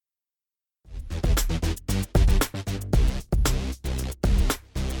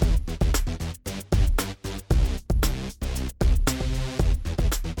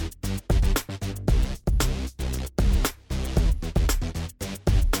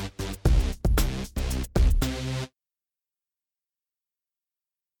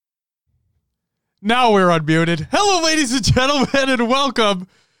Now we're unmuted. Hello, ladies and gentlemen, and welcome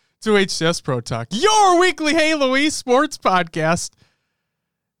to HCS Pro Talk, your weekly Halo eSports podcast.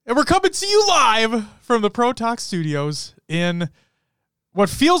 And we're coming to you live from the Pro Talk studios in what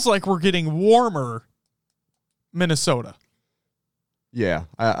feels like we're getting warmer Minnesota. Yeah,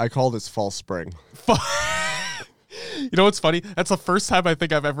 I call this fall spring. You know what's funny? That's the first time I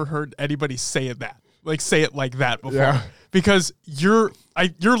think I've ever heard anybody say it like that before. Yeah. Because you're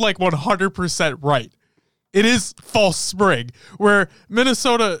like 100% right. It is fall spring, where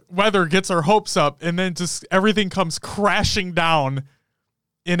Minnesota weather gets our hopes up and then just everything comes crashing down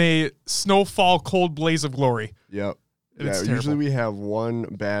in a snowfall cold blaze of glory. Yep. It's yeah, usually terrible. we have one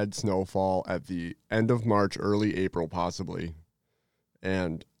bad snowfall at the end of March, early April possibly.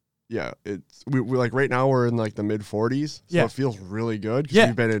 And yeah, we like right now we're in like the mid 40s, so Yeah. it feels really good. 'Cause Yeah.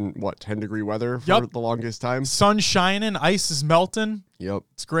 we've been in 10-degree weather for Yep. the longest time. Sun shining, ice is melting. Yep.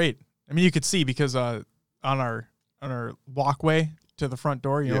 It's great. I mean, you could see because on our walkway to the front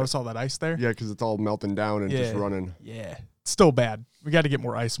door, you Yeah. notice all that ice there? Yeah, because it's all melting down and just running. Yeah. It's still bad. We got to get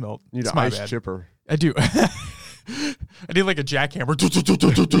more ice melt. Need It's an my ice bad. chipper. I do. I need like a jackhammer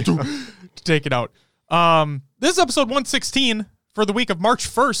to take it out. This is episode 116 for the week of March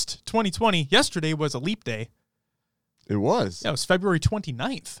 1st, 2020. Yesterday was a leap day. It was. Yeah, it was February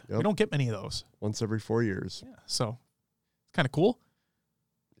 29th. We Yep. don't get many of those. Once every 4 years. Yeah, so it's kind of cool.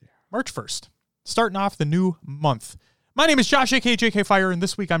 March 1st, starting off the new month. My name is Josh, a.k.a. JK Fire, and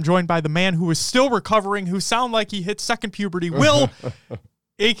this week I'm joined by the man who is still recovering, who sound like he hit second puberty, Will,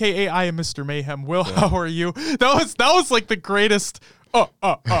 a.k.a. I am Mr. Mayhem. Will, how are you? That was like the greatest.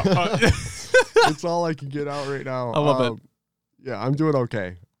 It's all I can get out right now. I love it. Yeah, I'm doing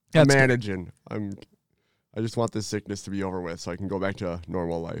okay. That's I'm good. managing. I just want this sickness to be over with so I can go back to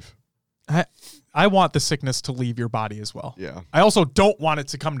normal life. I want the sickness to leave your body as well. Yeah. I also don't want it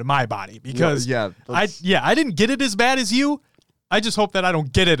to come to my body because yeah, I didn't get it as bad as you. I just hope that I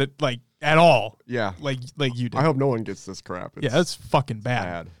don't get it at all. Yeah. Like you did. I hope no one gets this crap. Yeah, that's fucking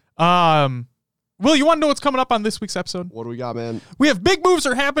bad. bad. Will, you want to know what's coming up on this week's episode? What do we got, man? We have big moves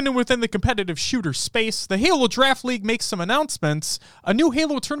are happening within the competitive shooter space. The Halo Draft League makes some announcements. A new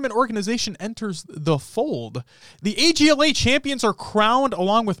Halo tournament organization enters the fold. The AGLA champions are crowned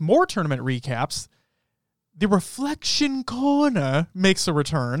along with more tournament recaps. The Reflection Corner makes a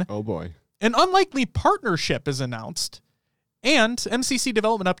return. Oh, boy. An unlikely partnership is announced. And MCC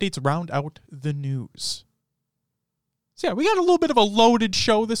development updates round out the news. So yeah, we got a little bit of a loaded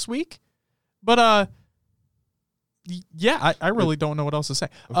show this week. But, yeah, I really don't know what else to say.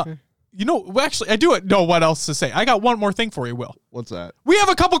 Okay. Actually, I do know what else to say. I got one more thing for you, Will. What's that? We have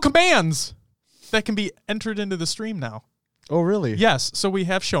a couple commands that can be entered into the stream now. Oh, really? Yes, so we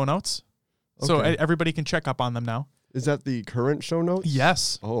have show notes. So Okay. everybody can check up on them now. Is that the current show notes?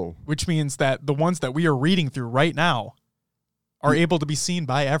 Yes, Oh, which means that the ones that we are reading through right now are able to be seen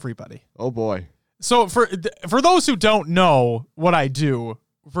by everybody. oh, boy. So for those who don't know what I do,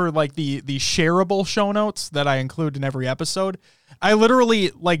 for like the shareable show notes that I include in every episode, I literally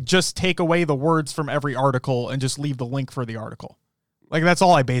like just take away the words from every article and just leave the link for the article. Like that's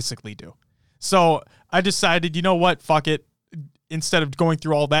all I basically do. So I decided, you know what, fuck it. Instead of going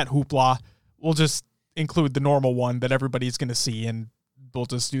through all that hoopla, we'll just include the normal one that everybody's going to see and we'll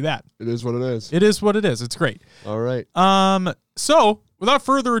just do that. It is what it is. It is what it is. It's great. All right. So without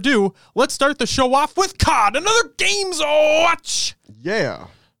further ado, let's start the show off with COD, another Games Watch. Yeah.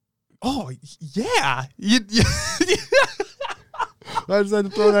 Oh, yeah. I just had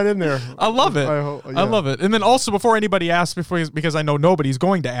to throw that in there. I love it. Yeah. I love it. And then also, before anybody asks, because I know nobody's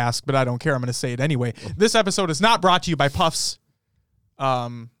going to ask, but I don't care. I'm going to say it anyway. This episode is not brought to you by Puffs.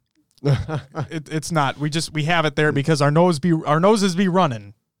 It's not. We have it there because our noses be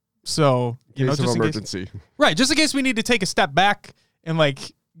running. So, Case of just emergency. right. Just in case we need to take a step back and like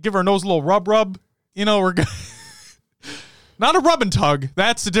give our nose a little rub, we're good. Not a rub and tug.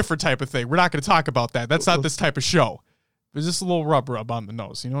 That's a different type of thing. We're not going to talk about that. That's not this type of show. There's just a little rub on the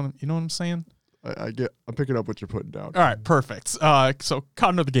nose. You know what I'm saying? I'm picking up what you're putting down. All right, perfect. So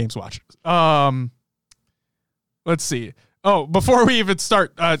COD of the Games Watch. Let's see. Oh, before we even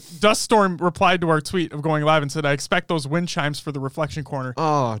start, Duststorm replied to our tweet of going live and said, "I expect those wind chimes for the Reflection Corner."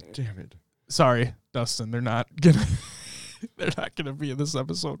 Oh, damn it. Sorry, Dustin. They're not gonna be in this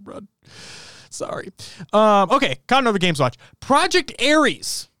episode, bud. Sorry. Okay, COD of the Games Watch. Project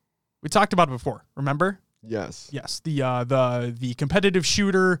Ares. We talked about it before. Remember? Yes. Yes. The competitive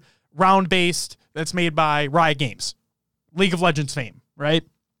shooter round based that's made by Riot Games, League of Legends fame, right?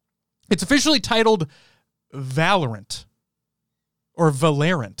 It's officially titled Valorant or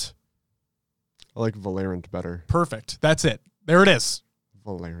Valorant. I like Valorant better. Perfect. That's it. There it is.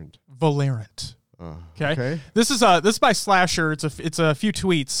 Valorant. Valorant. Okay. This is by Slasher. It's a few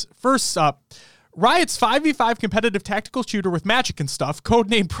tweets. First up, Riot's 5v5 competitive tactical shooter with magic and stuff,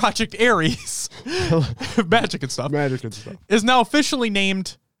 codenamed Project Ares, magic and stuff, is now officially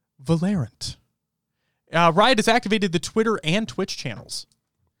named Valorant. Riot has activated the Twitter and Twitch channels.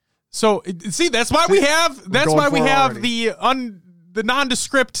 So see, that's why we have the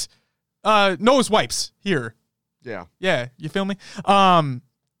nondescript nose wipes here. Yeah, you feel me? But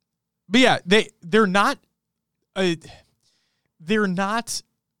yeah, they're not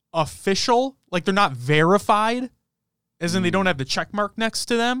official, like they're not verified, as in they don't have the check mark next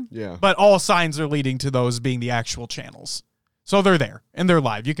to them. Yeah. But all signs are leading to those being the actual channels. So they're there and they're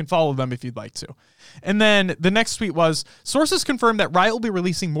live. You can follow them if you'd like to. And then the next tweet was, sources confirm that Riot will be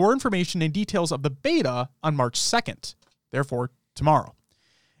releasing more information and details of the beta on March 2nd, therefore tomorrow.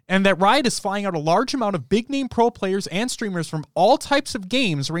 And that Riot is flying out a large amount of big-name pro players and streamers from all types of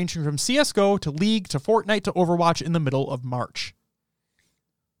games, ranging from CSGO to League to Fortnite to Overwatch in the middle of March.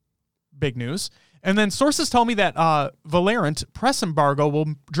 Big news. And then sources tell me that Valorant press embargo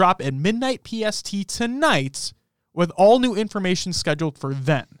will drop at midnight PST tonight, with all new information scheduled for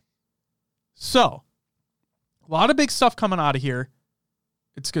then. So, a lot of big stuff coming out of here.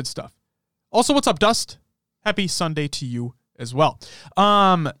 It's good stuff. Also, what's up, Dust? Happy Sunday to you as well.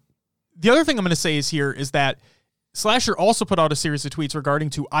 The other thing I'm going to say is that Slasher also put out a series of tweets regarding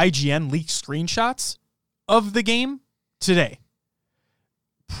to IGN leaked screenshots of the game today.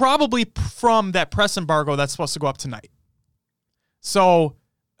 Probably from that press embargo that's supposed to go up tonight. So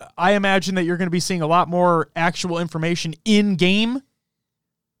I imagine that you're going to be seeing a lot more actual information in game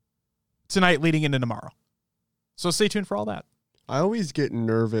tonight leading into tomorrow. So stay tuned for all that. I always get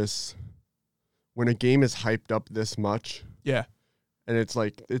nervous when a game is hyped up this much. Yeah. And it's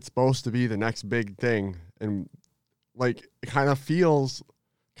like, it's supposed to be the next big thing. And like, it kind of feels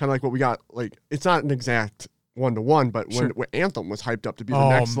kind of like what we got. Like, it's not an exact 1-to-1, but when Anthem was hyped up to be the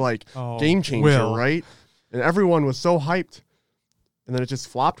next game changer, right? And everyone was so hyped. And then it just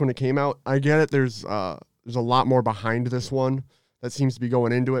flopped when it came out. I get it. There's a lot more behind this one that seems to be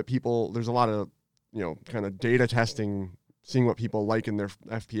going into it. There's a lot of, kind of data testing, seeing what people like in their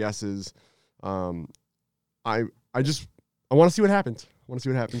FPSs. I want to see what happens.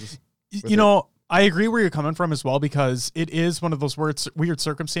 I agree where you're coming from as well, because it is one of those weird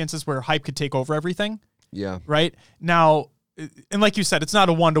circumstances where hype could take over everything. Yeah. Right? Now, and like you said, it's not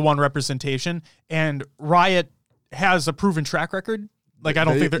a 1-to-1 representation, and Riot has a proven track record. Like, I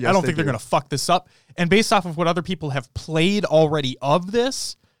don't think they're going to fuck this up. And based off of what other people have played already of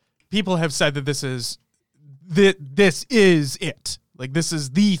this, people have said that this is it. Like, this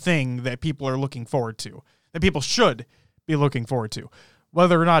is the thing that people are looking forward to, that people should be looking forward to.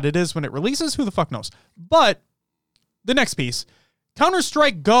 Whether or not it is when it releases, who the fuck knows? But the next piece,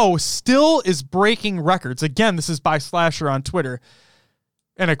 Counter-Strike Go still is breaking records. Again, this is by Slasher on Twitter.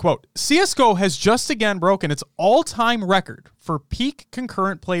 And I quote, CSGO has just again broken its all-time record for peak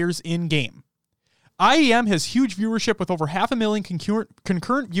concurrent players in-game. IEM has huge viewership with over 500,000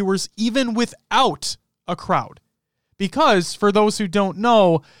 concurrent viewers even without a crowd. Because, for those who don't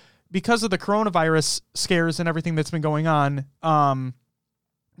know, because of the coronavirus scares and everything that's been going on,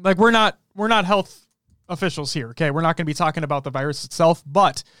 we're not health officials here, okay? We're not going to be talking about the virus itself,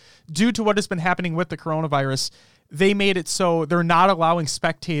 but due to what has been happening with the coronavirus, they made it so they're not allowing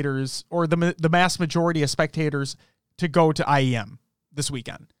spectators, or the mass majority of spectators, to go to IEM this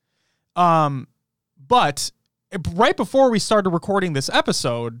weekend. But right before we started recording this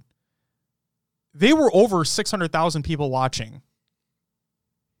episode, they were over 600,000 people watching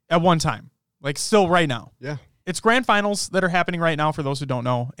at one time. Like, still right now. Yeah. It's grand finals that are happening right now, for those who don't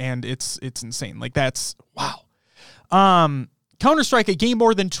know, and it's insane. Like, that's wow. Counter-Strike, a game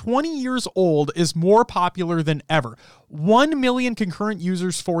more than 20 years old, is more popular than ever. 1 million concurrent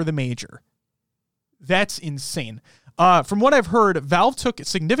users for the major. That's insane. From what I've heard, Valve took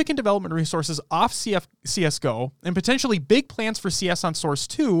significant development resources off CSGO and potentially big plans for CS on Source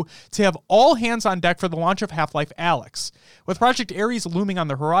 2 to have all hands on deck for the launch of Half-Life Alyx. With Project Ares looming on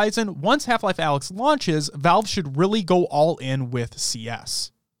the horizon, once Half-Life Alyx launches, Valve should really go all in with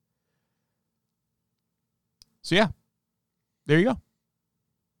CS. So yeah, there you go.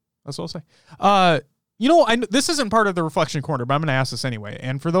 That's what I'll say. This isn't part of the Reflection Corner, but I'm going to ask this anyway.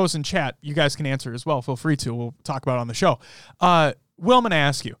 And for those in chat, you guys can answer as well. Feel free to. We'll talk about it on the show. Will, I'm going to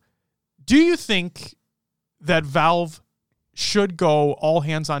ask you, do you think that Valve should go all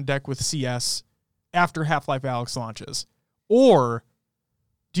hands on deck with CS after Half-Life Alyx launches? Or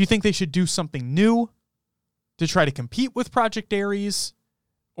do you think they should do something new to try to compete with Project Ares?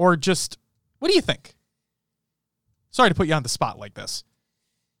 Or just, what do you think? Sorry to put you on the spot like this.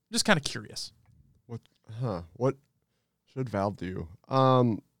 I'm just kind of curious. What should Valve do?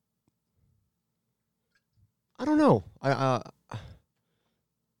 I don't know.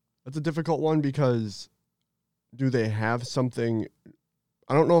 That's a difficult one because do they have something?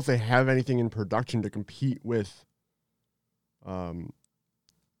 I don't know if they have anything in production to compete with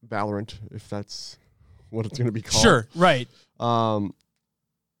Valorant, if that's what it's going to be called. Sure, right.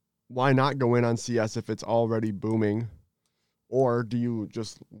 Why not go in on CS if it's already booming? Or do you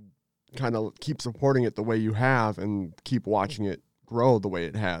just kind of keep supporting it the way you have and keep watching it grow the way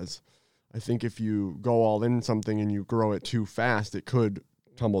it has? I think if you go all in something and you grow it too fast, it could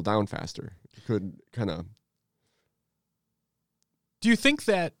tumble down faster. It could kind of... Do you think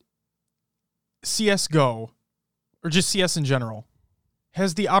that CSGO, or just CS in general,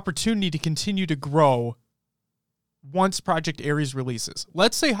 has the opportunity to continue to grow once Project Ares releases?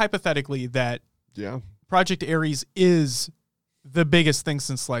 Let's say hypothetically that Project Ares is the biggest thing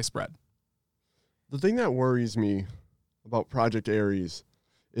since sliced bread. The thing that worries me about Project Ares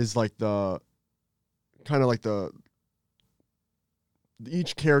is like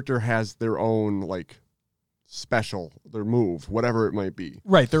each character has their own like special, their move, whatever it might be.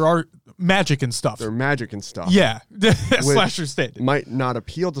 Right, there are magic and stuff. Yeah. Slasher stated. Might not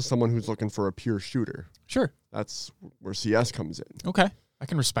appeal to someone who's looking for a pure shooter. Sure. That's where CS comes in. Okay. I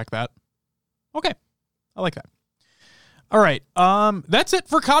can respect that. Okay. I like that. All right. That's it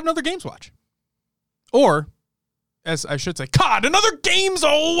for COD Another Games Watch. Or, as I should say, COD Another Games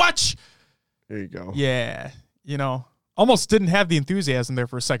Watch. There you go. Yeah. Almost didn't have the enthusiasm there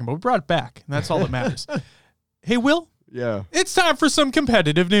for a second, but we brought it back, and that's all that matters. Hey, Will? Yeah. It's time for some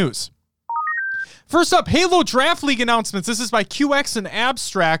competitive news. First up, Halo Draft League announcements. This is by QX and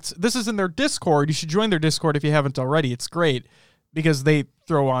Abstract. This is in their Discord. You should join their Discord if you haven't already. It's great because they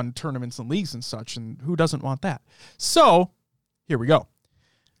throw on tournaments and leagues and such, and who doesn't want that? So, here we go.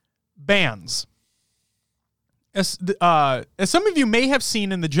 Bans. As some of you may have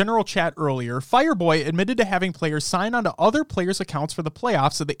seen in the general chat earlier, Fireboy admitted to having players sign onto other players' accounts for the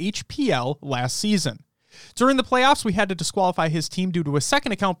playoffs of the HPL last season. During the playoffs, we had to disqualify his team due to a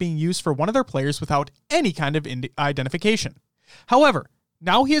second account being used for one of their players without any kind of identification. However,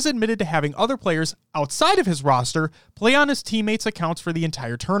 now he has admitted to having other players outside of his roster play on his teammates' accounts for the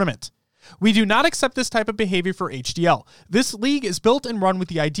entire tournament. We do not accept this type of behavior for HDL. This league is built and run with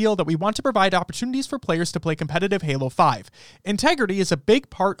the ideal that we want to provide opportunities for players to play competitive Halo 5. Integrity is a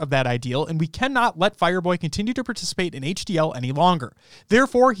big part of that ideal, and we cannot let Fireboy continue to participate in HDL any longer.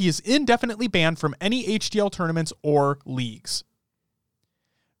 Therefore, he is indefinitely banned from any HDL tournaments or leagues.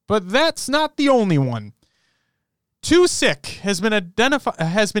 But that's not the only one. Too Sick has been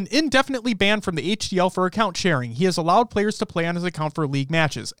indefinitely banned from the HDL for account sharing. He has allowed players to play on his account for league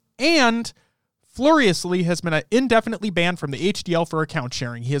matches. And Furiously has been indefinitely banned from the HDL for account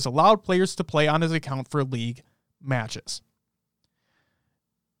sharing. He has allowed players to play on his account for league matches.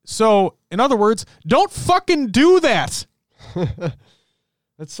 So, in other words, don't fucking do that.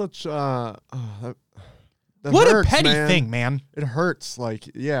 That's such that what hurts, a petty thing, man. It hurts.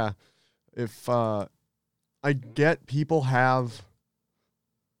 Like, yeah, if I get people have,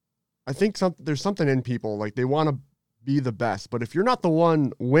 I think there's something in people, like they want to be the best, but if you're not the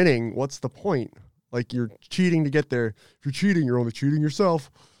one winning, what's the point? Like, you're cheating to get there. If you're cheating, you're only cheating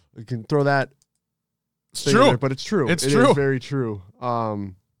yourself. You can throw that. It's true. There, but it's true. It is very true.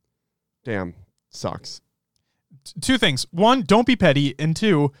 Damn, sucks. Two things. One, don't be petty. And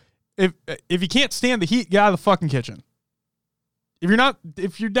two, if you can't stand the heat, get out of the fucking kitchen. If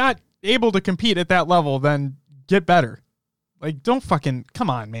you're not able to compete at that level, then get better. Like, don't fucking,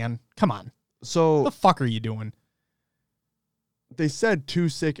 come on, man. Come on. So what the fuck are you doing? They said Too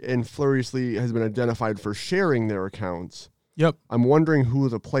Sick and Furiously has been identified for sharing their accounts. Yep. I'm wondering who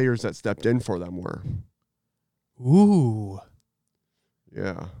the players that stepped in for them were. Ooh.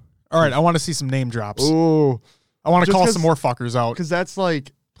 Yeah. All right, I want to see some name drops. Ooh. I want to call some more fuckers out. Because that's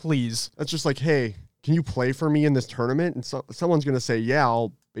like, please. That's just like, hey, can you play for me in this tournament? And someone's going to say, yeah,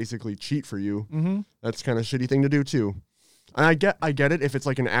 I'll basically cheat for you. Mm-hmm. That's kind of a shitty thing to do too. And I get it if it's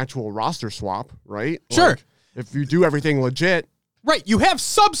like an actual roster swap, right? Sure. Like, if you do everything legit. Right, you have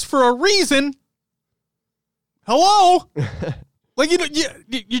subs for a reason. Hello? Like,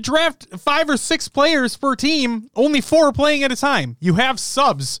 you draft 5 or 6 players per team, only 4 are playing at a time. You have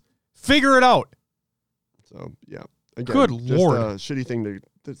subs. Figure it out. So, yeah. Again, good just Lord. a shitty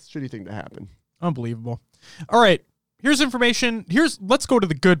thing to happen. Unbelievable. All right, here's information. Let's go to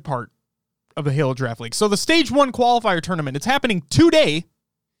the good part of the Halo Draft League. So the Stage 1 qualifier tournament, it's happening today,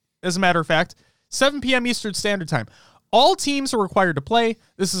 as a matter of fact, 7 p.m. Eastern Standard Time. All teams are required to play.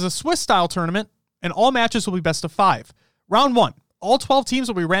 This is a Swiss-style tournament, and all matches will be best of 5. Round 1, all 12 teams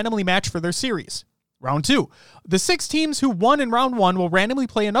will be randomly matched for their series. Round 2. The 6 teams who won in round 1 will randomly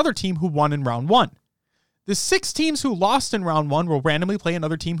play another team who won in round 1. The 6 teams who lost in round 1 will randomly play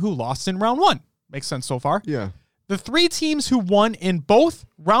another team who lost in round 1. Makes sense so far? Yeah. The 3 teams who won in both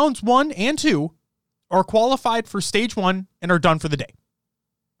rounds 1 and 2 are qualified for stage 1 and are done for the day.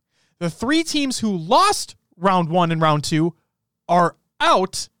 The 3 teams who lost round 1 and round 2 are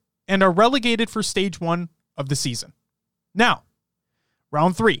out and are relegated for stage 1 of the season. Now,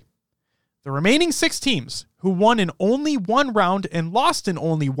 round 3. The remaining 6 teams who won in only one round and lost in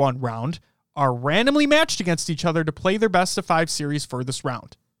only one round are randomly matched against each other to play their best of 5 series for this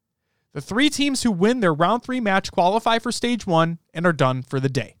round. The 3 teams who win their round 3 match qualify for stage 1 and are done for the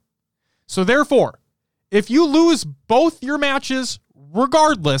day. So therefore, if you lose both your matches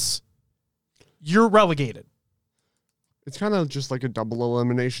regardless, you're relegated. It's kind of just like a double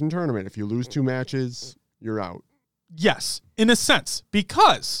elimination tournament. If you lose 2 matches, you're out. Yes, in a sense,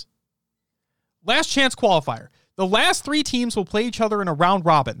 because last chance qualifier. The last 3 teams will play each other in a round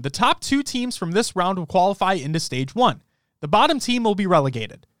robin. The top 2 teams from this round will qualify into stage 1. The bottom team will be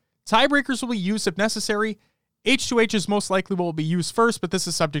relegated. Tiebreakers will be used if necessary. H2H is most likely will be used first, but this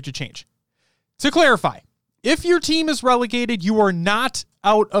is subject to change. To clarify, if your team is relegated, you are not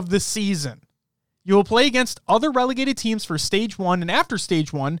out of the season. You will play against other relegated teams for stage 1, and after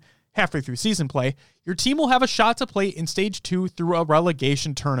stage 1, halfway through season play, your team will have a shot to play in stage 2 through a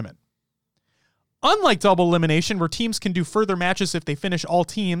relegation tournament. Unlike double elimination, where teams can do further matches if they finish, all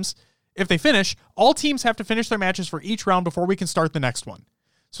teams have to finish their matches for each round before we can start the next one.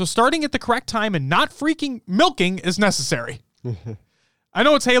 So starting at the correct time and not freaking milking is necessary. I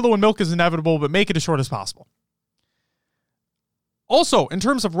know it's Halo and milk is inevitable, but make it as short as possible. Also, in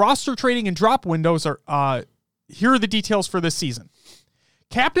terms of roster trading and drop windows, here are the details for this season.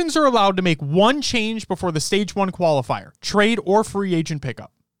 Captains are allowed to make 1 change before the stage 1 qualifier, trade or free agent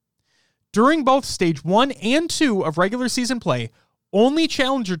pickup. During both stage 1 and 2 of regular season play, only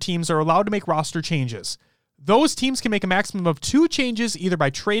challenger teams are allowed to make roster changes. Those teams can make a maximum of 2 changes either by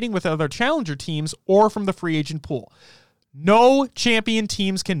trading with other challenger teams or from the free agent pool. No champion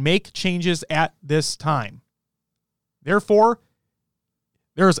teams can make changes at this time. Therefore,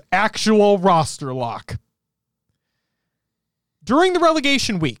 there's actual roster lock. During the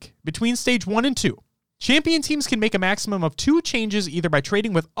relegation week, between stage 1 and 2, champion teams can make a maximum of 2 changes either by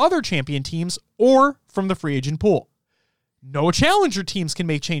trading with other champion teams or from the free agent pool. No challenger teams can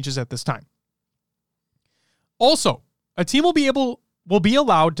make changes at this time. Also, a team will be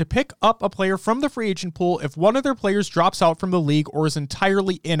allowed to pick up a player from the free agent pool if one of their players drops out from the league or is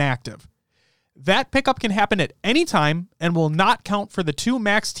entirely inactive. That pickup can happen at any time and will not count for the 2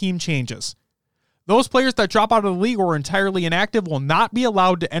 max team changes. Those players that drop out of the league or are entirely inactive will not be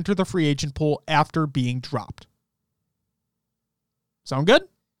allowed to enter the free agent pool after being dropped. Sound good?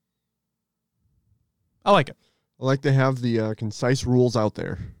 I like it. I like to have the concise rules out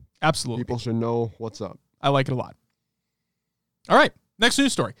there. Absolutely. People should know what's up. I like it a lot. All right, next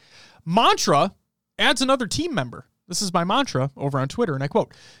news story. Mantra adds another team member. This is by Mantra over on Twitter, and I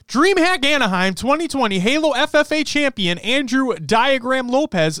quote, DreamHack Anaheim 2020 Halo FFA champion Andrew Diagram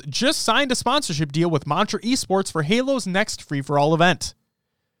Lopez just signed a sponsorship deal with Mantra Esports for Halo's next free-for-all event.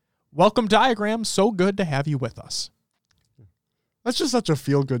 Welcome, Diagram. So good to have you with us. That's just such a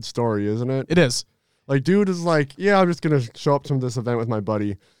feel-good story, isn't it? It is. Like, dude is like, yeah, I'm just going to show up to this event with my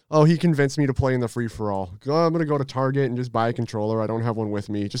buddy. Oh, he convinced me to play in the free-for-all. I'm going to go to Target and just buy a controller. I don't have one with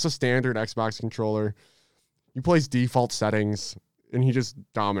me. Just a standard Xbox controller. He plays default settings, and he just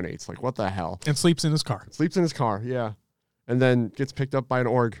dominates. Like, what the hell? And sleeps in his car. Sleeps in his car, yeah. And then gets picked up by an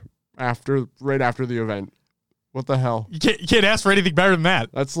org right after the event. What the hell? You can't ask for anything better than that.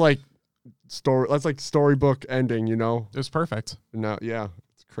 That's like storybook ending, you know? It was perfect. No, yeah.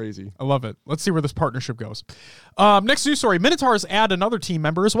 Crazy. I love it. Let's see where this partnership goes. Next news story. Minotaurs add another team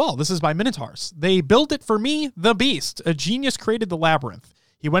member as well. This is by Minotaurs. They built it for me, the Beast. A genius created the labyrinth.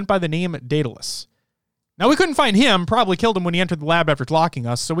 He went by the name Daedalus. Now, we couldn't find him. Probably killed him when he entered the lab after locking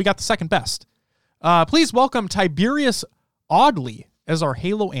us, so we got the second best. Please welcome Tiberius Audley as our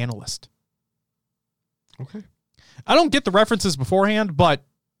Halo analyst. Okay. I don't get the references beforehand, but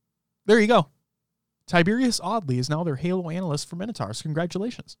there you go. Tiberius Audley is now their Halo analyst for Minotaurs.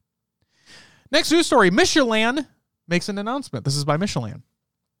 Congratulations. Next news story. Michelin makes an announcement. This is by Michelin.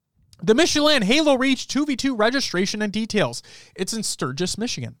 The Michelin Halo Reach 2v2 registration and details. It's in Sturgis,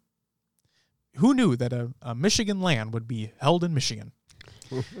 Michigan. Who knew that a Michigan LAN would be held in Michigan?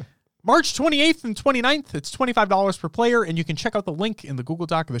 March 28th and 29th. It's $25 per player, and you can check out the link in the Google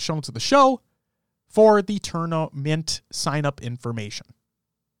Doc of the show notes of the show for the tournament sign-up information.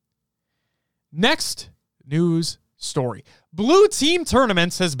 Next news story. Blue Team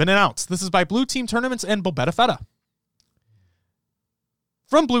Tournaments has been announced. This is by Blue Team Tournaments and Bobetta Fetta.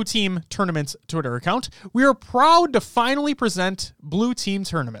 From Blue Team Tournaments Twitter account, we are proud to finally present Blue Team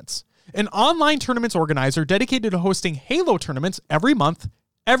Tournaments, an online tournaments organizer dedicated to hosting Halo tournaments every month,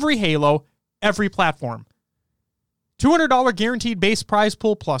 every Halo, every platform. $200 guaranteed base prize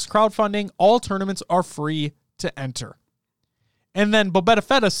pool plus crowdfunding. All tournaments are free to enter. And then Bobetta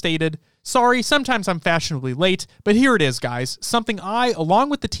Fetta stated, sorry, sometimes I'm fashionably late, but here it is, guys. Something I, along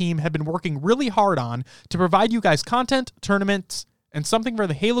with the team, have been working really hard on to provide you guys content, tournaments, and something for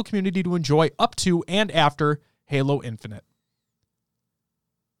the Halo community to enjoy up to and after Halo Infinite.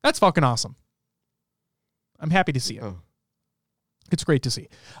 That's fucking awesome. I'm happy to see it. Oh. It's great to see.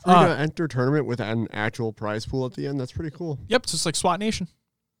 Free to enter tournament with an actual prize pool at the end. That's pretty cool. Yep, just like SWAT Nation.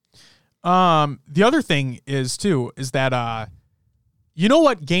 The other thing is that you know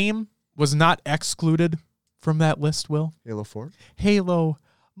what game was not excluded from that list, Will? Halo 4? Halo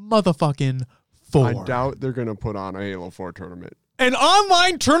motherfucking 4. I doubt they're going to put on a Halo 4 tournament. An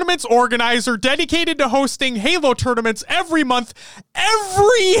online tournaments organizer dedicated to hosting Halo tournaments every month,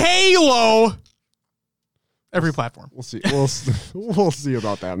 every Halo, every platform. We'll see. We'll see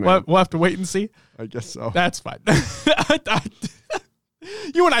about that, man. We'll have to wait and see. I guess so. That's fine.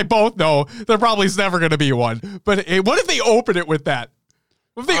 You and I both know there probably is never going to be one. But what if they open it with that?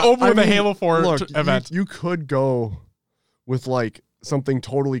 What if they open with a Halo 4 event? You could go with like something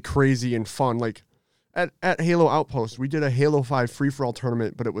totally crazy and fun. Like at Halo Outpost, we did a Halo 5 free-for-all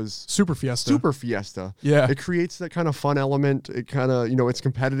tournament, but it was Super Fiesta. Yeah. It creates that kind of fun element. It kind of, it's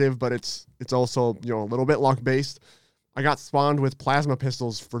competitive, but it's also, a little bit luck-based. I got spawned with plasma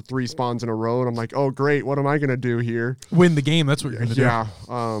pistols for 3 spawns in a row, and I'm like, oh, great, what am I going to do here? Win the game, that's what you're going to do. Yeah.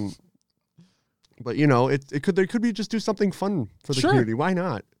 But, there could be just do something fun for the community. Why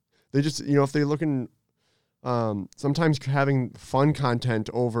not? They just, if they're looking... sometimes having fun content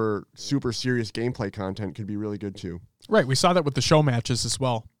over super serious gameplay content could be really good too. Right. We saw that with the show matches as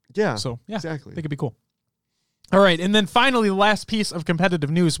well. Yeah. So, yeah, exactly. I think it'd be cool. All right. And then finally, the last piece of competitive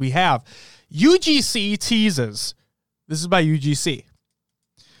news we have UGC teases. This is by UGC.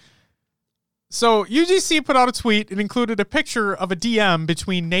 So UGC put out a tweet. It included a picture of a DM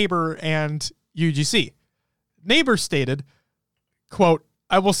between Neighbor and UGC. Neighbor stated, quote,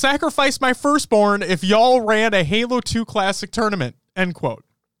 I will sacrifice my firstborn if y'all ran a Halo 2 Classic tournament, end quote.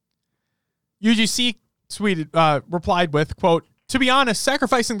 UGC replied with, quote, to be honest,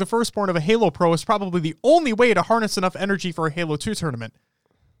 sacrificing the firstborn of a Halo Pro is probably the only way to harness enough energy for a Halo 2 tournament.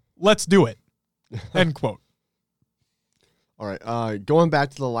 Let's do it, end quote. All right, going back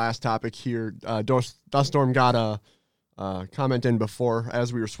to the last topic here, Duststorm got a comment in before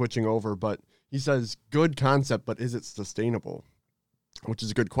as we were switching over, but he says, good concept, but is it sustainable? Which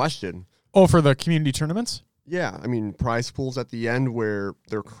is a good question. Oh, for the community tournaments? Yeah, I mean, prize pools at the end where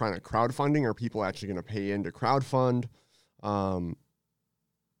they're kind of crowdfunding. Are people actually going to pay in to crowdfund?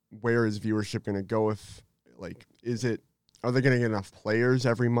 Where is viewership going to go? Are they going to get enough players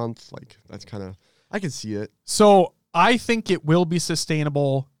every month? Like, that's kind of, I can see it. So I think it will be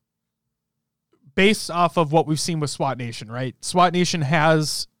sustainable based off of what we've seen with SWAT Nation, right? SWAT Nation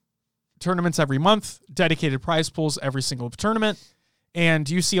has tournaments every month, dedicated prize pools every single tournament. And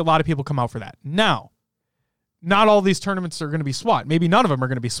you see a lot of people come out for that. Now, not all these tournaments are going to be SWAT. Maybe none of them are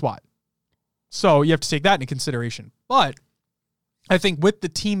going to be SWAT. So you have to take that into consideration. But I think with the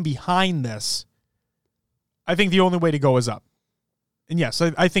team behind this, I think the only way to go is up. And yes,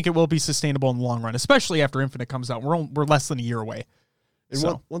 I think it will be sustainable in the long run, especially after Infinite comes out. We're less than a year away.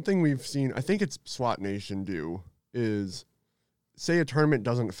 And one thing we've seen, I think it's SWAT Nation do, is say a tournament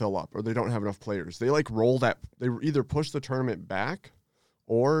doesn't fill up or they don't have enough players. They roll that, they either push the tournament back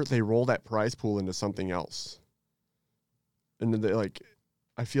or they roll that prize pool into something else. And then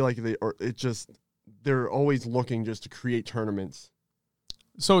I feel like they're always looking just to create tournaments.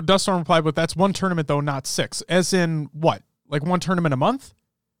 So Duststorm replied with, that's one tournament though, not 6. As in what? Like one tournament a month?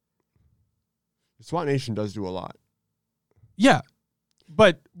 SWAT Nation does do a lot. Yeah.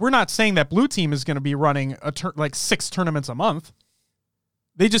 But we're not saying that Blue Team is going to be running 6 tournaments a month.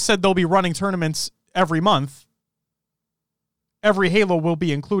 They just said they'll be running tournaments every month. Every Halo will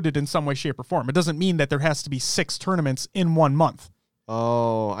be included in some way, shape, or form. It doesn't mean that there has to be 6 tournaments in 1 month.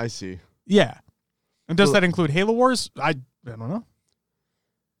 Oh, I see. Yeah. And does that include Halo Wars? I don't know.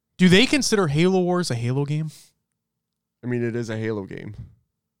 Do they consider Halo Wars a Halo game? I mean, it is a Halo game.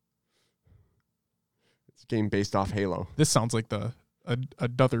 It's a game based off Halo. This sounds like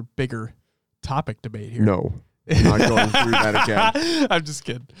another bigger topic debate here. No. I'm not going through that again. I'm just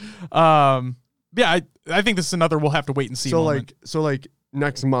kidding. Yeah, I think this is another we'll have to wait and see. So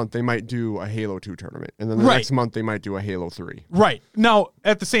next month they might do a Halo 2 tournament, and then the Right. next month they might do a Halo 3. Right. Now,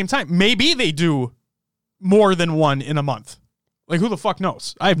 at the same time, maybe they do more than one in a month. Like, who the fuck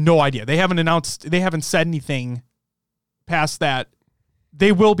knows? I have no idea. They haven't said anything past that.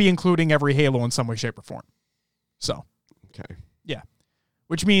 They will be including every Halo in some way, shape, or form. So, Okay. yeah.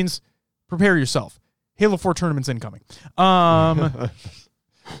 Which means prepare yourself. Halo 4 tournament's incoming. I'm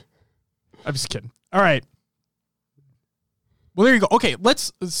just kidding. All right. Well, there you go. Okay,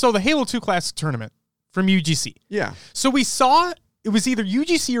 so the Halo 2 Classic tournament from UGC. Yeah. So we saw, it was either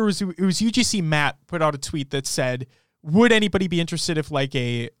UGC or it was UGC Matt put out a tweet that said, would anybody be interested if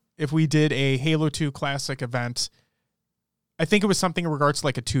we did a Halo 2 Classic event? I think it was something in regards to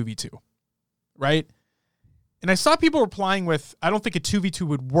like a 2v2, right? And I saw people replying with, I don't think a 2v2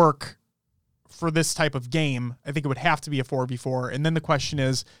 would work for this type of game. I think it would have to be a 4v4. And then the question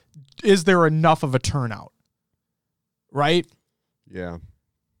is there enough of a turnout? Right? Yeah.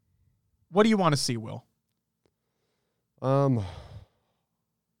 What do you want to see, Will? I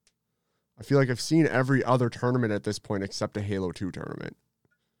feel like I've seen every other tournament at this point except a Halo 2 tournament.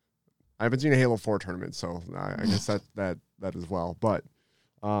 I haven't seen a Halo 4 tournament, so I guess that as well. But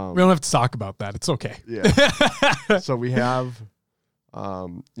we don't have to talk about that. It's okay. Yeah. So we have,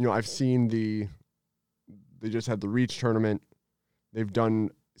 I've seen they just had the Reach tournament. They've done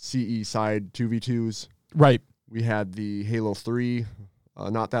CE side 2v2s. Right. We had the Halo 3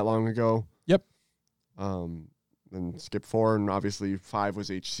 not that long ago. Yep. And skip 4, and obviously 5 was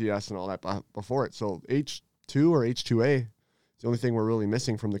HCS and all that before it. So H2 or H2A is the only thing we're really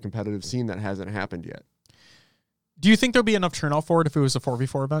missing from the competitive scene that hasn't happened yet. Do you think there'll be enough turnout for it if it was a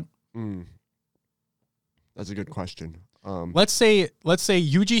 4v4 event? That's a good question. Let's say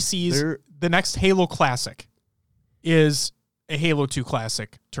UGC's the next Halo Classic is a Halo 2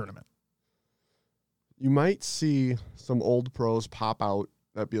 Classic tournament. You might see some old pros pop out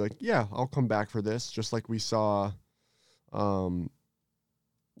that be like, yeah, I'll come back for this, just like we saw Lunchbox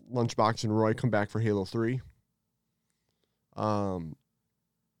and Roy come back for Halo 3. You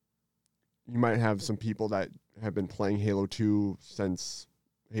might have some people that have been playing Halo 2 since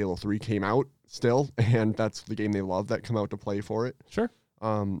Halo 3 came out still, and that's the game they love that come out to play for it. Sure.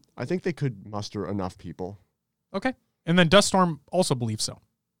 I think they could muster enough people. Okay. And then Duststorm also believes so.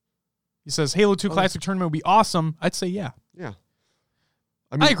 He says Halo 2 Classic tournament would be awesome. I'd say yeah. Yeah.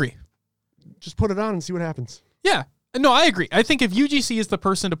 I agree. Just put it on and see what happens. Yeah. No, I agree. I think if UGC is the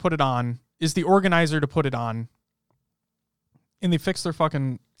person to put it on, is the organizer to put it on, and they fix their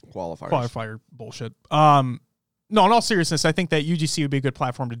fucking qualifier bullshit. No, in all seriousness, I think that UGC would be a good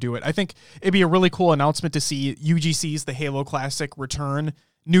platform to do it. I think it'd be a really cool announcement to see UGC's the Halo Classic return.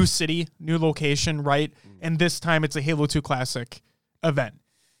 New city, new location, right? And this time it's a Halo 2 Classic event.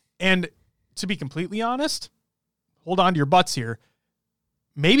 And to be completely honest, hold on to your butts here.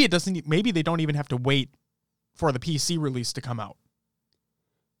 Maybe they don't even have to wait for the PC release to come out.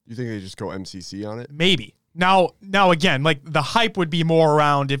 You think they just go MCC on it? Maybe. Now again, like the hype would be more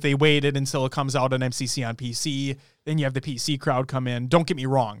around if they waited until it comes out on MCC on PC, then you have the PC crowd come in. Don't get me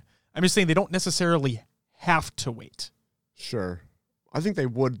wrong. I'm just saying they don't necessarily have to wait. Sure. I think they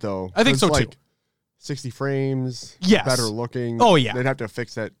would, though. I think so, like, too. 60 frames, Yes. better looking. Oh, yeah. They'd have to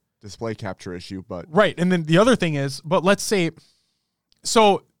fix that display capture issue, but... Right, and then the other thing is, but let's say...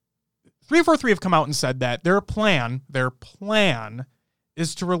 So, 343 have come out and said that their plan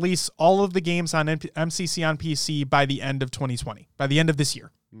is to release all of the games on MCC on PC by the end of 2020, by the end of this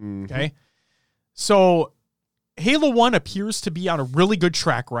year. Mm-hmm. Okay? So, Halo 1 appears to be on a really good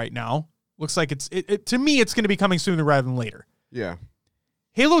track right now. Looks like to me, it's going to be coming sooner rather than later. Yeah.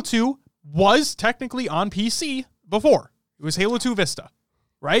 Halo 2 was technically on PC before. It was Halo 2 Vista,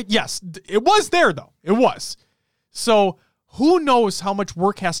 right? Yes, it was there, though. It was. So who knows how much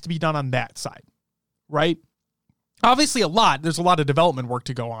work has to be done on that side, right? Obviously, a lot. There's a lot of development work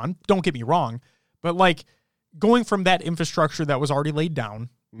to go on. Don't get me wrong. But, like, going from that infrastructure that was already laid down,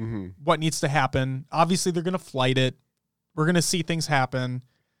 what needs to happen? Obviously, they're going to flight it. We're going to see things happen.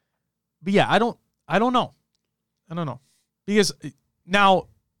 But, yeah, I don't know. Because now,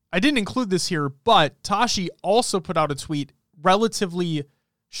 I didn't include this here, but Tashi also put out a tweet relatively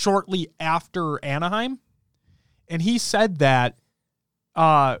shortly after Anaheim, and he said that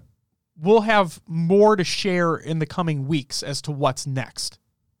we'll have more to share in the coming weeks as to what's next.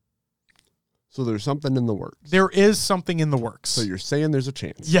 So there's something in the works. There is something in the works. So you're saying there's a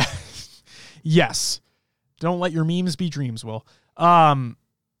chance. Yeah. Yes. Don't let your memes be dreams, Will.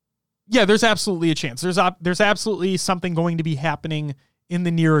 Yeah, there's absolutely a chance. There's absolutely something going to be happening in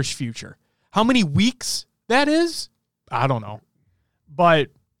the nearish future. How many weeks that is? I don't know. But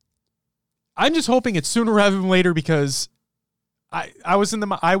I'm just hoping it's sooner rather than later because I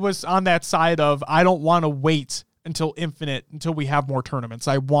was on that side of I don't want to wait until Infinite until we have more tournaments.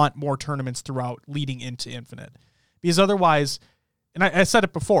 I want more tournaments throughout leading into Infinite. Because otherwise, and I said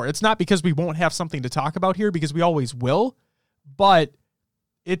it before, it's not because we won't have something to talk about here, because we always will, but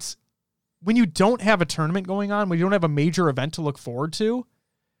it's when you don't have a tournament going on, when you don't have a major event to look forward to,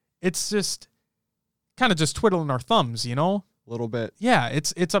 it's just kind of just twiddling our thumbs, you know? A little bit. Yeah,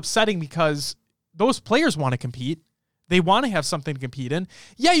 it's upsetting because those players want to compete. They want to have something to compete in.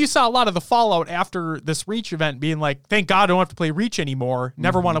 Yeah, you saw a lot of the fallout after this Reach event being like, thank God I don't have to play Reach anymore.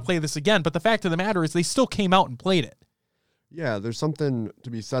 Never want to play this again. But the fact of the matter is they still came out and played it. Yeah, there's something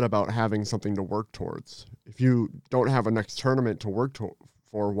to be said about having something to work towards. If you don't have a next tournament to work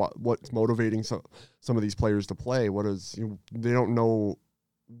for, what's motivating some of these players to play? They don't know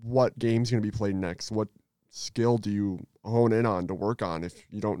what game's going to be played next. What skill do you hone in on to work on if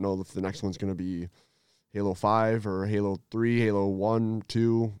you don't know if the next one's going to be Halo 5 or Halo 3, Halo 1,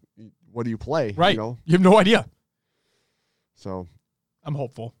 2? What do you play? Right. You know? You have no idea. So I'm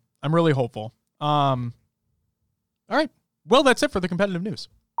hopeful. I'm really hopeful. All right. Well, that's it for the competitive news.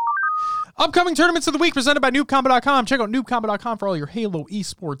 Upcoming tournaments of the week presented by NoobCombo.com. Check out NoobCombo.com for all your Halo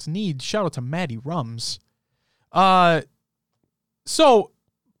esports needs. Shout out to Maddie Rums. So,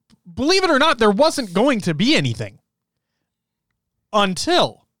 believe it or not, there wasn't going to be anything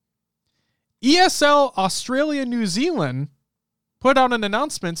until ESL Australia New Zealand put out an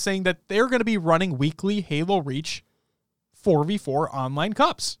announcement saying that they're going to be running weekly Halo Reach 4v4 online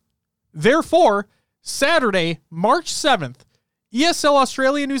cups. Therefore, Saturday, March 7th, ESL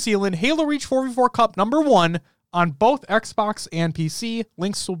Australia New Zealand Halo Reach 4v4 Cup number 1 on both Xbox and PC.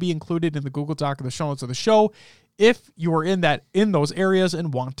 Links will be included in the Google Doc of the show notes of the show if you are in those areas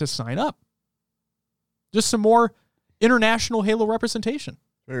and want to sign up. Just some more international Halo representation.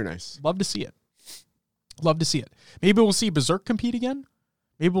 Very nice. Love to see it. Love to see it. Maybe we'll see Berserk compete again.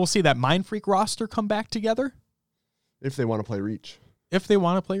 Maybe we'll see that Mind Freak roster come back together. If they want to play Reach. If they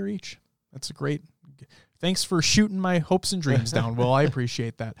want to play Reach. That's a great... Thanks for shooting my hopes and dreams down, Will. I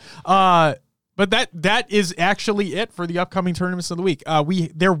appreciate that. But that is actually it for the upcoming tournaments of the week.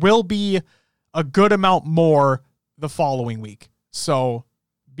 There will be a good amount more the following week. So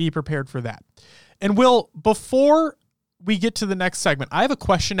be prepared for that. And Will, before we get to the next segment, I have a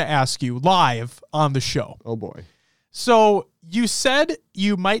question to ask you live on the show. Oh, boy. So you said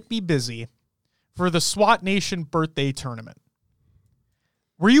you might be busy for the SWAT Nation birthday tournament.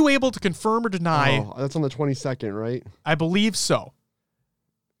 Were you able to confirm or deny? Oh, that's on the 22nd, right? I believe so.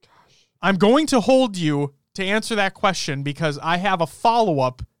 Gosh. I'm going to hold you to answer that question because I have a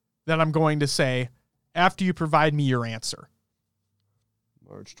follow-up that I'm going to say after you provide me your answer.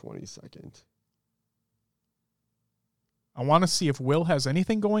 March 22nd. I want to see if Will has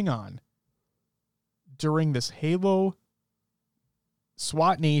anything going on during this Halo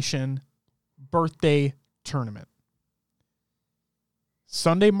SWAT Nation birthday tournament.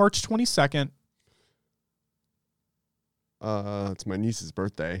 Sunday, March 22nd. It's my niece's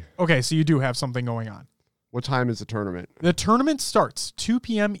birthday. Okay, so you do have something going on. What time is the tournament? The tournament starts 2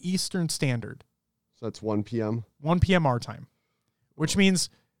 p.m. Eastern Standard. So that's 1 p.m.? 1 p.m. our time, which means...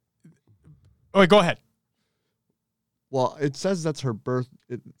 Oh, wait, go ahead. Well, it says that's her birth...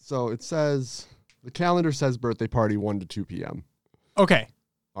 So it says... The calendar says birthday party 1 to 2 p.m. Okay.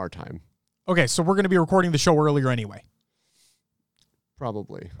 Our time. Okay, so we're going to be recording the show earlier anyway.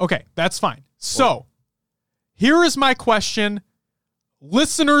 Probably. Okay, that's fine. So, here is my question.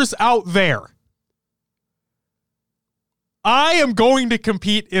 Listeners out there. I am going to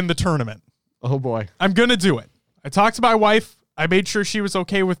compete in the tournament. Oh, boy. I'm going to do it. I talked to my wife. I made sure she was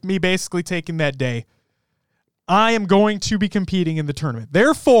okay with me basically taking that day. I am going to be competing in the tournament.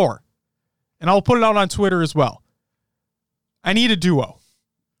 Therefore, and I'll put it out on Twitter as well, I need a duo.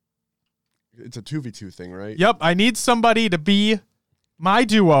 It's a 2v2 thing, right? Yep, I need somebody to be my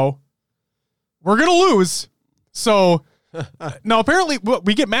duo. We're going to lose. So, now apparently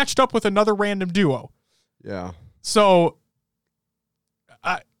we get matched up with another random duo. Yeah. So,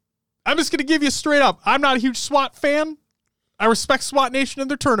 I'm just going to give you straight up. I'm not a huge SWAT fan. I respect SWAT Nation in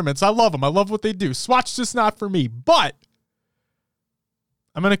their tournaments. I love them. I love what they do. SWAT's just not for me. But,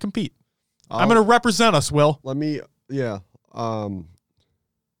 I'm going to compete. I'm going to represent us, Will. Let me, yeah.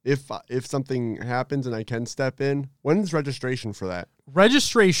 If something happens and I can step in, when's registration for that?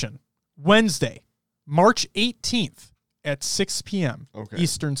 Registration, Wednesday, March 18th at 6 p.m.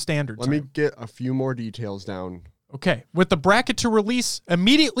 Eastern Standard Time. Let me get a few more details down. Okay, with the bracket to release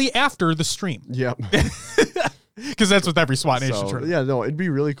immediately after the stream. Yep. Because that's with every SWAT Nation tournament. Yeah, no, it'd be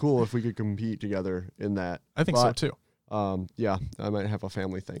really cool if we could compete together in that. I think so too. Yeah, I might have a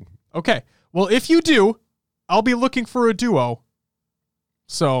family thing. Okay, well, if you do, I'll be looking for a duo.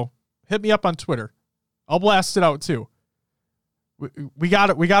 So hit me up on Twitter. I'll blast it out too. We got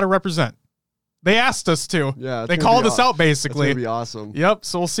it. We got to represent. They asked us to. Yeah, they called us out basically. It's gonna be awesome. Yep.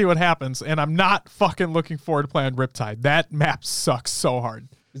 So we'll see what happens. And I'm not fucking looking forward to playing Riptide. That map sucks so hard.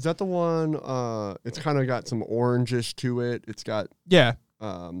 Is that the one? It's kind of got some orangish to it. It's got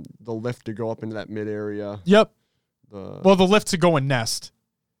the lift to go up into that mid area. Yep. The lift to go and nest.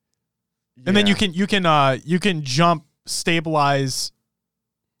 Yeah. And then you can jump, stabilize.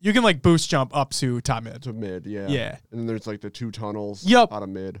 You can like boost jump up to top mid. To mid, yeah. Yeah. And then there's like the 2 tunnels. Yep. Out of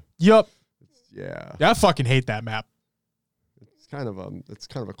mid. Yep. Yeah. I fucking hate that map. It's kind of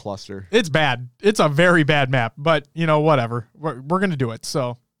a cluster. It's bad. It's a very bad map, but whatever. We're going to do it.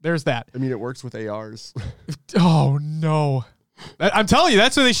 So there's that. I mean, it works with ARs. Oh no. I'm telling you,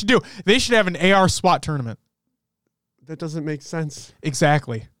 that's what they should do. They should have an AR SWAT tournament. That doesn't make sense.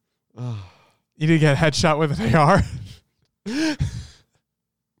 Exactly. You need to get a headshot with an AR.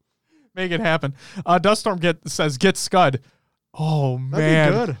 Make it happen. Duststorm says, get Scud. Oh, man.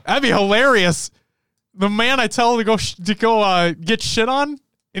 That'd be good. That'd be hilarious. The man I tell to go get shit on,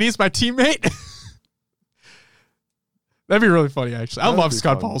 and he's my teammate. That'd be really funny, actually. I love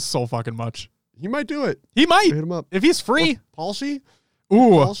Scud Paul so fucking much. He might do it. He might. Hit him up. If he's free. Palsy?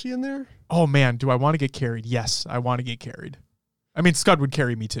 Ooh. Palsy in there? Oh, man. Do I want to get carried? Yes, I want to get carried. I mean, Scud would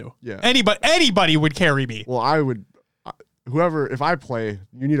carry me, too. Yeah. Anybody would carry me. Well, I would. If I play,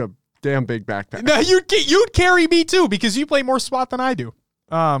 you need a damn big backpack. No, you'd carry me too because you play more SWAT than I do.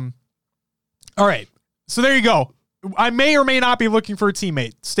 All right, so there you go. I may or may not be looking for a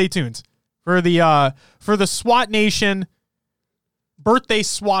teammate. Stay tuned for the SWAT Nation birthday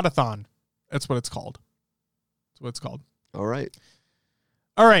SWAT-a-thon. That's what it's called. All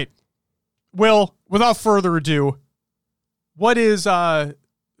right. Will, without further ado, what is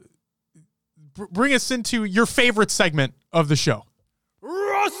bring us into your favorite segment of the show?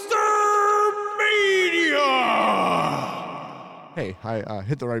 Hey, I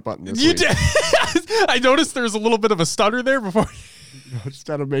hit the right button this You week. did. I noticed there's a little bit of a stutter there before. Just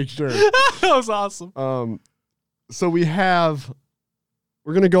gotta make sure. That was awesome. So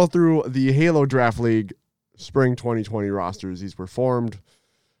we're gonna go through the Halo Draft League Spring 2020 rosters. These were formed.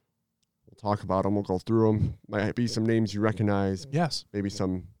 We'll talk about them. We'll go through them. Might be some names you recognize. Yes. Maybe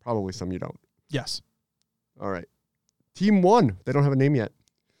probably some you don't. Yes. All right. Team 1. They don't have a name yet.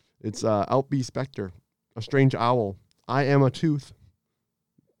 It's Outbee Spectre, A Strange Owl, I Am a Tooth,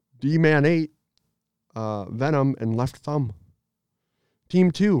 D-Man 8, Venom, and Left Thumb.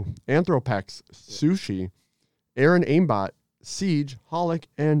 Team 2, Anthropex, Sushi, Aaron Aimbot, Siege, Holic,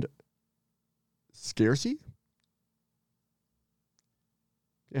 and Scarcey?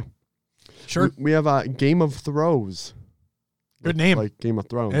 Yeah. Sure. We have Game of Throws. Good name. Like Game of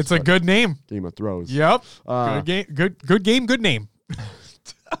Thrones. It's a good name. Game of Throws. Yep. Good game. Good game. Good name.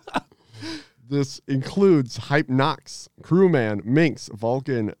 This includes Hype Knox, Crewman, Minx,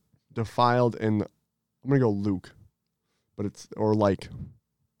 Vulcan, Defiled, and I'm gonna go Luke, but it's it's Lyke.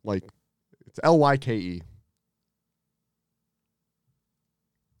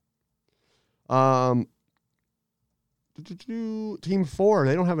 Team 4,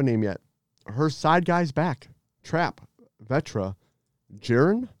 they don't have a name yet. Her side guys back: Trap, Vetra,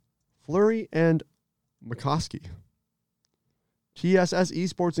 Jaren, Flurry, and McCoskey. TSS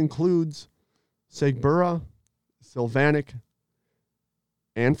Esports includes Segbura, Sylvanic,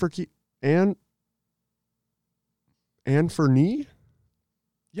 Anferkey, and Anferny?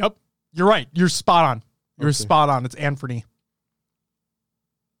 Yep. You're right. You're spot on. Okay. Spot on. It's Anferny.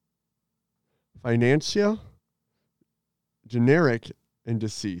 Financia, Generic, and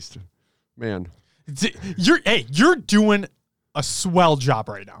Deceased. Man. You're doing a swell job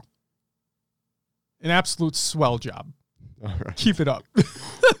right now. An absolute swell job. All right. Keep it up.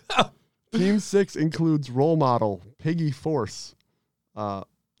 Team 6 includes Role Model, Piggy Force. I'm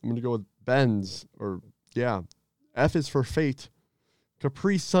going to go with Benz, F is for Fate,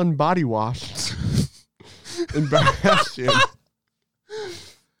 Capri Sun Body Wash, and Bastion.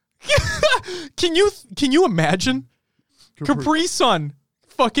 Can you imagine? Capri Sun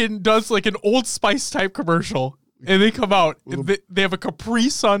fucking does like an Old Spice type commercial, and they come out, they have a Capri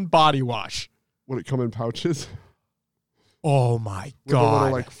Sun body wash. Would it come in pouches? Oh my With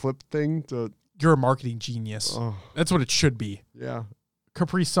God. a little flip thing to... You're a marketing genius. Oh. That's what it should be. Yeah.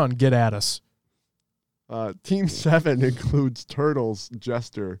 Capri Sun, get at us. Team 7 includes Turtles,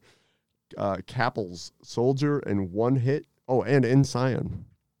 Jester, Capples, Soldier, and One Hit. Oh, and Ensign.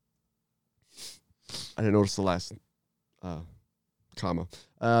 I didn't notice the last comma.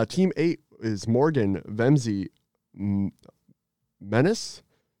 Team 8 is Morgan, Vemzy, Menace,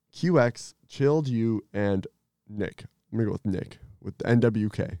 QX, Chilled You, and Nick. I'm going to go with Nick. with the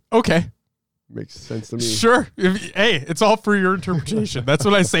NWK. Okay. Makes sense to me. Sure. Hey, it's all for your interpretation. That's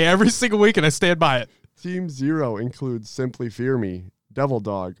what I say every single week, and I stand by it. Team 0 includes Simply Fear Me, Devil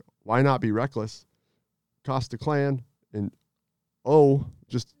Dog, Why Not Be Reckless, Costa Clan, and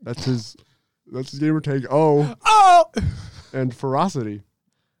that's his gamer tag, and Ferocity.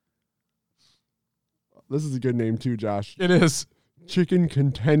 This is a good name too, Josh. It is. Chicken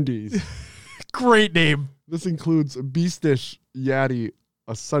Contendies. Great name. This includes Beastish, Yaddy,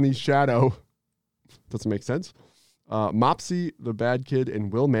 A Sunny Shadow. Doesn't make sense. Mopsy, The Bad Kid,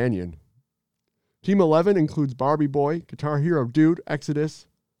 and Will Manion. Team 11 includes Barbie Boy, Guitar Hero Dude, Exodus,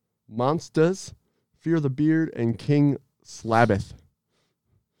 Monsters, Fear the Beard, and King Slabbeth.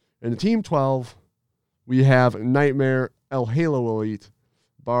 In Team 12, we have Nightmare, El Halo Elite,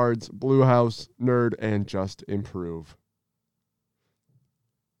 Bards, Blue House, Nerd, and Just Improve.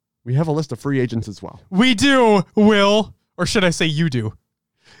 We have a list of free agents as well. We do, Will. Or should I say you do?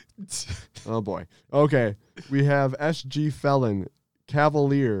 Oh, boy. Okay. We have SG Felon,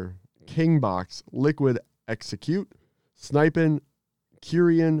 Cavalier, Kingbox, Liquid Execute, Snipin',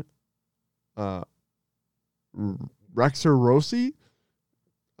 Curian, Rexer Rossi,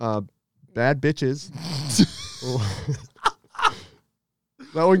 Bad Bitches.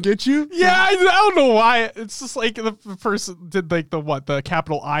 That one get you? Yeah, I don't know why. It's just like the person did like the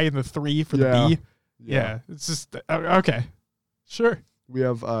capital I and the 3 for the B. Yeah. It's just, okay. Sure. We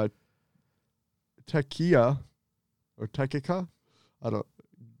have Tekia or Tekika. I don't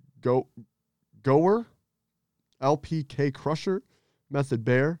Goer, LPK Crusher, Method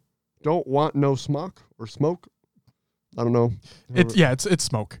Bear, Don't Want No Smoke or Smoke. I don't know. It's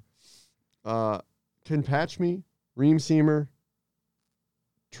Smoke. Can Patch Me, Ream Seamer,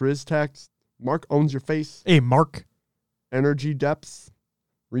 Triz Text, Mark Owns Your Face. Hey, Mark. Energy Depths,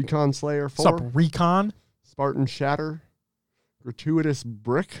 Recon Slayer 4. What's up, Recon? Spartan Shatter, Gratuitous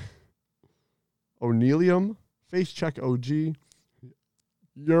Brick, O'Neilium, Face Check OG,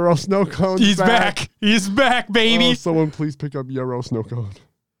 Euro Snow Cone. He's back. He's back, baby. Oh, someone please pick up Euro Snow Cone.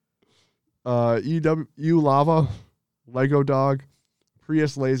 EW Lava, Lego Dog,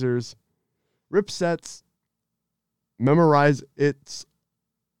 Prius Lasers, Rip Sets, Memorize It's.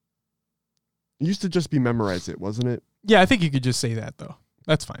 It used to just be Memorize It, wasn't it? Yeah, I think you could just say that, though.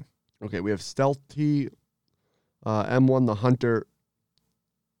 That's fine. Okay, we have Stealthy, M1 the Hunter,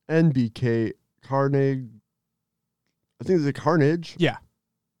 NBK, Carnage. I think it's a Carnage. Yeah,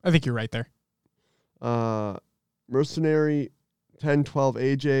 I think you're right there. Mercenary, 1012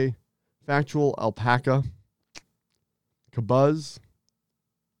 AJ, Factual Alpaca, Kabuzz,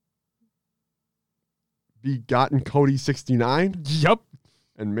 Begotten Cody 69. Yep.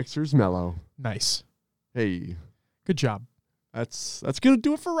 And Mixer's Mellow. Nice. Hey. Good job. That's going to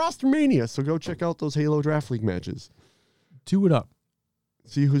do it for Roster Mania. So go check out those Halo Draft League matches. Do it up.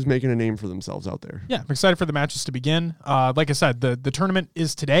 See who's making a name for themselves out there. Yeah, I'm excited for the matches to begin. Like I said, the tournament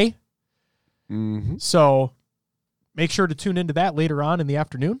is today. Mm-hmm. So make sure to tune into that later on in the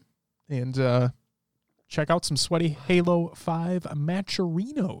afternoon. And check out some sweaty Halo 5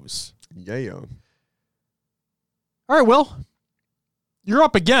 matcherinos. Yeah. All right, Will. You're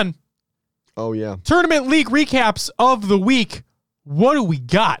up again. Oh, yeah. Tournament League recaps of the week. What do we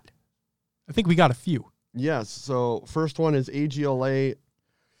got? I think we got a few. Yes. So first one is AGLA.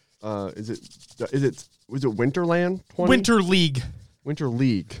 Was it Winterland 20? Winter League. Winter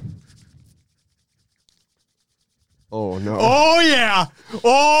League. Oh, no. Oh, yeah.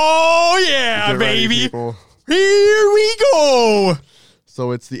 Oh, yeah, Get ready, baby. people. Here we go. So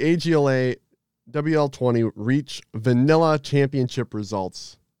it's the AGLA WL20 Reach Vanilla Championship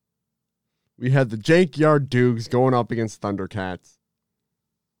results. We had the Jankyard Dukes going up against Thundercats.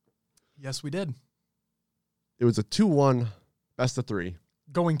 Yes, we did. It was a 2-1 best of 3.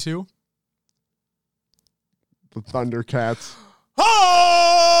 Going to The Thundercats.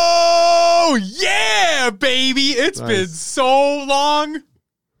 Oh, yeah, baby. It's Nice. been so long.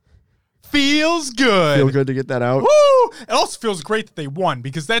 Feels good. Feel good to get that out. Woo! It also feels great that they won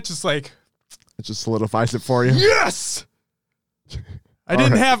because that just like It just solidifies it for you. yes. I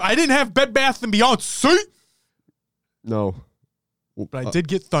didn't have Bed Bath and Beyond, see? No. But I did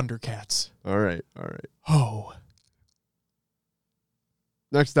get Thundercats. All right. Oh.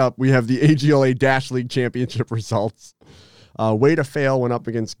 Next up, we have the AGLA Dash League Championship results. Way to Fail went up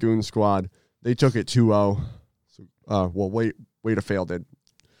against Goon Squad. They took it 2-0. Way to Fail did.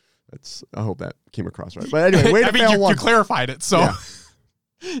 I hope that came across right. But anyway, Way to Fail won. You clarified it, so Yeah.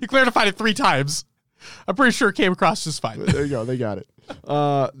 you clarified it 3 times. I'm pretty sure it came across just fine. There you go. They got it.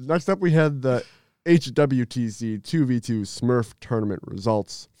 Next up, we had the HWTC 2v2 Smurf tournament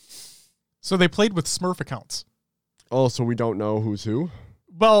results. So they played with Smurf accounts. Oh, so we don't know who's who?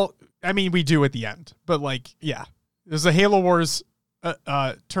 Well, I mean, we do at the end, but like, yeah, there's a Halo Wars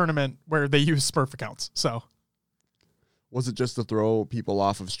tournament where they use Smurf accounts. So was it just to throw people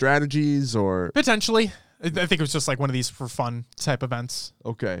off of strategies or potentially? I think it was just like one of these for fun type events.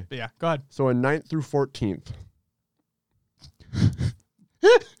 okay? But yeah, go ahead. So in 9th through 14th.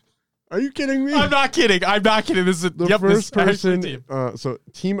 Are you kidding me? I'm not kidding. This is The first person. So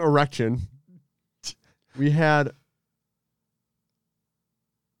Team Erection. We had.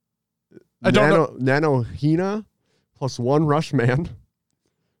 I don't know. Nano Hina plus 1 Rushman.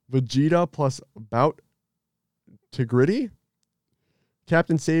 Vegeta plus Bout Tigriddy.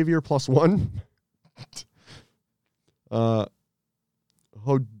 Captain Savior plus 1.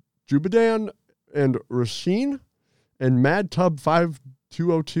 Hojubadan and Rasheen. And Mad Tub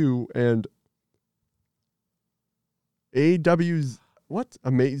 5202 and AW's what?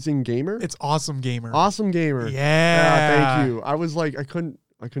 Amazing Gamer? It's Awesome Gamer. Awesome Gamer. Yeah. Thank you. I was like, I couldn't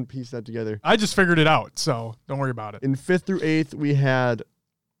piece that together. I just figured it out, so don't worry about it. In 5th through 8th, we had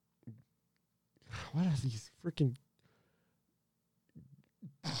what are these freaking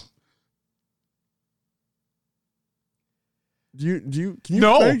can you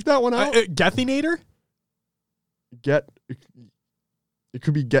fake that one out? Gethinator? It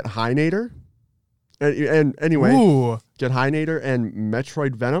could be Get High-Nator. And anyway, Ooh. Get High-Nator and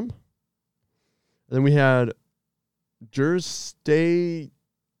Metroid Venom. And then we had Jersey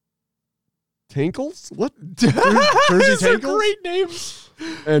Tankles? What? Jersey Those are Tankles? great names.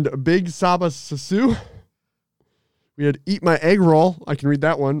 And Big Saba Sasu. We had Eat My Egg Roll. I can read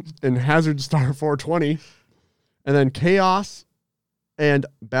that one. And Hazard Star 420. And then Chaos and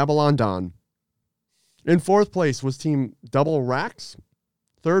Babylon Dawn. In 4th place was Team Double Racks.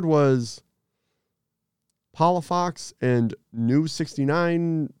 3rd was Polyfox and New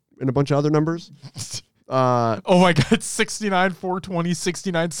 69 and a bunch of other numbers. Oh my God, 69, 420,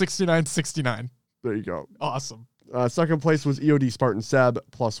 69, 69, 69. There you go. Awesome. 2nd place was EOD Spartan Seb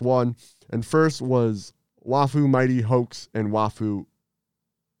plus 1. And 1st was Wafu Mighty Hoax and Wafu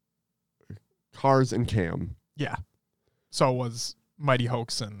Cars and Cam. Yeah. So it was Mighty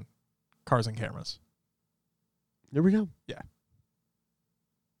Hoax and Cars and Cameras. There we go. Yeah.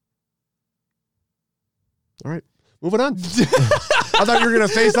 All right. Moving on. I thought you were going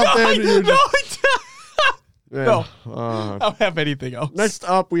to say something. No, I don't have anything else. Next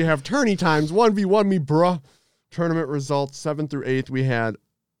up, we have tourney times. 1v1 me, bruh. Tournament results 7th through 8th. We had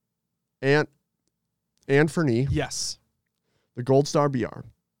Anne Fernie. Yes. The Gold Star BR.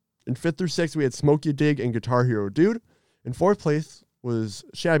 In 5th through 6th, we had Smoke You Dig and Guitar Hero Dude. In 4th place was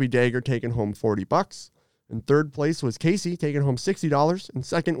Shabby Dagger taking home $40. In 3rd place was Casey taking home $60. And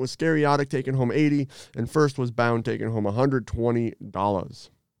 2nd was Scariotic taking home $80. And 1st was Bound taking home $120.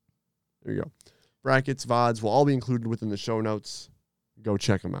 There you go. Brackets, VODs will all be included within the show notes. Go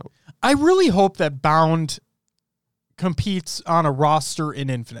check them out. I really hope that Bound competes on a roster in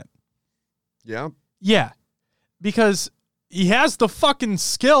Infinite. Yeah? Yeah. Because he has the fucking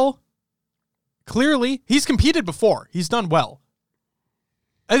skill. Clearly. He's competed before. He's done well.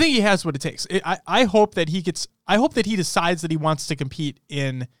 I think he has what it takes. I hope that he decides that he wants to compete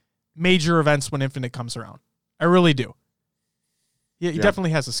in major events when Infinite comes around. I really do. He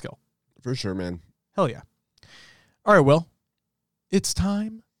definitely has a skill. For sure, man. Hell yeah. All right, Will. It's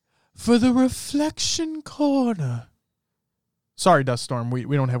time for the Reflection Corner. Sorry, Duststorm.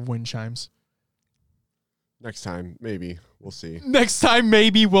 We don't have wind chimes. Next time, maybe. We'll see. Next time,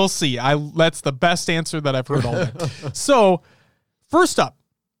 maybe we'll see. That's the best answer that I've heard all day. So, first up,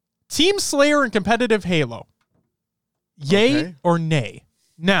 Team Slayer and competitive Halo. Yay or nay?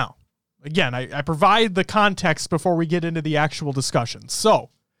 Now, again, I provide the context before we get into the actual discussion. So,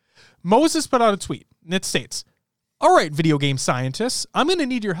 Moses put out a tweet, and it states, all right, video game scientists, I'm going to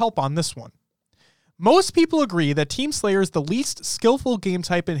need your help on this one. Most people agree that Team Slayer is the least skillful game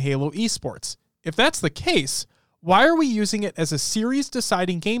type in Halo esports. If that's the case, why are we using it as a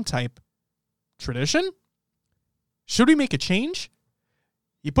series-deciding game type? Tradition? Should we make a change?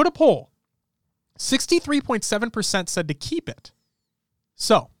 He put a poll. 63.7% said to keep it.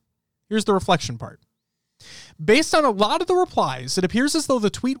 So, here's the reflection part. Based on a lot of the replies, it appears as though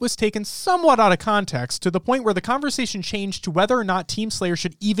the tweet was taken somewhat out of context to the point where the conversation changed to whether or not Team Slayer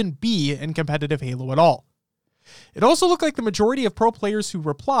should even be in competitive Halo at all. It also looked like the majority of pro players who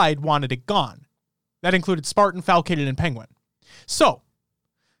replied wanted it gone. That included Spartan, Falcated, and Penguin. So,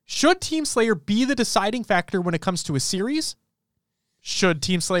 should Team Slayer be the deciding factor when it comes to a series? Should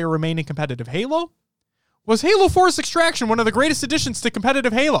Team Slayer remain in competitive Halo? Was Halo Force Extraction one of the greatest additions to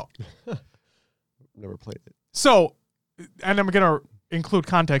competitive Halo? Never played it. So, and I'm going to include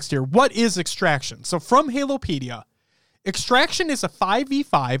context here. What is Extraction? So from Halopedia, Extraction is a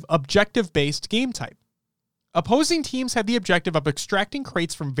 5v5 objective-based game type. Opposing teams have the objective of extracting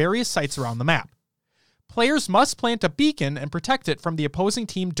crates from various sites around the map. Players must plant a beacon and protect it from the opposing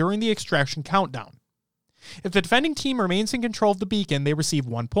team during the extraction countdown. If the defending team remains in control of the beacon, they receive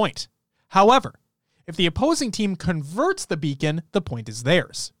 1 point. However, if the opposing team converts the beacon, the point is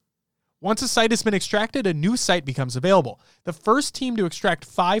theirs. Once a site has been extracted, a new site becomes available. The first team to extract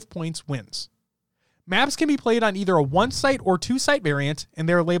 5 points wins. Maps can be played on either a 1-site or 2-site variant, and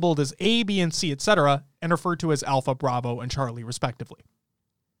they're labeled as A, B, and C, etc., and referred to as Alpha, Bravo, and Charlie, respectively.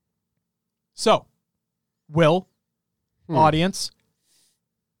 So, Will, audience,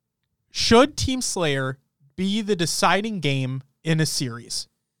 should Team Slayer be the deciding game in a series?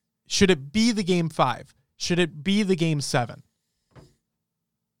 Should it be the game 5? Should it be the game 7?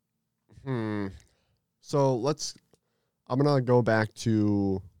 So I'm going to go back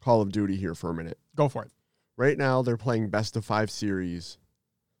to Call of Duty here for a minute. Go for it. Right now, they're playing best of 5 series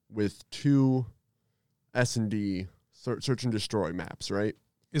with 2 S&D search and destroy maps, right?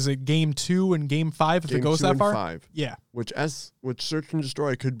 Is it game 2 and game 5 if it goes that far? 5. Yeah. Which search and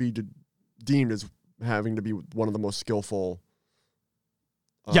destroy could be deemed as having to be one of the most skillful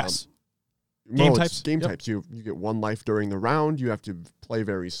yes. Game types. You get 1 life during the round. You have to play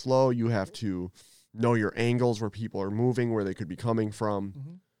very slow. You have to know your angles where people are moving, where they could be coming from.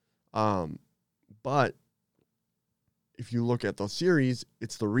 Mm-hmm. But if you look at the series,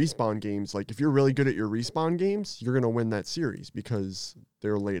 it's the respawn games. Like, if you're really good at your respawn games, you're going to win that series because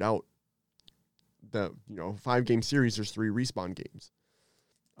they're laid out. 5-game series, there's 3 respawn games.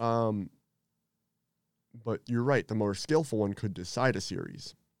 But you're right. The more skillful one could decide a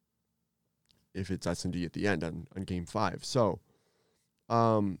series if it's S&D at the end on game 5. So,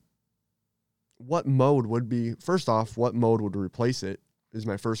 what mode would be, first off, what mode would replace it is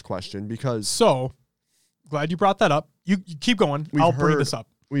my first question, because... So, glad you brought that up. You keep going. I'll bring this up.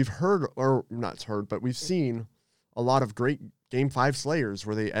 We've heard, or not heard, but we've seen a lot of great game 5 Slayers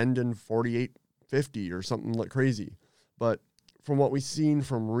where they end in 48-50 or something like crazy. But from what we've seen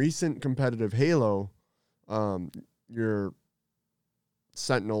from recent competitive Halo, your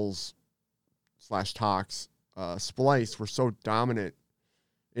Sentinels / Tox, Splice were so dominant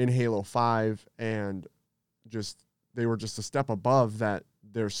in Halo 5, and they were just a step above that.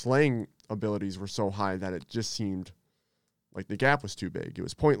 Their slaying abilities were so high that it just seemed like the gap was too big. It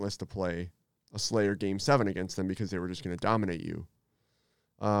was pointless to play a Slayer game 7 against them because they were just going to dominate you.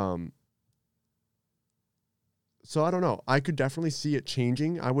 So I don't know. I could definitely see it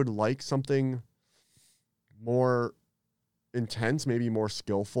changing. I would like something more intense, maybe more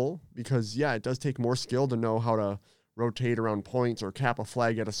skillful, because it does take more skill to know how to rotate around points or cap a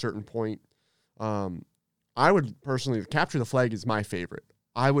flag at a certain point. I would personally, capture the flag is my favorite.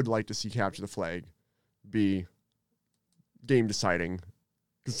 I would like to see capture the flag be game deciding,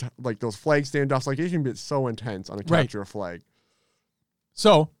 because like those flag standoffs, like it can be so intense on a capture a flag.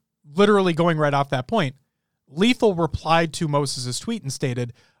 So literally going right off that point, Lethal replied to Moses' tweet and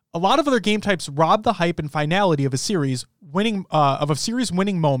stated, "A lot of other game types rob the hype and finality of a series winning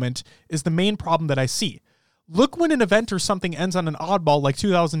moment is the main problem that I see. Look when an event or something ends on an oddball like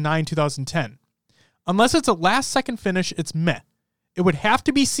 2009, 2010. Unless it's a last-second finish, it's meh. It would have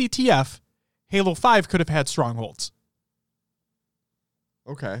to be CTF. Halo 5 could have had strongholds."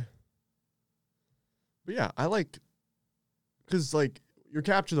 Okay. But yeah, I like, because like you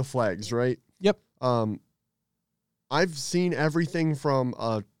capture the flags, right? Yep. I've seen everything from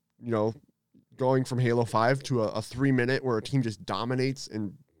going from Halo 5 to a 3-minute where a team just dominates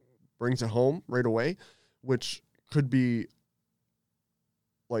and brings it home right away, which could be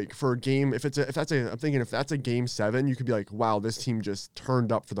like for a game. I'm thinking if that's a game 7, you could be like, wow, this team just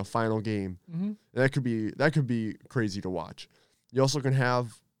turned up for the final game. Mm-hmm. That could be crazy to watch. You also can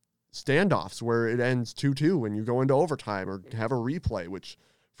have standoffs where it ends 2-2 when you go into overtime, or have a replay, which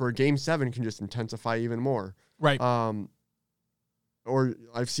for a game 7 can just intensify even more. Right. Or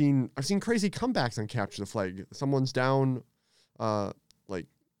I've seen crazy comebacks on capture the flag. Someone's down, like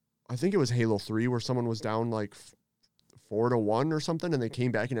I think it was Halo 3 where someone was down like 4-1 or something, and they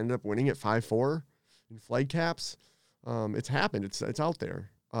came back and ended up winning at 5-4 in flag caps. It's happened. It's out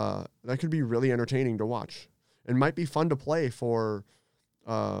there. That could be really entertaining to watch, and might be fun to play for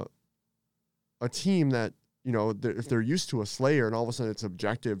a team that, if they're used to a Slayer and all of a sudden it's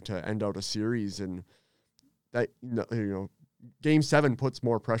objective to end out a series, and that, game 7 puts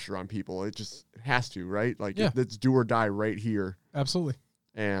more pressure on people. It just has to, right? Like it's do or die right here. Absolutely.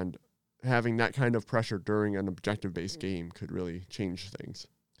 And having that kind of pressure during an objective-based game could really change things.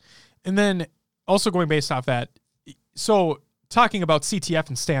 And then also going based off that, so talking about CTF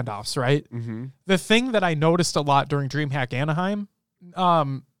and standoffs, right? Mm-hmm. The thing that I noticed a lot during DreamHack Anaheim,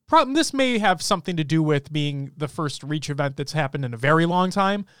 this may have something to do with being the first Reach event that's happened in a very long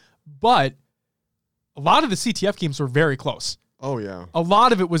time, but a lot of the CTF games were very close. Oh, yeah. A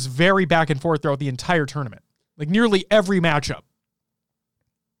lot of it was very back and forth throughout the entire tournament. Like nearly every matchup.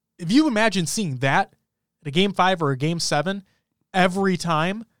 If you imagine seeing that at a Game 5 or a Game 7 every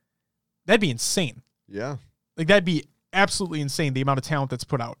time, that'd be insane. Yeah. Like that'd be absolutely insane, the amount of talent that's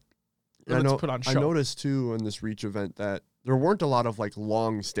put out. Put on show. I noticed, too, in this Reach event that there weren't a lot of, like,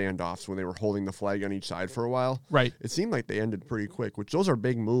 long standoffs when they were holding the flag on each side for a while. Right. It seemed like they ended pretty quick, which those are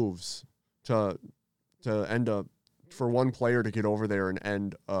big moves to end up for one player to get over there and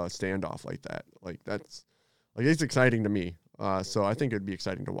end a standoff like that. Like, that's, like, it's exciting to me. So I think it'd be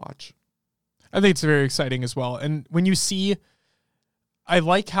exciting to watch. I think it's very exciting as well. And when you see, I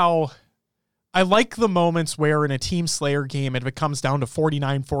like the moments where in a Team Slayer game, if it comes down to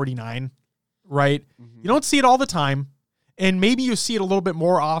 49-49, right? Mm-hmm. You don't see it all the time. And maybe you see it a little bit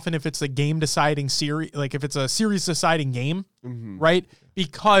more often if it's a game deciding series, like if it's a series deciding game, Mm-hmm. right?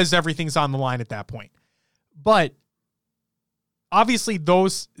 Because everything's on the line at that point. But obviously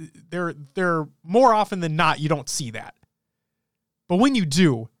those, they're more often than not, you don't see that. But when you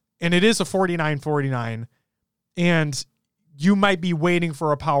do, and it is a 49-49, and you might be waiting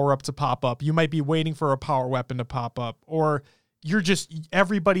for a power-up to pop up, you might be waiting for a power weapon to pop up, or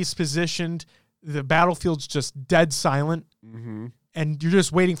everybody's positioned, the battlefield's just dead silent, Mm-hmm. and you're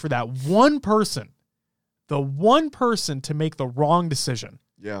just waiting for that one person to make the wrong decision.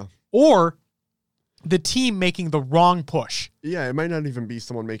 Yeah. Or the team making the wrong push. Yeah, it might not even be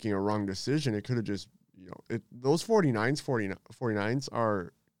someone making a wrong decision. It could have just, those 49s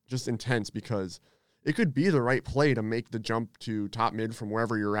are just intense because it could be the right play to make the jump to top mid from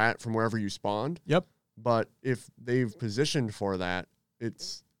wherever you're at, from wherever you spawned. Yep. But if they've positioned for that,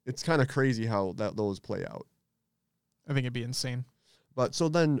 it's kind of crazy how those play out. I think it'd be insane. But so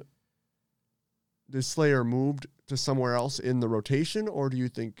then, is Slayer moved to somewhere else in the rotation, or do you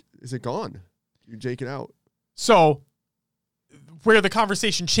think, is it gone? You Jake it out. So where the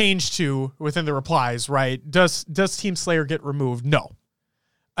conversation changed to within the replies, right? Does Team Slayer get removed? No.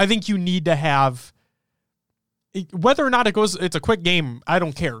 I think you need to have, whether or not it's a quick game, I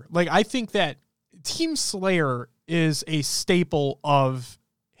don't care. Like, I think that Team Slayer is a staple of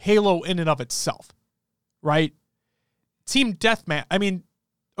Halo in and of itself, right? Team Deathmatch,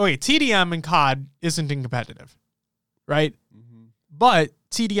 TDM and COD isn't competitive, right? Mm-hmm. But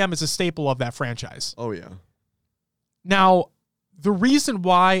TDM is a staple of that franchise. Oh, yeah. Now, the reason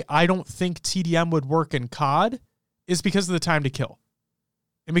why I don't think TDM would work in COD is because of the time to kill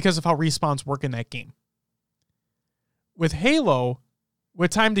and because of how respawns work in that game. With Halo,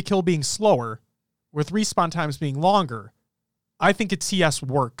 with time to kill being slower, with respawn times being longer, I think a TS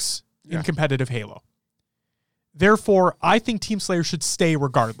works in competitive Halo. Therefore, I think Team Slayer should stay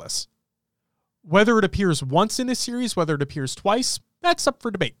regardless. Whether it appears once in a series, whether it appears twice, that's up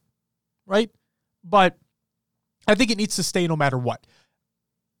for debate, right? But I think it needs to stay no matter what.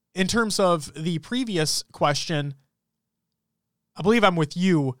 In terms of the previous question, I believe I'm with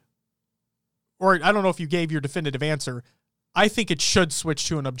you, or I don't know if you gave your definitive answer. I think it should switch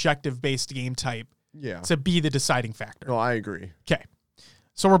to an objective-based game type to be the deciding factor. No, I agree. Okay.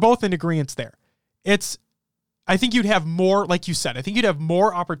 So we're both in agreement there. I think you'd have more, like you said, I think you'd have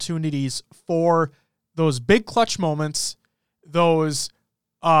more opportunities for those big clutch moments, those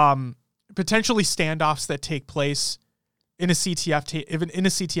potentially standoffs that take place in a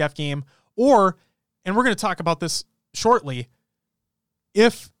CTF game, or, and we're going to talk about this shortly,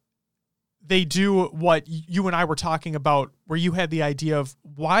 if they do what you and I were talking about, where you had the idea of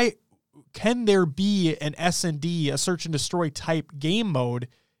why can there be an S&D, a search and destroy type game mode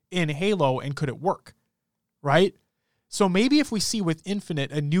in Halo, and could it work? Right? So maybe if we see with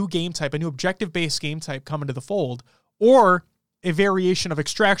Infinite a new game type, a new objective-based game type come into the fold, or a variation of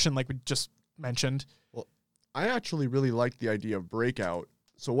Extraction like we just mentioned. Well, I actually really like the idea of Breakout.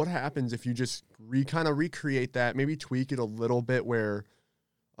 So what happens if you just kind of recreate that, maybe tweak it a little bit where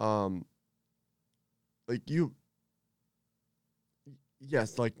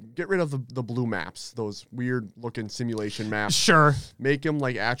get rid of the blue maps, those weird looking simulation maps. Sure. Make them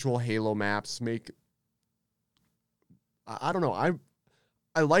like actual Halo maps. I don't know.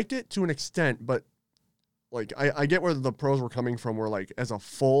 I liked it to an extent, but like I get where the pros were coming from, where like as a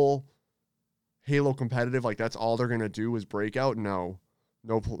full Halo competitive, like that's all they're gonna do is Breakout. No,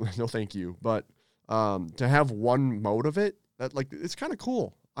 thank you. But to have one mode of it, that like it's kind of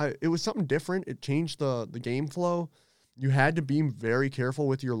cool. It was something different. It changed the game flow. You had to be very careful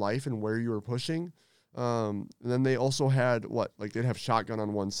with your life and where you were pushing. And then they also had they'd have shotgun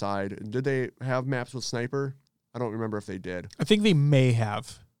on one side. Did they have maps with sniper? I don't remember if they did. I think they may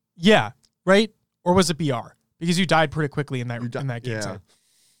have. Yeah, right? Or was it BR? Because you died pretty quickly in that game type.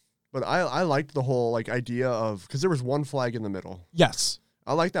 But I liked the whole idea of, because there was one flag in the middle. Yes.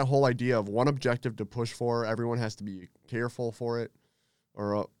 I like that whole idea of one objective to push for. Everyone has to be careful for it.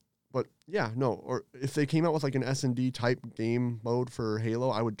 Or if they came out with an S&D type game mode for Halo,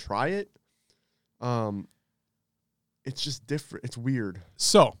 I would try it. It's just different. It's weird.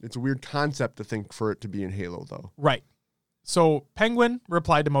 So it's a weird concept to think for it to be in Halo, though. Right. So Penguin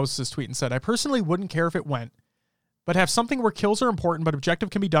replied to Moses' tweet and said, I personally wouldn't care if it went, but have something where kills are important, but objective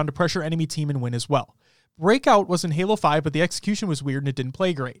can be done to pressure enemy team and win as well. Breakout was in Halo 5, but the execution was weird and it didn't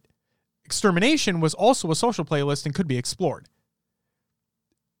play great. Extermination was also a social playlist and could be explored.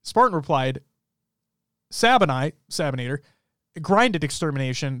 Spartan replied, Sabinator, grinded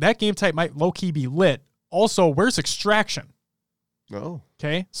Extermination. That game type might low-key be lit. Also, where's Extraction? Oh.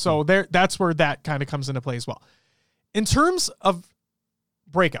 Okay, so that's where that kind of comes into play as well. In terms of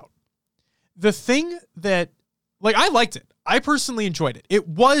Breakout, the thing that, I liked it. I personally enjoyed it. It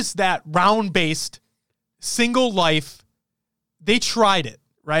was that round-based, single life. They tried it,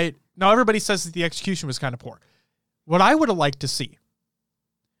 right? Now, everybody says that the execution was kind of poor. What I would have liked to see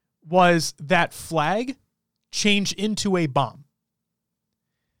was that flag change into a bomb.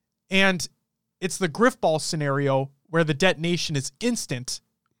 And it's the Griffball scenario where the detonation is instant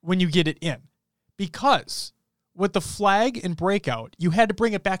when you get it in. Because with the flag in Breakout, you had to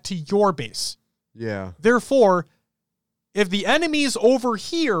bring it back to your base. Yeah. Therefore, if the enemy's over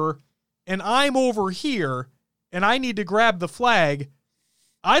here and I'm over here and I need to grab the flag,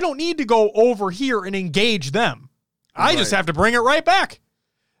 I don't need to go over here and engage them. I just have to bring it right back.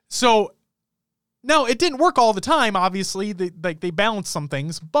 So, now, it didn't work all the time, obviously. They balanced some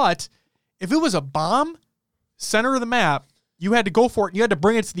things. But if it was a bomb, center of the map, you had to go for it. You had to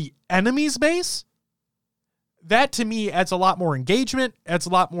bring it to the enemy's base. That, to me, adds a lot more engagement. Adds a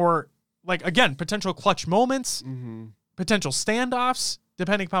lot more, again, potential clutch moments. Mm-hmm. Potential standoffs,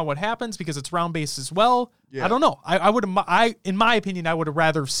 depending upon what happens, because it's round-based as well. Yeah. I don't know. In my opinion, I would have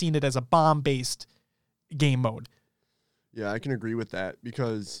rather seen it as a bomb-based game mode. Yeah, I can agree with that,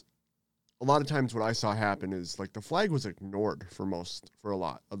 because a lot of times what I saw happen is the flag was ignored for a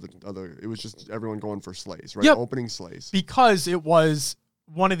lot of the other. It was just everyone going for slays, right? Yep. Opening slays. Because it was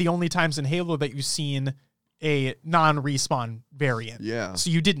one of the only times in Halo that you've seen a non-respawn variant. Yeah. So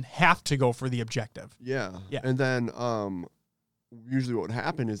you didn't have to go for the objective. Yeah. Yeah. And then usually what would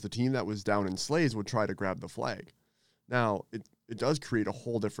happen is the team that was down in slays would try to grab the flag. Now, it does create a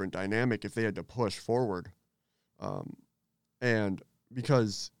whole different dynamic if they had to push forward. And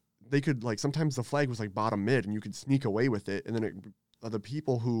because they could, sometimes the flag was bottom mid and you could sneak away with it, and then the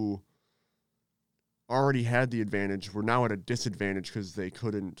people who already had the advantage were now at a disadvantage because they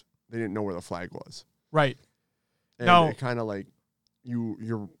didn't know where the flag was. Right. And No. it kind of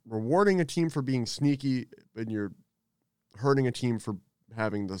you're rewarding a team for being sneaky, and you're hurting a team for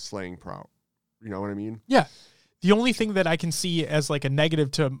having the slaying prow. You know what I mean? Yeah. The only thing that I can see as a negative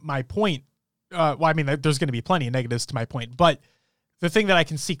to my point, there's going to be plenty of negatives to my point, but the thing that I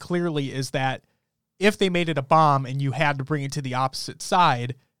can see clearly is that if they made it a bomb and you had to bring it to the opposite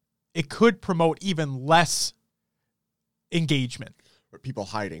side, it could promote even less engagement. Or people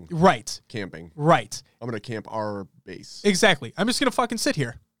hiding. Right. Camping. Right. I'm going to camp our base. Exactly. I'm just going to fucking sit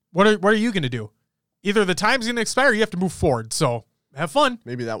here. What are you going to do? Either the time's going to expire or you have to move forward. So have fun.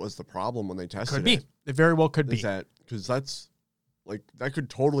 Maybe that was the problem when they tested Could be. It very well could be. Because that's that could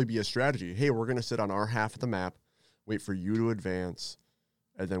totally be a strategy. Hey, we're going to sit on our half of the map, wait for you to advance,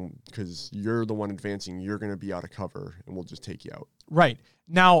 and then because you're the one advancing, you're going to be out of cover, and we'll just take you out. Right.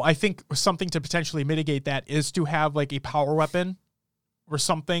 Now, I think something to potentially mitigate that is to have a power weapon or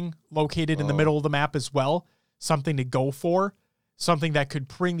something located in the middle of the map as well. Something to go for. Something that could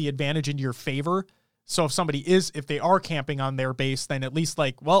bring the advantage into your favor. So if they are camping on their base, then at least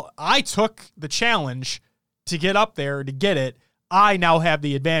I took the challenge to get up there to get it. I now have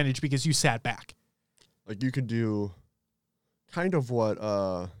the advantage because you sat back. You could do kind of what,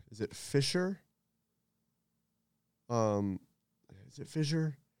 is it Fissure? Is it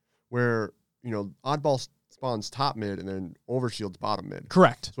Fissure? Where, Oddball spawns top mid and then Overshield's bottom mid.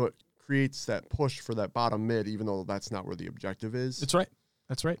 Correct. So it creates that push for that bottom mid, even though that's not where the objective is. That's right.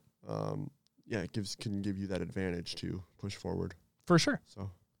 That's right. Yeah, it can give you that advantage to push forward. For sure.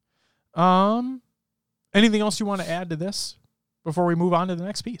 So, anything else you want to add to this before we move on to the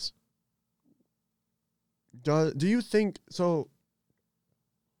next piece? do you think so?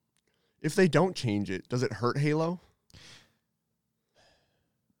 If they don't change it, does it hurt Halo?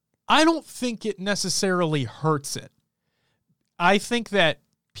 I don't think it necessarily hurts it. I think that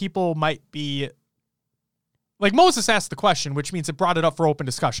people might be like Moses asked the question, which means it brought it up for open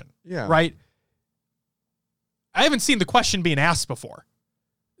discussion. Yeah. Right? I haven't seen the question being asked before.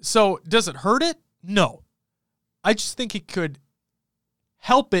 So does it hurt it? No. I just think it could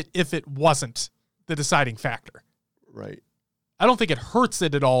help it if it wasn't the deciding factor. Right. I don't think it hurts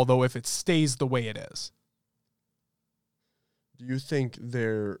it at all, though, if it stays the way it is. Do you think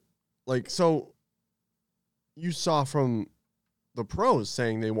they're like, so you saw from the pros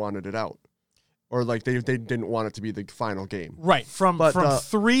saying they wanted it out, or like they didn't want it to be the final game. Right. From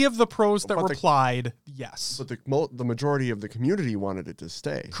three of the pros that replied, yes. But the majority of the community wanted it to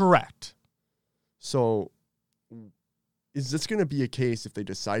stay. Correct. So is this going to be a case if they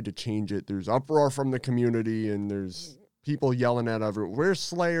decide to change it? There's uproar from the community and there's people yelling at everyone. Where's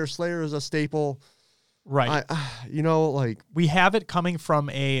Slayer? Slayer is a staple. Right. We have it coming from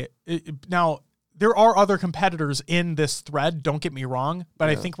now there are other competitors in this thread, don't get me wrong, but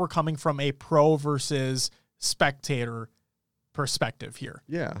I think we're coming from a pro versus spectator perspective here.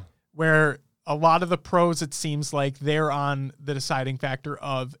 Yeah. Where a lot of the pros, it seems like they're on the deciding factor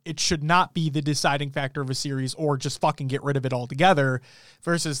of it should not be the deciding factor of a series or just fucking get rid of it altogether,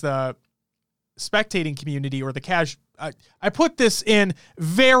 versus the spectating community or the casual. I put this in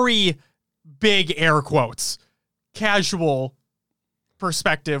very big air quotes, casual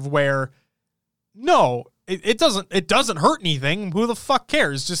perspective where no, it doesn't hurt anything. Who the fuck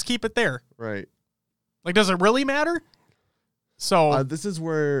cares? Just keep it there. Right. Like, does it really matter? So this is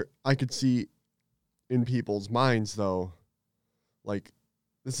where I could see in people's minds, though, like,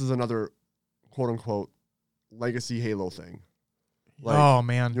 this is another quote unquote legacy Halo thing. Like, oh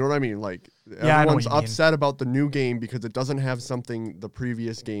man, you know what I mean? Like, yeah, everyone's upset about the new game because it doesn't have something the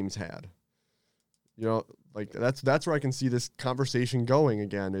previous games had. You know, like that's where I can see this conversation going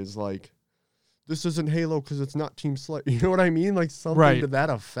again, is like, this isn't Halo because it's not Team Slayer. You know what I mean? Like something to that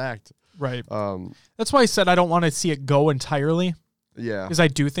effect. Right. That's why I said I don't want to see it go entirely. Yeah. Because I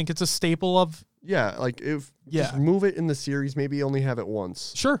do think it's a staple of. Yeah. Like just move it in the series, maybe only have it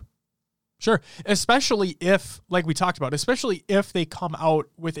once. Sure. Especially if, like we talked about, especially if they come out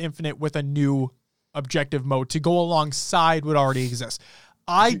with Infinite with a new objective mode to go alongside what already exists.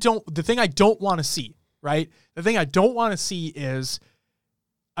 The thing I don't want to see, right? The thing I don't want to see is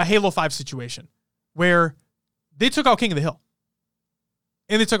a Halo 5 situation where they took out King of the Hill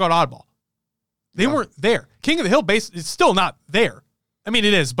and they took out Oddball. They weren't there. King of the Hill base is still not there. I mean,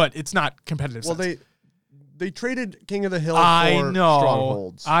 it is, but it's not competitive. Well, they traded King of the Hill for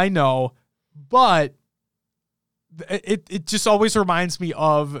Strongholds. I know, but it just always reminds me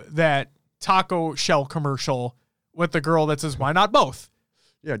of that taco shell commercial with the girl that says, "Why not both?"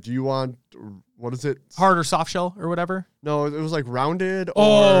 Yeah. Do you want, what is it? Hard or soft shell or whatever? No, it was like rounded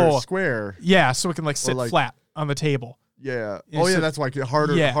or square. Yeah, so it can sit flat on the table. Yeah. Yeah, that's like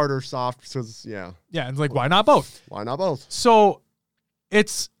harder, soft. So yeah. Yeah, and it's like, why not both? Why not both? So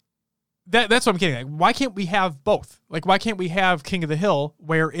it's that's what I'm getting at. Why can't we have both? Like, why can't we have King of the Hill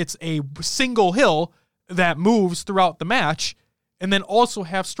where it's a single hill that moves throughout the match, and then also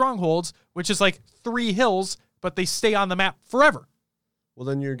have Strongholds, which is like 3 hills, but they stay on the map forever? Well,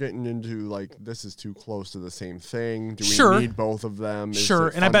 then you're getting into, like, this is too close to the same thing. Do we need both of them? Sure,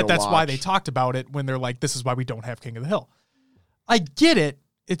 and I bet that's why they talked about it when they're like, this is why we don't have King of the Hill. I get it.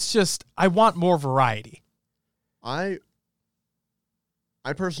 It's just, I want more variety. I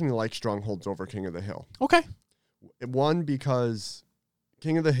personally like Strongholds over King of the Hill. Okay. One, because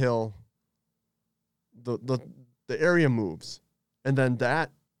King of the Hill, the area moves, and then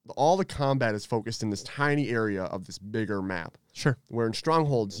all the combat is focused in this tiny area of this bigger map. Sure. Where in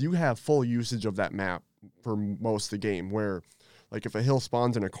Strongholds, you have full usage of that map for most of the game, where, like, if a hill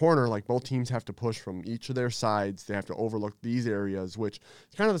spawns in a corner, like, both teams have to push from each of their sides. They have to overlook these areas, which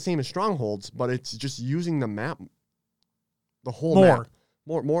is kind of the same as Strongholds, but it's just using the map, the whole map.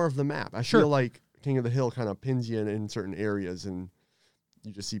 More of the map. I feel like King of the Hill kind of pins you in certain areas, and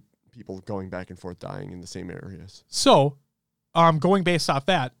you just see people going back and forth dying in the same areas. So, going based off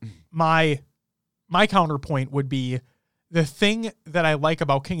that, my counterpoint would be, the thing that I like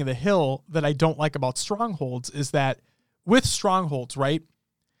about King of the Hill that I don't like about Strongholds is that with Strongholds, right,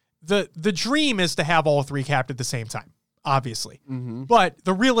 the dream is to have all 3 capped at the same time, obviously. Mm-hmm. But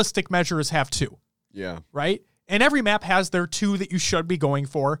the realistic measure is have 2. Yeah. Right? And every map has their 2 that you should be going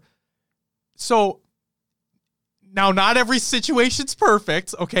for. So, now not every situation's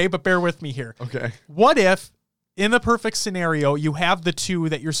perfect, okay, but bear with me here. Okay. What if, in the perfect scenario, you have the 2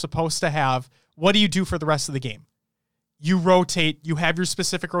 that you're supposed to have? What do you do for the rest of the game? You rotate, you have your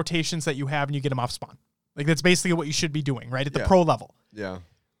specific rotations that you have, and you get them off spawn. Like, that's basically what you should be doing, right? At the pro level. Yeah.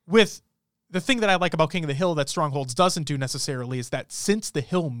 with the thing that I like about King of the Hill that Strongholds doesn't do necessarily is that since the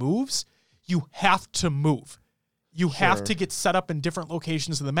hill moves, you have to move. You have to get set up in different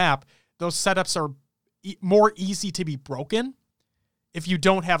locations of the map. Those setups are more easy to be broken if you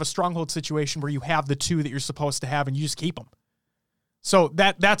don't have a Stronghold situation where you have the two that you're supposed to have and you just keep them. So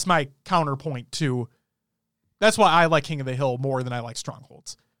that's my counterpoint to, that's why I like King of the Hill more than I like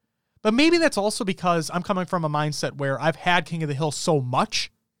Strongholds. But maybe that's also because I'm coming from a mindset where I've had King of the Hill so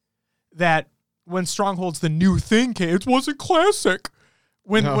much that when Strongholds, the new thing came, it wasn't classic.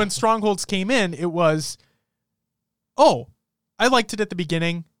 When Strongholds came in, it was, oh, I liked it at the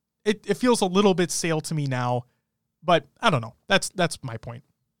beginning. It feels a little bit stale to me now, but I don't know. That's my point.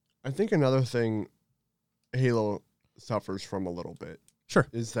 I think another thing Halo suffers from a little bit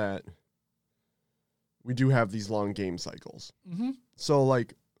is that we do have these long game cycles. Mm-hmm. So,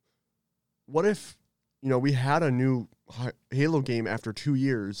 like, what if, we had a new Halo game after 2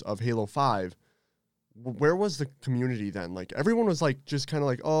 years of Halo 5? Where was the community then? Like, everyone was, like, just kind of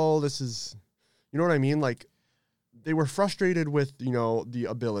like, oh, this is, you know what I mean? Like, they were frustrated with, the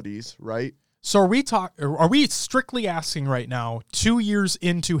abilities, right? So are we strictly asking right now 2 years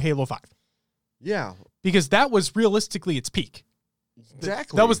into Halo 5? Yeah. Because that was realistically its peak.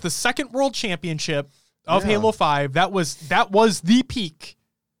 Exactly. That was the second world championship of Halo 5. That was the peak,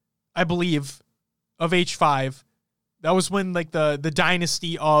 I believe, of H5. That was when like the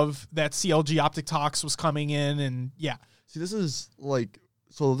dynasty of that CLG Optic Tox was coming in, and yeah. See, this is like,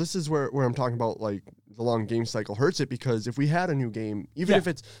 so this is where I'm talking about like the long game cycle hurts it, because if we had a new game, even if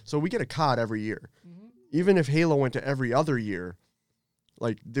it's, so we get a COD every year, even if Halo went to every other year,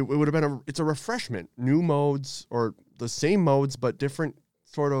 like it would have been it's a refreshment, new modes or the same modes, but different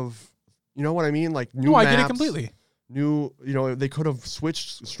sort of, you know what I mean? Like new maps. I get it completely. New, they could have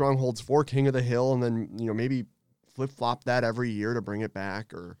switched Strongholds for King of the Hill and then, maybe flip-flop that every year to bring it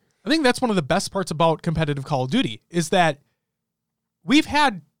back. Or I think that's one of the best parts about competitive Call of Duty is that we've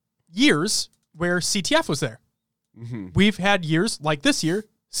had years where CTF was there. Mm-hmm. We've had years like this year,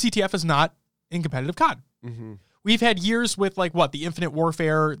 CTF is not in competitive COD. Mm-hmm. We've had years with like the Infinite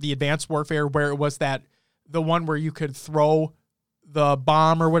Warfare, the Advanced Warfare, where it was the one where you could throw the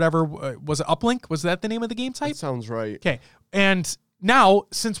bomb or whatever. Was it Uplink? Was that the name of the game type? That sounds right. Okay. And now,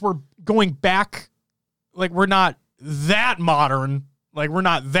 since we're going back, like we're not that modern, like we're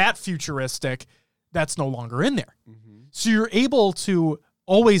not that futuristic, that's no longer in there. Mm-hmm. So you're able to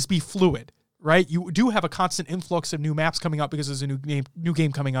always be fluid, right? You do have a constant influx of new maps coming out because there's a new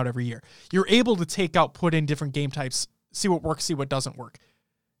game coming out every year. You're able to put in different game types, see what works, see what doesn't work.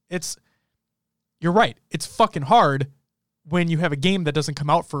 You're right. It's fucking hard when you have a game that doesn't come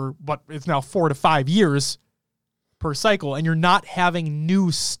out for it's now 4 to 5 years per cycle, and you're not having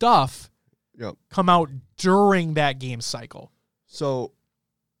new stuff come out during that game cycle. So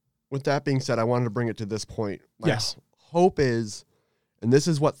with that being said, I wanted to bring it to this point. My hope is, and this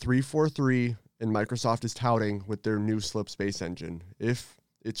is what 343 and Microsoft is touting with their new Slip Space engine, if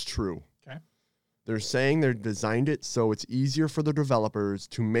it's true. Okay. They're saying they designed it so it's easier for the developers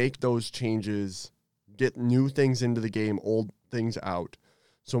to make those changes, get new things into the game, old things out.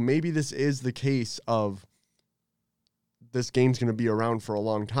 So maybe this is the case of this game's going to be around for a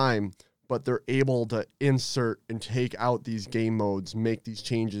long time, but they're able to insert and take out these game modes, make these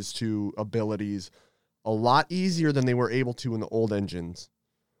changes to abilities a lot easier than they were able to in the old engines.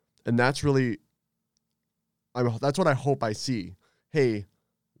 And that's really, that's what I hope I see. Hey,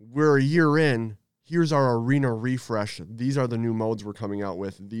 we're a year in. Here's our arena refresh. These are the new modes we're coming out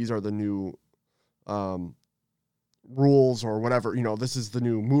with. These are the new rules or whatever. This is the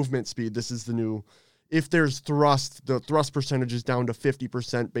new movement speed. This is the new, if there's thrust, the thrust percentage is down to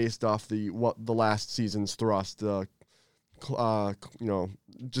 50% based off the last season's thrust.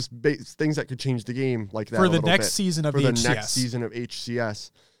 Just things that could change the game like that for the next season of HCS. Next season of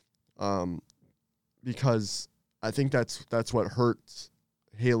HCS, because I think that's what hurts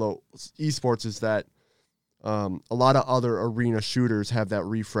Halo esports is that a lot of other arena shooters have that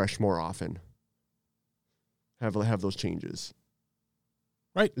refresh more often. Have those changes.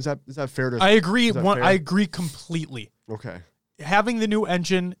 Right. Is that fair to? I agree. I agree completely. Okay. Having the new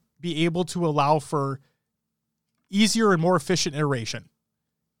engine be able to allow for easier and more efficient iteration.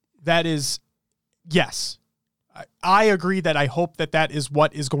 That is, yes. I agree that I hope that is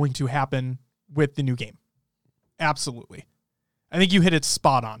what is going to happen with the new game. Absolutely. I think you hit it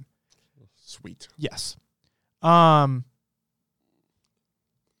spot on. Sweet. Yes.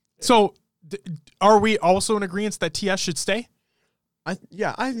 So are we also in agreement that TS should stay? I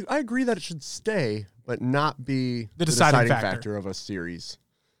agree that it should stay, but not be the deciding factor of a series.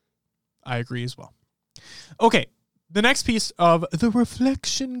 I agree as well. Okay, the next piece of the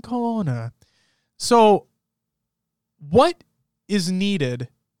Reflection Corner. So, what is needed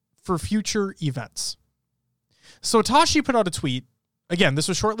for future events? So, Tashi put out a tweet. Again, this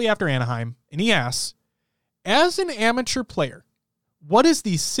was shortly after Anaheim, and he asks, as an amateur player, what is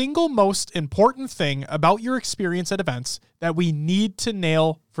the single most important thing about your experience at events that we need to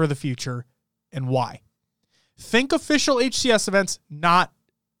nail for the future, and why? Think official HCS events, not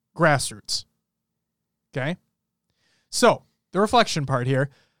grassroots. Okay? So, the reflection part here.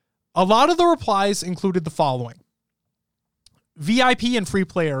 A lot of the replies included the following. VIP and free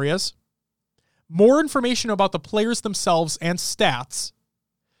play areas. More information about the players themselves and stats.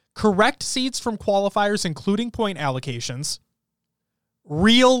 Correct seeds from qualifiers, including point allocations.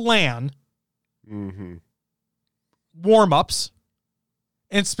 Real LAN. Warm-ups.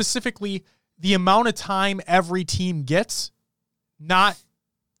 And specifically, the amount of time every team gets. Not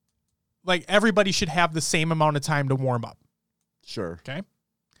like everybody should have the same amount of time to warm up. Sure. Okay.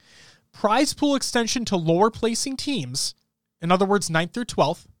 Prize pool extension to lower placing teams. In other words, 9th through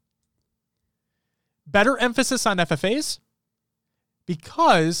 12th. Better emphasis on FFAs.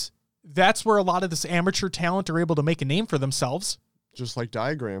 Because that's where a lot of this amateur talent are able to make a name for themselves. Just like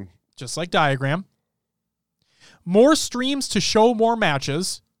Diagram. More streams to show more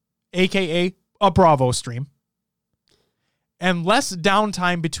matches. AKA a Bravo stream. And less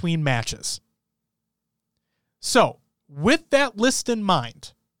downtime between matches. So, with that list in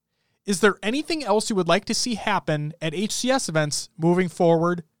mind, is there anything else you would like to see happen at HCS events moving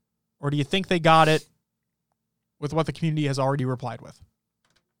forward? Or do you think they got it with what the community has already replied with?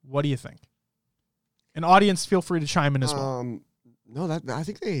 What do you think? And audience, feel free to chime in as well. No, I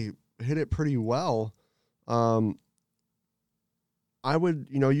think they hit it pretty well. I would,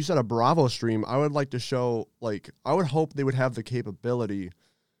 you said a Bravo stream. I would like to show, I would hope they would have the capability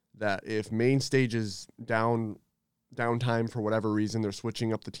that if main stage is downtime for whatever reason, they're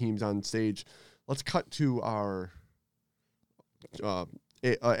switching up the teams on stage. Let's cut to our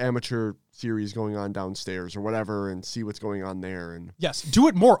amateur series going on downstairs or whatever and see what's going on there. And yes, do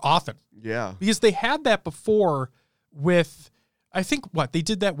it more often. Yeah. Because they had that before with, I think, they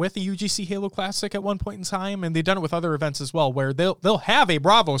did that with the UGC Halo Classic at one point in time, and they've done it with other events as well, where they'll have a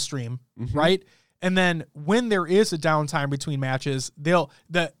Bravo stream, right? And then when there is a downtime between matches, the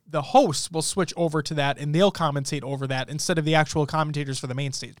hosts will switch over to that, and they'll commentate over that instead of the actual commentators for the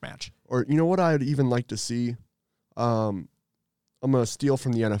main stage match. Or, what I'd even like to see? I'm going to steal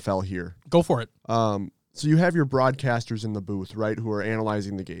from the NFL here. Go for it. So you have your broadcasters in the booth, right, who are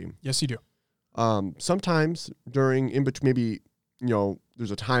analyzing the game. Yes, you do. Sometimes in between, maybe,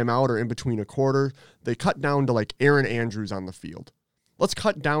 there's a timeout or in between a quarter, they cut down to Aaron Andrews on the field. Let's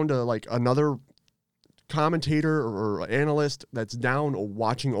cut down to another commentator or analyst that's down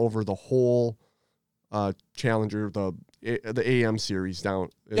watching over the whole Challenger, the AM series down.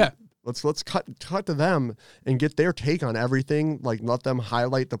 Yeah. Let's cut to them and get their take on everything. Let them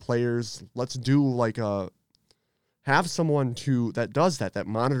highlight the players. Let's do have someone that does that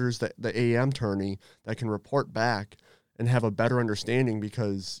monitors the AM tourney that can report back and have a better understanding,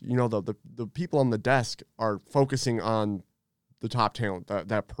 because the people on the desk are focusing on the top talent,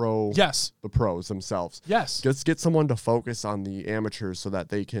 that pro. Yes. The pros themselves. Yes. Just get someone to focus on the amateurs so that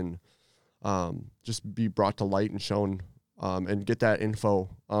they can just be brought to light and shown and get that info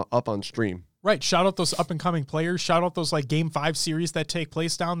up on stream. Right. Shout out those up-and-coming players. Shout out those Game 5 series that take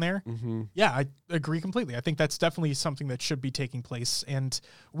place down there. Mm-hmm. Yeah, I agree completely. I think that's definitely something that should be taking place. And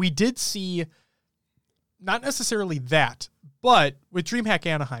we did see, not necessarily that, but with DreamHack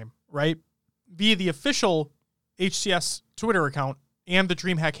Anaheim, right, via the official HCS Twitter account and the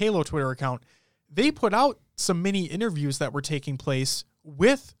DreamHack Halo Twitter account, they put out some mini interviews that were taking place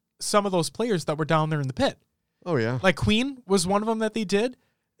with some of those players that were down there in the pit. Oh, yeah. Queen was one of them that they did.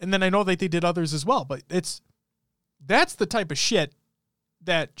 And then I know that they did others as well. But that's the type of shit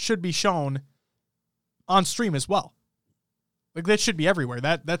that should be shown on stream as well. That should be everywhere.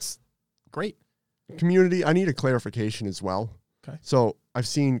 That's great. Community, I need a clarification as well. Okay. So I've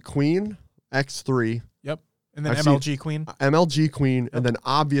seen Queen, X3. Yep. And then I've MLG Queen. MLG Queen, and then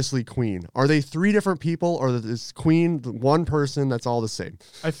obviously Queen. Are they three different people, or is Queen one person that's all the same?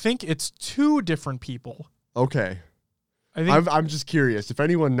 I think it's two different people. Okay. I'm just curious if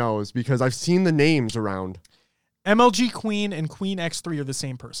anyone knows, because I've seen the names around. MLG Queen and Queen X3 are the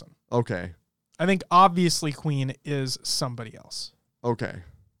same person. Okay. I think obviously Queen is somebody else. Okay.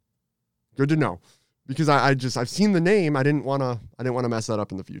 Good to know. Because I've seen the name. I didn't want to mess that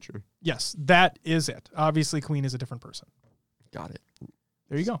up in the future. Yes, that is it. Obviously Queen is a different person. Got it.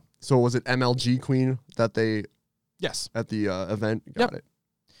 There you go. So was it MLG Queen that they Yes. at the event? Got it.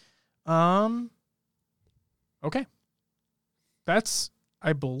 Okay. That's,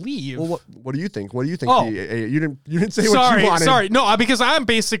 I believe. Well, what do you think? What do you think? Oh. You didn't say what you wanted. Sorry. No, because I'm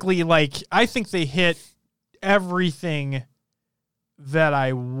basically like, I think they hit everything that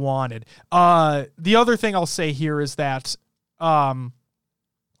I wanted. The other thing I'll say here is that I'm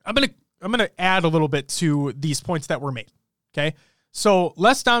gonna add a little bit to these points that were made. Okay, so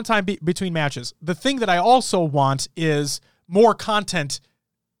less downtime between matches. The thing that I also want is more content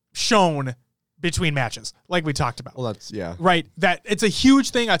shown between matches, like we talked about. Well, that's, yeah. Right. That it's a huge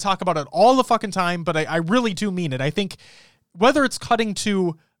thing. I talk about it all the fucking time, but I really do mean it. I think whether it's cutting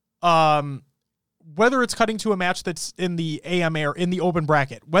to a match that's in the AMA or in the open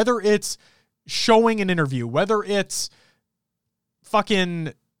bracket, whether it's showing an interview, whether it's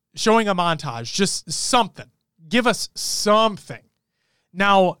fucking showing a montage, just something. Give us something.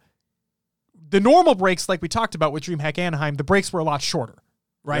 Now, the normal breaks, like we talked about with DreamHack Anaheim, the breaks were a lot shorter,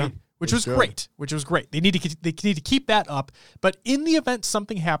 right? Yeah. Which was great. They need to keep that up. But in the event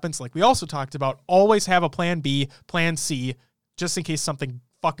something happens, like we also talked about, always have a plan B, plan C, just in case something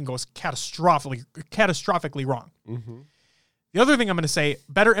fucking goes catastrophically wrong. Mm-hmm. The other thing I'm going to say,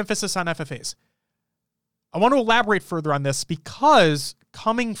 better emphasis on FFAs. I want to elaborate further on this because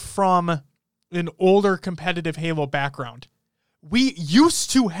coming from an older competitive Halo background, we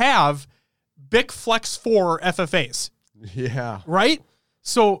used to have Bic Flex 4 FFAs. Yeah. Right?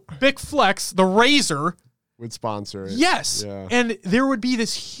 So Bic Flex, the Razor, would sponsor it. Yes. Yeah. And there would be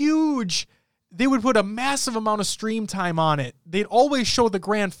this huge, they would put a massive amount of stream time on it. They'd always show the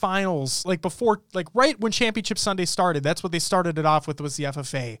grand finals, like before, like right when Championship Sunday started. That's what they started it off with, was the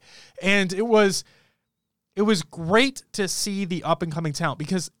FFA. And it was great to see the up and coming talent,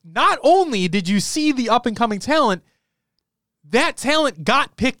 because not only did you see the up and coming talent, that talent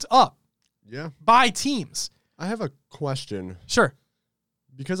got picked up by teams. I have a question. Sure.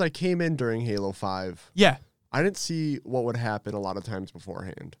 Because I came in during Halo 5. Yeah. I didn't see what would happen a lot of times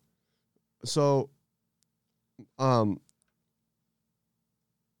beforehand. So,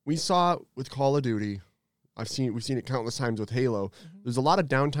 we saw it with Call of Duty. We've seen it countless times with Halo. Mm-hmm. There's a lot of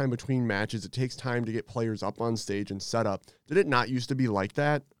downtime between matches. It takes time to get players up on stage and set up. Did it not used to be like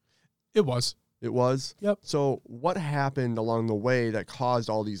that? It was. It was? Yep. So what happened along the way that caused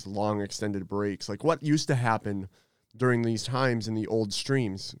all these long extended breaks? Like, what used to happen during these times in the old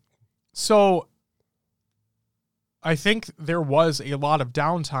streams? So I think there was a lot of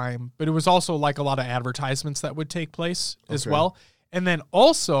downtime, but it was also like a lot of advertisements that would take place as well. And then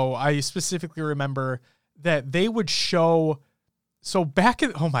also I specifically remember that they would show, so back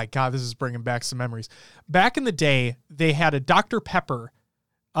in, oh my God, this is bringing back some memories. Back in the day, they had a Dr. Pepper.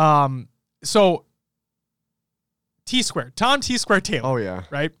 So T-Squared, Tom T-Squared Taylor. Oh yeah.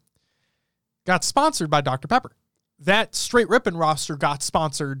 Right? Got sponsored by Dr. Pepper. That Straight Rippin' roster got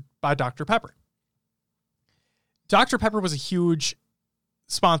sponsored by Dr. Pepper. Dr. Pepper was a huge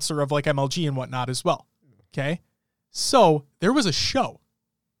sponsor of like MLG and whatnot as well. Okay. So there was a show,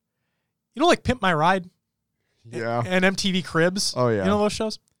 you know, like Pimp My Ride. Yeah. And MTV Cribs. Oh yeah. You know those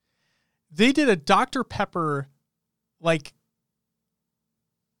shows? They did a Dr. Pepper, like,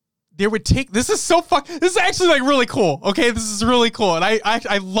 they would take, this is actually like really cool. Okay. This is really cool. And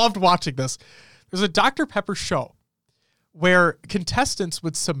I loved watching this. There's a Dr. Pepper show where contestants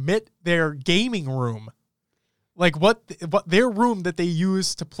would submit their gaming room, like what their room that they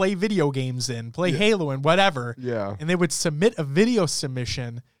use to play video games in, play Halo and whatever. Yeah. And they would submit a video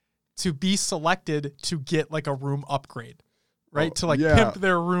submission to be selected to get like a room upgrade, right? To like pimp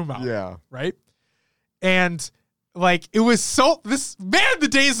their room out. Yeah. Right. And like, it was the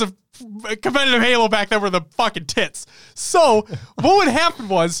days of competitive Halo back then were the fucking tits. So what would happen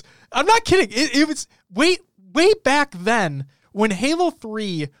was, I'm not kidding. It was way back then when Halo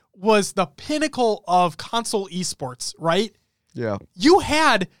 3 was the pinnacle of console esports, right? Yeah.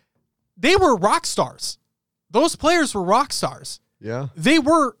 They were rock stars. Those players were rock stars. Yeah. They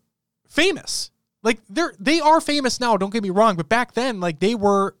were famous. Like they are famous now, don't get me wrong, but back then, like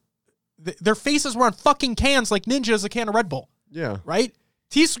their faces were on fucking cans like Ninja is a can of Red Bull. Yeah. Right?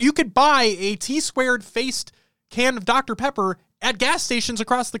 You could buy a T-Squared faced can of Dr. Pepper at gas stations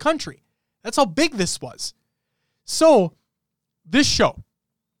across the country. That's how big this was. So this show,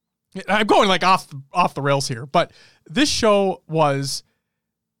 I'm going like off the rails here, but this show was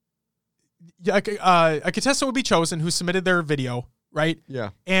a contestant would be chosen who submitted their video, right? Yeah.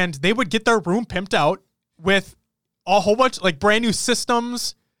 And they would get their room pimped out with a whole bunch, like brand new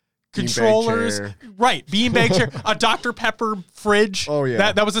systems, controllers, right? Beanbag chair, a Dr. Pepper fridge. Oh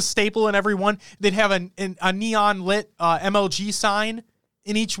yeah, that was a staple in every one. They'd have a neon lit MLG sign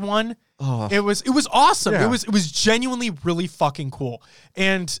in each one. Oh. It was awesome. Yeah. It was genuinely really fucking cool.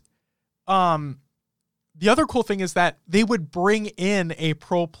 And the other cool thing is that they would bring in a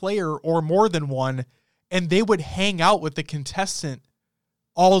pro player or more than one, and they would hang out with the contestant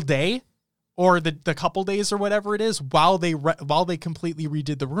all day or the couple days or whatever it is while they completely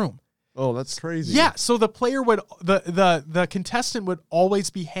redid the room. Oh, that's crazy. Yeah, so the player would the contestant would always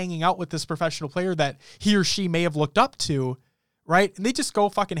be hanging out with this professional player that he or she may have looked up to, right? And they just go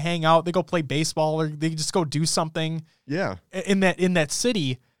fucking hang out. They go play baseball or they just go do something. Yeah. In that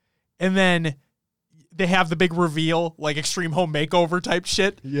city, and then they have the big reveal, like Extreme Home Makeover type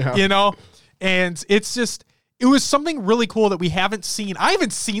shit. Yeah. You know? And it was something really cool that we haven't seen. I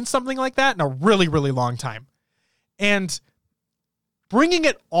haven't seen something like that in a really, really long time. And bringing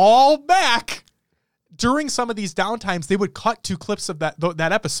it all back during some of these downtimes, they would cut to clips of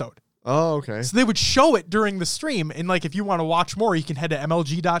that episode. Oh, okay. So they would show it during the stream. And like, if you want to watch more, you can head to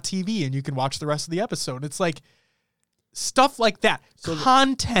MLG.tv and you can watch the rest of the episode. It's like stuff like that. So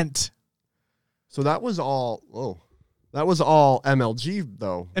content. So that was all MLG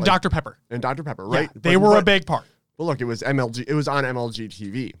though. And Dr. Pepper. And Dr. Pepper, right? Yeah, they were a big part. But look, it was MLG. It was on MLG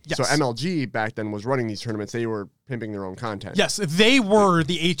TV. Yes. So MLG back then was running these tournaments. They were pimping their own content. Yes, they were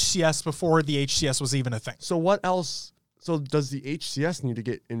the HCS before the HCS was even a thing. So what else? So does the HCS need to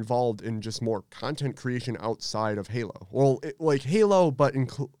get involved in just more content creation outside of Halo? Well, like Halo, but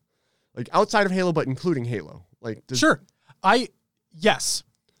like outside of Halo, but including Halo. Like sure, yes,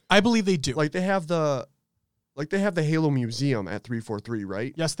 I believe they do. Like they have the Halo Museum at 343,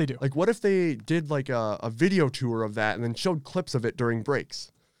 right? Yes, they do. Like what if they did like a video tour of that and then showed clips of it during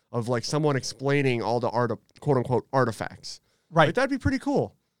breaks of like someone explaining all the quote unquote artifacts? Right. Like, that'd be pretty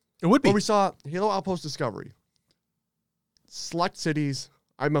cool. It would be. Or we saw Halo Outpost Discovery. Select cities.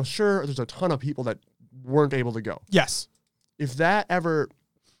 I'm sure there's a ton of people that weren't able to go. Yes. If that ever,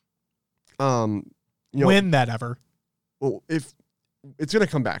 when that ever. Well, if it's going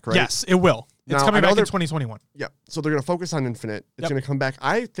to come back, right? Yes, it will. It's coming back in 2021. Yeah. So they're going to focus on Infinite. It's Yep. going to come back.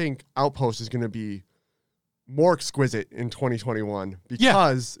 I think Outpost is going to be more exquisite in 2021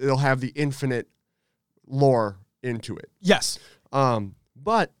 because it'll have the Infinite lore into it. Yes.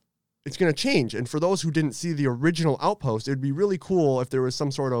 But it's going to change. And for those who didn't see the original Outpost, it'd be really cool if there was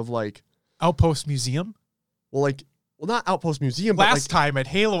some sort of like Outpost Museum. Well, not Outpost Museum, Last but like, time at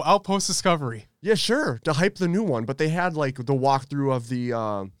Halo Outpost Discovery. Yeah, sure, to hype the new one. But they had like the walkthrough of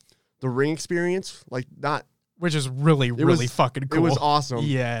the ring experience, like not, which is really fucking cool. It was awesome.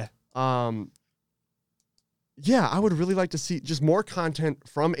 Yeah. Yeah, I would really like to see just more content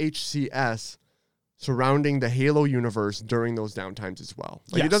from HCS surrounding the Halo universe during those downtimes as well.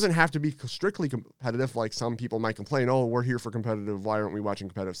 Like, yes. It doesn't have to be strictly competitive, like some people might complain, oh, we're here for competitive, why aren't we watching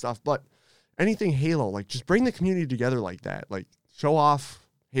competitive stuff? But anything Halo, like just bring the community together like that. Like show off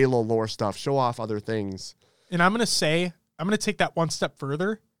Halo lore stuff, show off other things. And I'm going to take that one step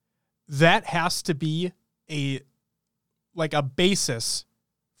further. That has to be a basis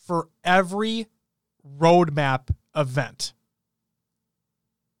for every roadmap event.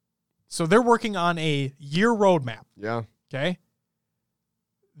 So they're working on a year roadmap. Yeah. Okay.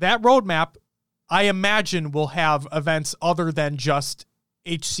 That roadmap, I imagine, will have events other than just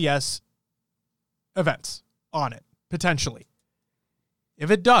HCS events on it, potentially. If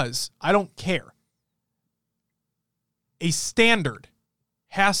it does, I don't care. A standard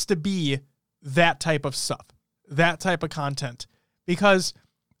has to be that type of stuff, that type of content. Because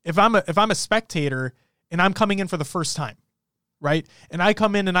if I'm a spectator and I'm coming in for the first time, right? And I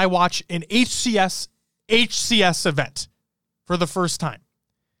come in and I watch an HCS event for the first time.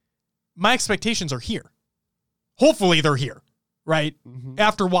 My expectations are here. Hopefully they're here, right? Mm-hmm.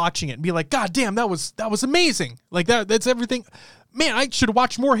 After watching it and be like, God damn, that was amazing. Like that's everything. Man, I should have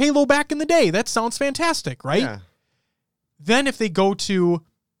watched more Halo back in the day. That sounds fantastic, right? Yeah. Then if they go to,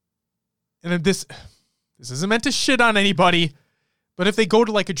 and this isn't meant to shit on anybody, but if they go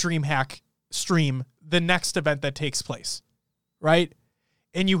to like a DreamHack stream, the next event that takes place, right?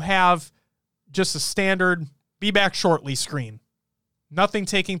 And you have just a standard be back shortly screen. Nothing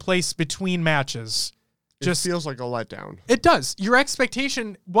taking place between matches. Just feels like a letdown. It does. Your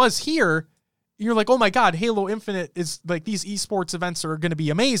expectation was here. You're like, oh my God, Halo Infinite is like these esports events are going to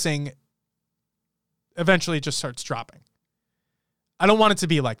be amazing. Eventually it just starts dropping. I don't want it to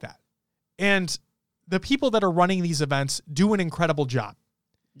be like that. And the people that are running these events do an incredible job.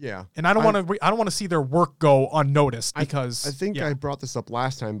 Yeah. And I don't want to see their work go unnoticed because I think I brought this up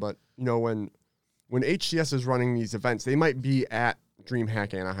last time, but you know, when HCS is running these events, they might be at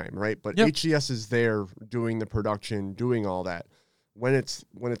DreamHack Anaheim, right? But yep. HCS is there doing the production, doing all that. When it's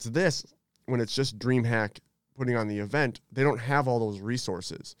just DreamHack putting on the event, they don't have all those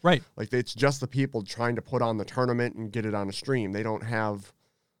resources. Right. Like it's just the people trying to put on the tournament and get it on a stream. They don't have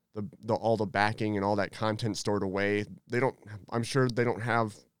the all the backing and all that content stored away. I'm sure they don't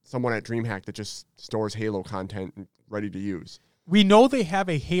have someone at DreamHack that just stores Halo content ready to use. We know they have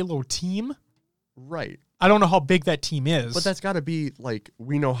a Halo team. Right. I don't know how big that team is. But that's got to be like,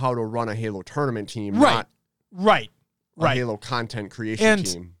 we know how to run a Halo tournament team, right. not a Halo content creation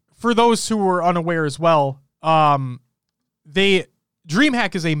team. For those who were unaware as well, DreamHack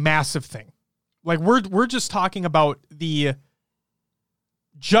is a massive thing. Like we're just talking about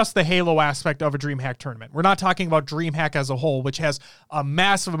just the Halo aspect of a DreamHack tournament. We're not talking about DreamHack as a whole, which has a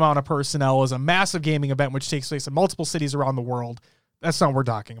massive amount of personnel, is a massive gaming event which takes place in multiple cities around the world. That's not what we're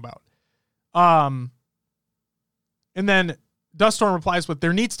talking about. And then Duststorm replies with,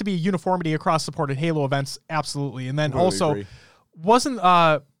 there needs to be uniformity across supported Halo events. Absolutely. And then also, agree. Wasn't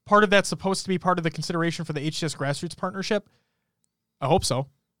part of that supposed to be part of the consideration for the HCS Grassroots partnership? I hope so.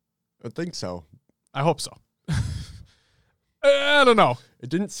 I think so. I hope so. I don't know. It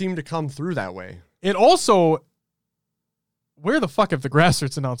didn't seem to come through that way. It also, where the fuck have the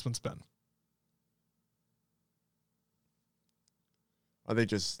Grassroots announcements been? Are they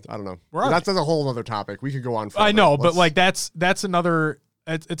just, I don't know. That's a whole other topic. We could go on forever. I know, but like that's another,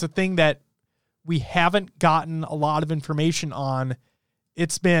 it's a thing that we haven't gotten a lot of information on.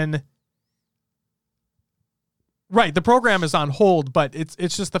 It's been, right, the program is on hold, but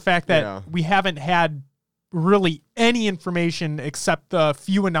it's just the fact that we haven't had really any information except the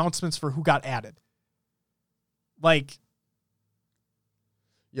few announcements for who got added. Like,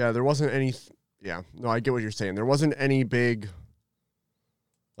 yeah, there wasn't any. Yeah, no, I get what you're saying. There wasn't any big.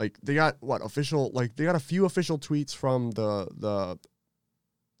 Like they got they got a few official tweets from the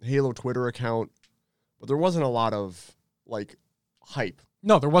Halo Twitter account, but there wasn't a lot of like hype.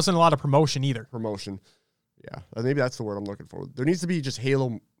 No, there wasn't a lot of promotion either. Yeah, maybe that's the word I'm looking for. There needs to be just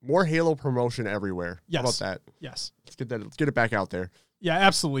more Halo promotion everywhere. Yes. How about that? Yes. Let's get it back out there. Yeah,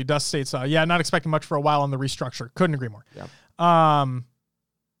 absolutely. Dust states, not expecting much for a while on the restructure. Couldn't agree more. Yeah.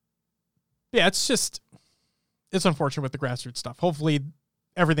 Yeah, it's unfortunate with the Grassroots stuff. Hopefully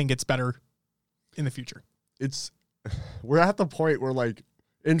everything gets better in the future. We're at the point where like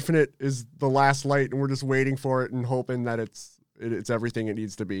Infinite is the last light and we're just waiting for it and hoping that it's everything it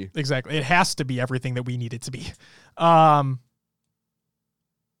needs to be. Exactly. It has to be everything that we need it to be. Yeah.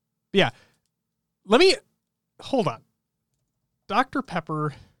 Let me hold on. Dr.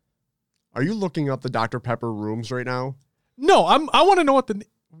 Pepper. Are you looking up the Dr. Pepper rooms right now? No, I want to know what the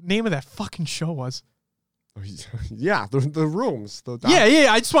name of that fucking show was. Yeah, the rooms. Yeah.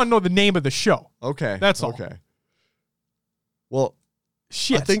 I just want to know the name of the show. Okay. That's all. Okay. Well,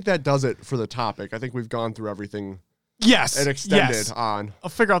 shit. I think that does it for the topic. I think we've gone through everything. Yes. And extended on. I'll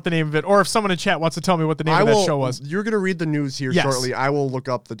figure out the name of it. Or if someone in chat wants to tell me what the name of that show was. You're going to read the news here shortly. I will look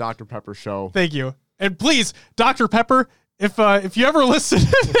up the Dr. Pepper show. Thank you. And please, Dr. Pepper, if you ever listen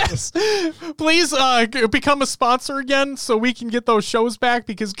to this, please become a sponsor again so we can get those shows back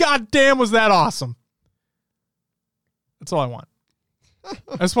because goddamn was that awesome. That's all I want.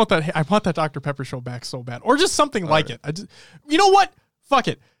 I just want that. I want that Dr. Pepper show back so bad, or just something like it. You know what? Fuck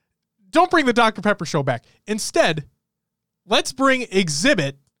it. Don't bring the Dr. Pepper show back. Instead, let's bring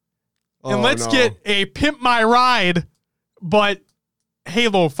Exhibit, and let's get a Pimp My Ride, but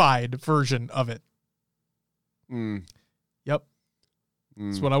Halo-fied version of it. Yep.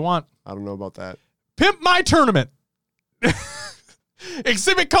 That's what I want. I don't know about that. Pimp My Tournament.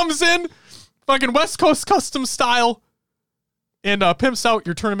 Exhibit comes in, fucking West Coast custom style, and pimps out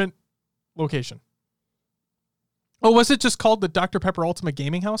your tournament location. Oh, was it just called the Dr. Pepper Ultimate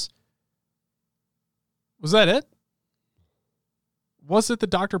Gaming House? Was that it? Was it the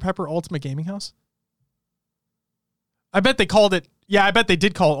Dr. Pepper Ultimate Gaming House? I bet they called it. Yeah, I bet they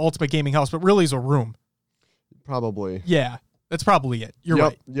did call it Ultimate Gaming House, but really it's a room. Probably. Yeah, that's probably it. You're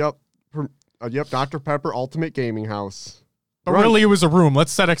right. Yep. Dr. Pepper Ultimate Gaming House. But really it was a room.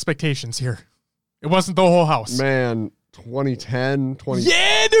 Let's set expectations here. It wasn't the whole house. Man, 2010,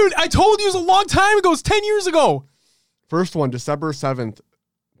 Yeah, dude. I told you it was a long time ago. It was 10 years ago. First one, December 7th,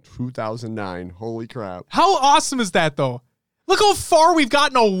 2009. Holy crap. How awesome is that, though? Look how far we've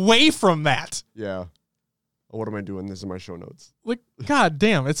gotten away from that. Yeah. Oh, what am I doing? This is my show notes. Like, god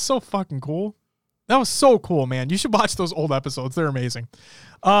damn, it's so fucking cool. That was so cool, man. You should watch those old episodes. They're amazing.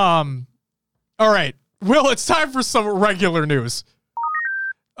 All right. Will, it's time for some regular news.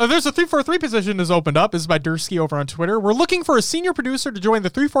 There's a 343 position has opened up. This is by Dursky over on Twitter. We're looking for a senior producer to join the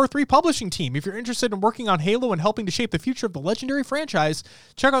 343 publishing team. If you're interested in working on Halo and helping to shape the future of the legendary franchise,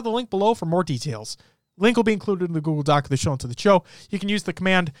 check out the link below for more details. Link will be included in the Google Doc of the show notes of the show. You can use the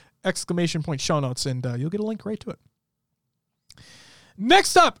command !show notes and you'll get a link right to it.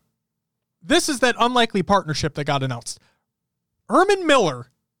 Next up, this is that unlikely partnership that got announced. Herman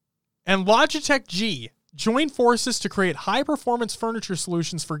Miller and Logitech G join forces to create high-performance furniture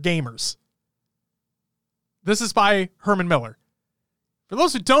solutions for gamers. This is by Herman Miller. For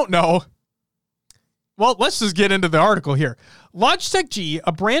those who don't know, well, let's just get into the article here. Logitech G,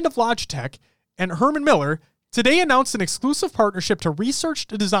 a brand of Logitech, and Herman Miller today announced an exclusive partnership to research,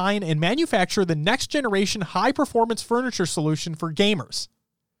 design, and manufacture the next-generation high-performance furniture solution for gamers.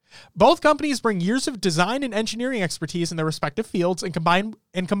 Both companies bring years of design and engineering expertise in their respective fields and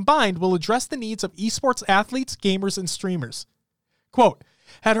combined will address the needs of esports athletes, gamers, and streamers. Quote,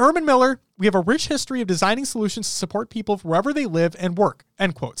 at Herman Miller, we have a rich history of designing solutions to support people wherever they live and work,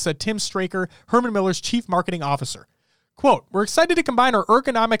 end quote, said Tim Straker, Herman Miller's chief marketing officer. Quote, we're excited to combine our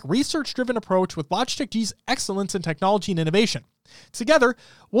ergonomic, research-driven approach with Logitech G's excellence in technology and innovation. Together,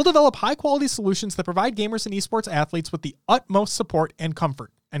 we'll develop high-quality solutions that provide gamers and esports athletes with the utmost support and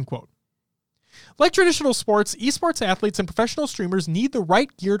comfort, end quote. Like traditional sports, esports athletes and professional streamers need the right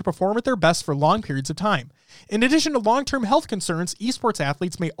gear to perform at their best for long periods of time. In addition to long-term health concerns, esports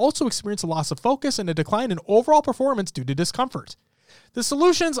athletes may also experience a loss of focus and a decline in overall performance due to discomfort. The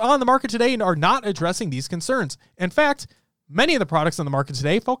solutions on the market today are not addressing these concerns. In fact, many of the products on the market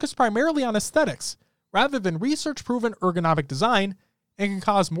today focus primarily on aesthetics, rather than research-proven ergonomic design, and can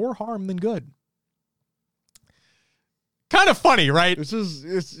cause more harm than good. Kind of funny, right?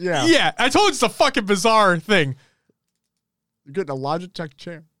 Yeah. Yeah, I told you it's a fucking bizarre thing. You're getting a Logitech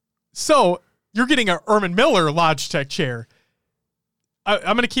chair. So, you're getting a Herman Miller Logitech chair. I'm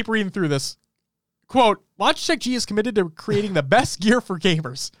going to keep reading through this. Quote, Logitech G is committed to creating the best gear for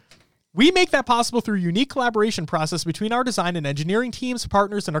gamers. We make that possible through a unique collaboration process between our design and engineering teams,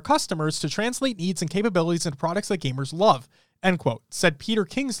 partners, and our customers to translate needs and capabilities into products that gamers love, end quote, said Peter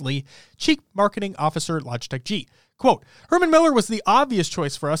Kingsley, Chief Marketing Officer at Logitech G. Quote, Herman Miller was the obvious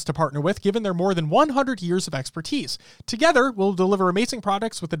choice for us to partner with given their more than 100 years of expertise. Together, we'll deliver amazing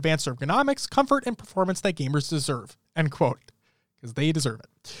products with advanced ergonomics, comfort, and performance that gamers deserve, end quote, because they deserve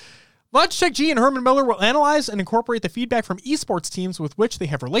it. Logitech G and Herman Miller will analyze and incorporate the feedback from esports teams with which they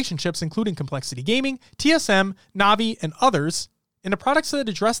have relationships, including Complexity Gaming, TSM, Navi, and others, into products that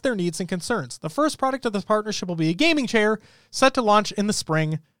address their needs and concerns. The first product of this partnership will be a gaming chair set to launch in the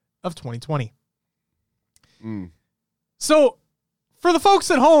spring of 2020. So, for the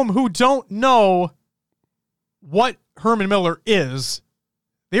folks at home who don't know what Herman Miller is,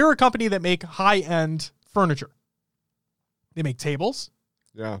 they're a company that make high-end furniture. They make tables.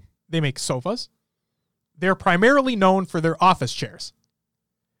 Yeah. They make sofas. They're primarily known for their office chairs.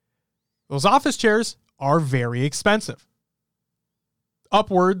 Those office chairs are very expensive.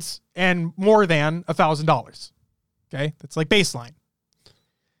 Upwards and more than $1,000. Okay? That's like baseline.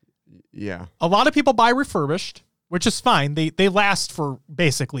 Yeah. A lot of people buy refurbished, which is fine. They last for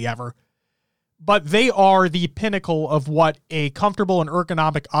basically ever. But they are the pinnacle of what a comfortable and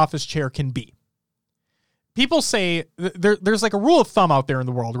ergonomic office chair can be. People say there's like a rule of thumb out there in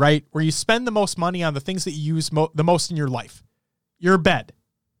the world, right? Where you spend the most money on the things that you use the most in your life. Your bed.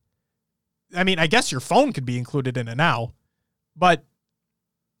 I mean, I guess your phone could be included in it now. But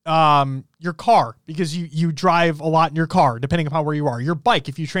your car, because you drive a lot in your car, depending upon where you are. Your bike,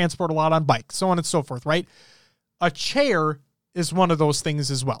 if you transport a lot on bike, so on and so forth, right? A chair is one of those things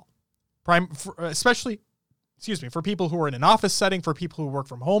as well. Especially, for people who are in an office setting, for people who work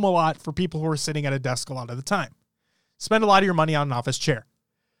from home a lot, for people who are sitting at a desk a lot of the time. Spend a lot of your money on an office chair.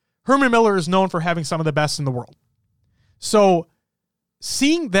 Herman Miller is known for having some of the best in the world. So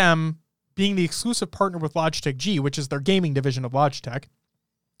seeing them being the exclusive partner with Logitech G, which is their gaming division of Logitech,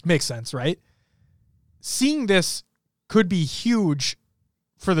 makes sense, right? Seeing this could be huge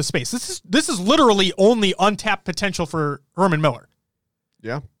for the space. This is literally only untapped potential for Herman Miller.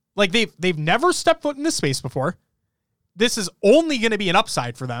 Yeah. Like they've never stepped foot in this space before. This is only going to be an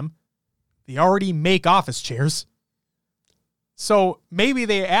upside for them. They already make office chairs. So maybe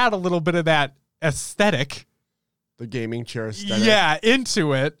they add a little bit of that aesthetic. The gaming chair aesthetic. Yeah,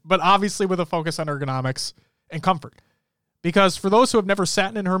 into it, but obviously with a focus on ergonomics and comfort. Because for those who have never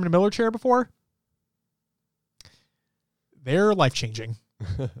sat in a Herman Miller chair before, they're life-changing.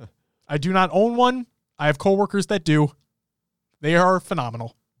 I do not own one. I have coworkers that do. They are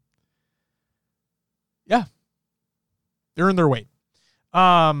phenomenal. Yeah. They're in their weight.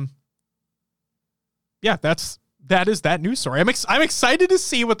 Yeah, that is that news story. I'm excited to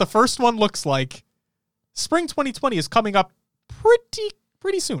see what the first one looks like. Spring 2020 is coming up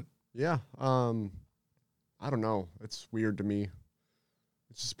pretty soon. Yeah. I don't know. It's weird to me.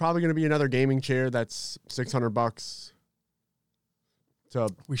 It's just probably going to be another gaming chair that's $600 to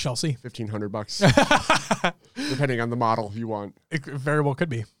we shall see. $1,500, depending on the model you want. It very well could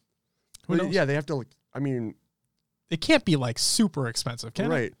be. Who knows? Yeah, they have to. I mean, It can't be like super expensive, can it?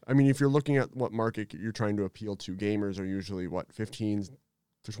 Right. I mean, if you're looking at what market you're trying to appeal to, gamers are usually, 15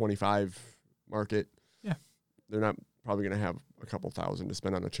 to 25 market. Yeah. They're not probably going to have a couple thousand to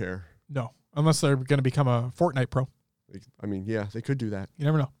spend on a chair. No, unless they're going to become a Fortnite pro. I mean, yeah, they could do that. You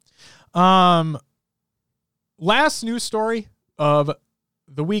never know. Last news story of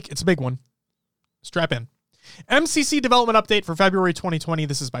the week. It's a big one. Strap in. MCC development update for February 2020.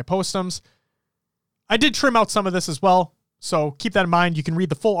 This is by Postums. I did trim out some of this as well, so keep that in mind. You can read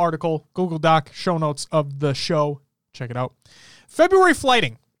the full article, Google Doc, show notes of the show. Check it out. February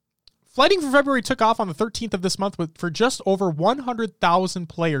flighting. Flighting for February took off on the 13th of this month for just over 100,000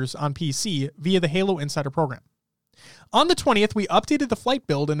 players on PC via the Halo Insider program. On the 20th, we updated the flight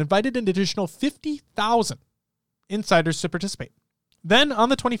build and invited an additional 50,000 insiders to participate. Then, on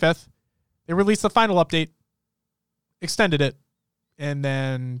the 25th, they released the final update, extended it, and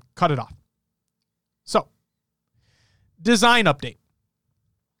then cut it off. So, design update.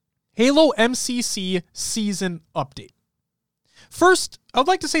 Halo MCC season update. First, I would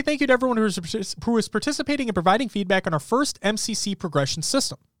like to say thank you to everyone who is participating and providing feedback on our first MCC progression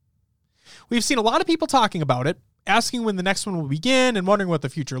system. We've seen a lot of people talking about it, asking when the next one will begin and wondering what the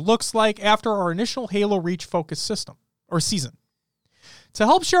future looks like after our initial Halo Reach focus system or season. To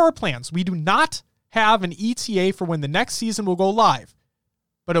help share our plans, we do not have an ETA for when the next season will go live,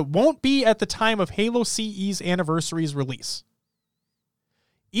 but it won't be at the time of Halo CE's anniversary's release.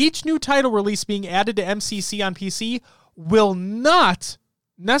 Each new title release being added to MCC on PC will not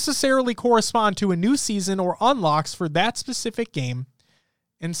necessarily correspond to a new season or unlocks for that specific game,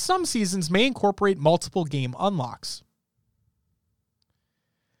 and some seasons may incorporate multiple game unlocks.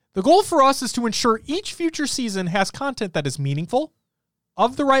 The goal for us is to ensure each future season has content that is meaningful,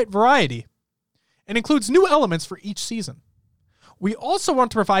 of the right variety, and includes new elements for each season. We also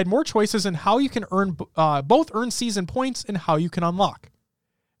want to provide more choices in how you can both earn season points and how you can unlock.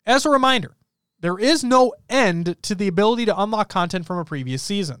 As a reminder, there is no end to the ability to unlock content from a previous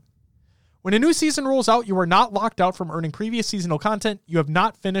season. When a new season rolls out, you are not locked out from earning previous seasonal content. You have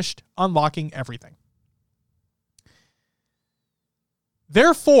not finished unlocking everything.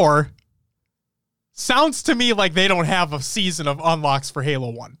 Therefore, sounds to me like they don't have a season of unlocks for Halo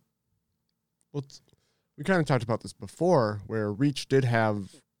 1. Well, we kind of talked about this before, where Reach did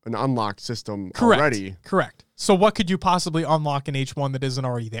have an unlock system already. Correct. So what could you possibly unlock in H1 that isn't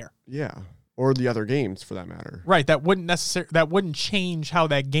already there? Yeah, or the other games for that matter. Right. That wouldn't change how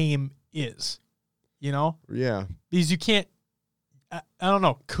that game is. You know? Yeah. Because you can't. I don't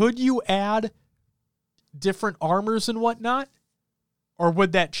know. Could you add different armors and whatnot? Or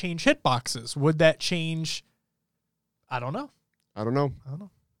would that change hitboxes? Would that change? I don't know.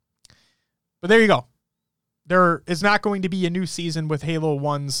 But there you go. There is not going to be a new season with Halo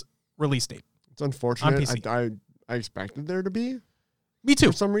 1's release date. It's unfortunate. I expected there to be. Me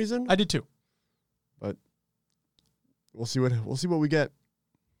too. For some reason. I did too. But we'll see what we get.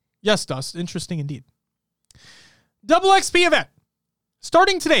 Yes, Dust. Interesting indeed. Double XP event.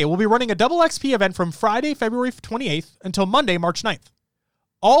 Starting today, we'll be running a double XP event from Friday, February 28th until Monday, March 9th.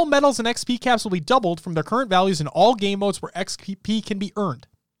 All medals and XP caps will be doubled from their current values in all game modes where XP can be earned.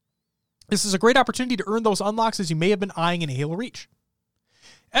 This is a great opportunity to earn those unlocks as you may have been eyeing in Halo Reach.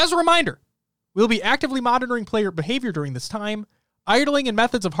 As a reminder, we'll be actively monitoring player behavior during this time. Idling and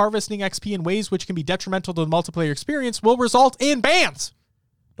methods of harvesting XP in ways which can be detrimental to the multiplayer experience will result in bans.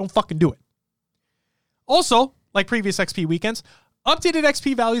 Don't fucking do it. Also, like previous XP weekends, updated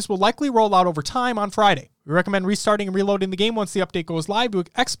XP values will likely roll out over time on Friday. We recommend restarting and reloading the game once the update goes live to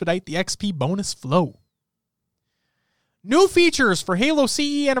expedite the XP bonus flow. New features for Halo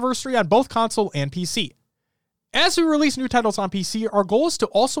CE Anniversary on both console and PC. As we release new titles on PC, our goal is to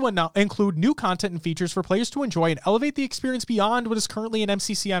also include new content and features for players to enjoy and elevate the experience beyond what is currently in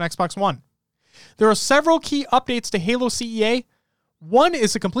MCC on Xbox One. There are several key updates to Halo CEA. One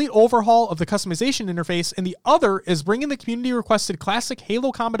is a complete overhaul of the customization interface, and the other is bringing the community-requested classic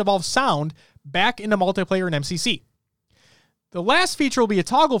Halo Combat Evolved sound back into multiplayer in MCC. The last feature will be a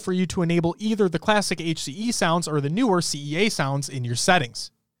toggle for you to enable either the classic HCE sounds or the newer CEA sounds in your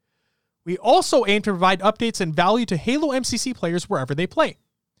settings. We also aim to provide updates and value to Halo MCC players wherever they play.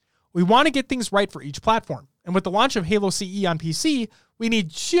 We want to get things right for each platform, and with the launch of Halo CE on PC, we need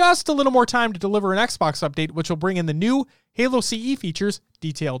just a little more time to deliver an Xbox update, which will bring in the new Halo CE features,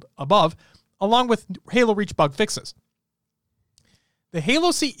 detailed above, along with Halo Reach bug fixes. The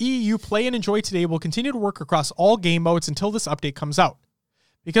Halo CE you play and enjoy today will continue to work across all game modes until this update comes out.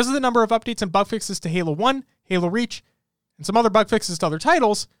 Because of the number of updates and bug fixes to Halo 1, Halo Reach, and some other bug fixes to other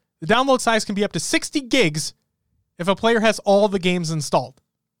titles, the download size can be up to 60 gigs if a player has all the games installed.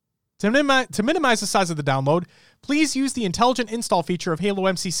 To minimize the size of the download, please use the intelligent install feature of Halo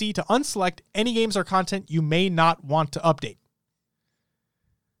MCC to unselect any games or content you may not want to update.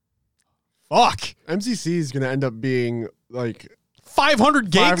 Fuck. MCC is going to end up being like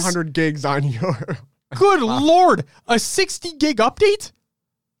 500 gigs? 500 gigs on your... Good Lord. A 60 gig update?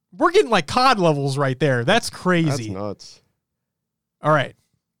 We're getting like COD levels right there. That's crazy. That's nuts. All right.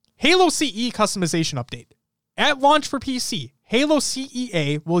 Halo CE customization update. At launch for PC, Halo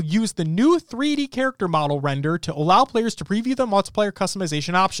CEA will use the new 3D character model render to allow players to preview the multiplayer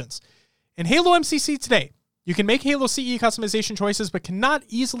customization options. In Halo MCC today, you can make Halo CE customization choices but cannot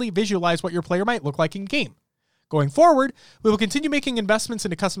easily visualize what your player might look like in-game. Going forward, we will continue making investments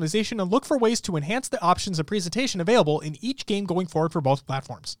into customization and look for ways to enhance the options and presentation available in each game going forward for both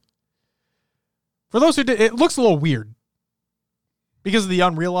platforms. For those who did, it looks a little weird. Because of the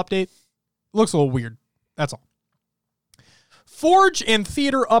Unreal update, it looks a little weird. That's all. Forge and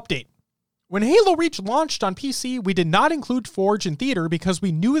Theater update. When Halo Reach launched on PC, we did not include Forge and Theater because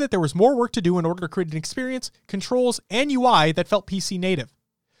we knew that there was more work to do in order to create an experience, controls, and UI that felt PC native.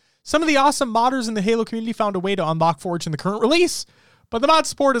 Some of the awesome modders in the Halo community found a way to unlock Forge in the current release, but the mod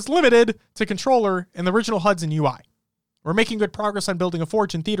support is limited to controller and the original HUDs and UI. We're making good progress on building a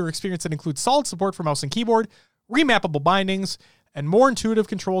Forge and Theater experience that includes solid support for mouse and keyboard, remappable bindings, and more intuitive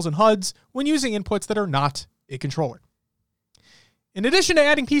controls and HUDs when using inputs that are not a controller. In addition to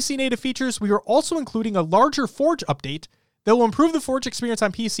adding PC native features, we are also including a larger Forge update that will improve the Forge experience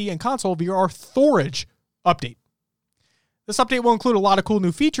on PC and console via our Thorage update. This update will include a lot of cool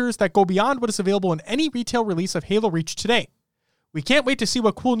new features that go beyond what is available in any retail release of Halo Reach today. We can't wait to see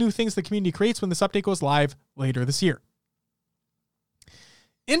what cool new things the community creates when this update goes live later this year.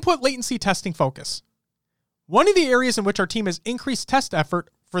 Input latency testing focus. One of the areas in which our team has increased test effort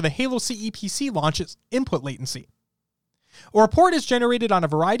for the Halo CE PC launch is input latency. A report is generated on a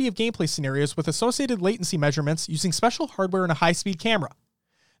variety of gameplay scenarios with associated latency measurements using special hardware and a high-speed camera.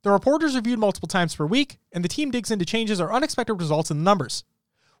 The report is reviewed multiple times per week, and the team digs into changes or unexpected results in the numbers.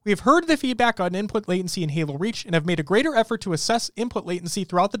 We have heard the feedback on input latency in Halo Reach and have made a greater effort to assess input latency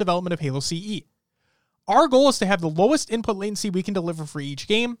throughout the development of Halo CE. Our goal is to have the lowest input latency we can deliver for each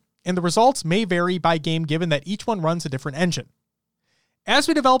game, and the results may vary by game given that each one runs a different engine. As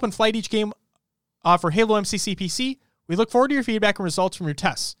we develop and flight each game for Halo MCC PC, we look forward to your feedback and results from your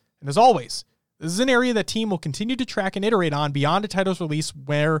tests. And as always, this is an area that team will continue to track and iterate on beyond a title's release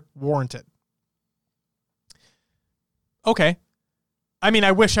where warranted. Okay. I mean,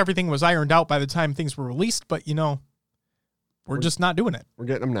 I wish everything was ironed out by the time things were released, but we're just not doing it. We're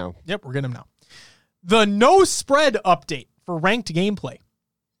getting them now. Yep, we're getting them now. The no spread update for ranked gameplay.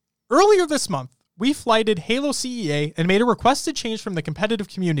 Earlier this month, we flighted Halo CEA and made a requested change from the competitive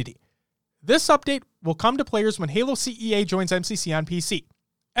community. This update will come to players when Halo CEA joins MCC on PC.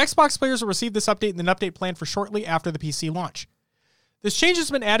 Xbox players will receive this update in an update planned for shortly after the PC launch. This change has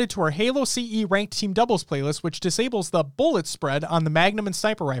been added to our Halo CE Ranked Team Doubles playlist, which disables the bullet spread on the Magnum and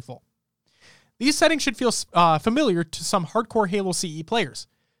Sniper Rifle. These settings should feel familiar to some hardcore Halo CE players.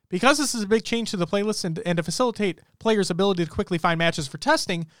 Because this is a big change to the playlist and to facilitate players' ability to quickly find matches for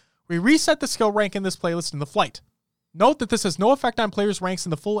testing, we reset the skill rank in this playlist in the flight. Note that this has no effect on players' ranks in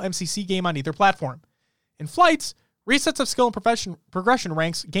the full MCC game on either platform. In flights, resets of skill and progression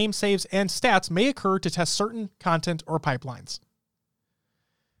ranks, game saves, and stats may occur to test certain content or pipelines.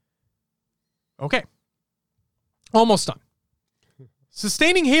 Okay. Almost done.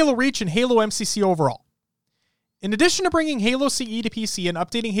 Sustaining Halo Reach and Halo MCC overall. In addition to bringing Halo CE to PC and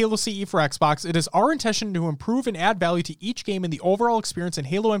updating Halo CE for Xbox, it is our intention to improve and add value to each game and the overall experience in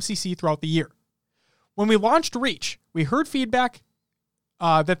Halo MCC throughout the year. When we launched Reach, we heard feedback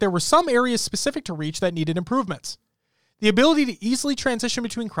that there were some areas specific to Reach that needed improvements. The ability to easily transition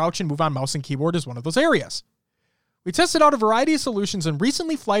between crouch and move on mouse and keyboard is one of those areas. We tested out a variety of solutions and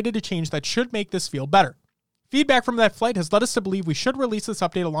recently flighted a change that should make this feel better. Feedback from that flight has led us to believe we should release this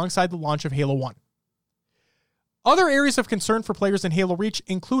update alongside the launch of Halo 1. Other areas of concern for players in Halo Reach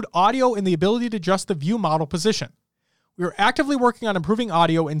include audio and the ability to adjust the view model position. We are actively working on improving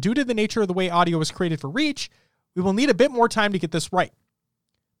audio, and due to the nature of the way audio is created for Reach, we will need a bit more time to get this right.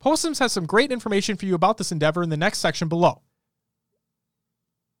 Postums has some great information for you about this endeavor in the next section below.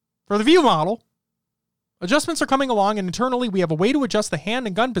 For the view model, adjustments are coming along, and internally we have a way to adjust the hand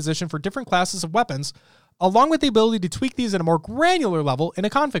and gun position for different classes of weapons, along with the ability to tweak these at a more granular level in a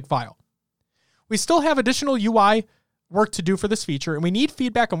config file. We still have additional UI work to do for this feature, and we need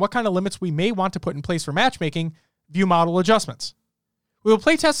feedback on what kind of limits we may want to put in place for matchmaking view model adjustments. We will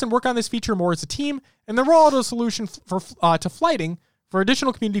play test and work on this feature more as a team, and then roll out a solution to flighting for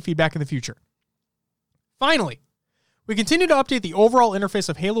additional community feedback in the future. Finally, we continue to update the overall interface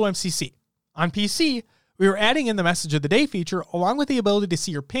of Halo MCC. On PC, We are adding in the Message of the Day feature, along with the ability to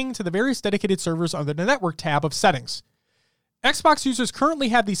see your ping to the various dedicated servers under the Network tab of Settings. Xbox users currently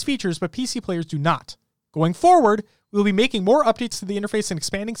have these features, but PC players do not. Going forward, we will be making more updates to the interface and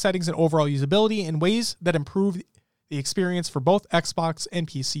expanding settings and overall usability in ways that improve the experience for both Xbox and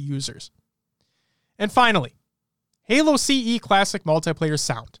PC users. And finally, Halo CE Classic Multiplayer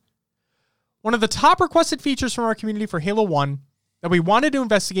Sound. One of the top requested features from our community for Halo 1 that we wanted to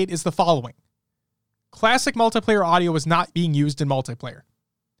investigate is the following. Classic multiplayer audio is not being used in multiplayer.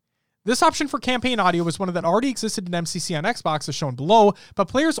 This option for campaign audio was one that already existed in MCC on Xbox as shown below, but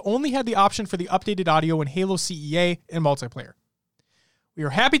players only had the option for the updated audio in Halo CEA in multiplayer. We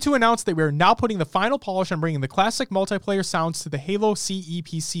are happy to announce that we are now putting the final polish on bringing the classic multiplayer sounds to the Halo CE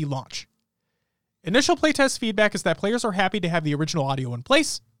PC launch. Initial playtest feedback is that players are happy to have the original audio in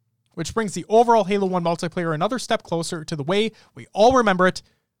place, which brings the overall Halo 1 multiplayer another step closer to the way we all remember it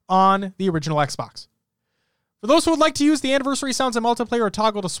on the original Xbox. For those who would like to use the anniversary sounds in multiplayer, a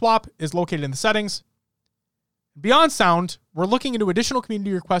toggle to swap is located in the settings. Beyond sound, we're looking into additional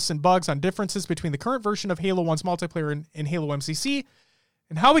community requests and bugs on differences between the current version of Halo 1's multiplayer and Halo MCC,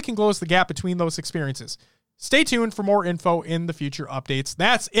 and how we can close the gap between those experiences. Stay tuned for more info in the future updates.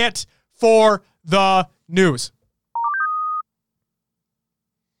 That's it for the news.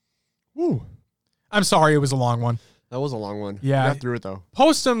 Woo. I'm sorry, it was a long one. That was a long one. Yeah. We got through it, though.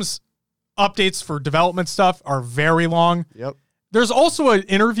 Postum's updates for development stuff are very long. Yep. There's also an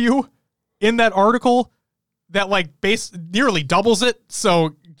interview in that article that nearly doubles it.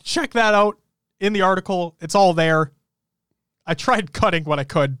 So check that out in the article. It's all there. I tried cutting what I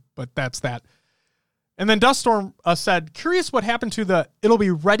could, but that's that. And then Duststorm said, curious what happened to the it'll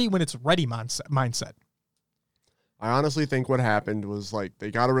be ready when it's ready mindset. I honestly think what happened was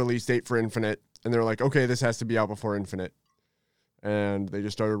they got a release date for Infinite and they're like, okay, this has to be out before Infinite. And they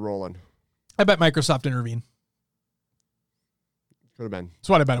just started rolling. I bet Microsoft intervened. Could have been. That's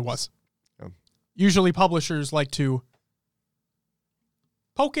what I bet it was. Yeah. Usually publishers like to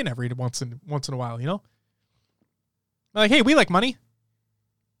poke in every once in a while, you know? Like, hey, we like money.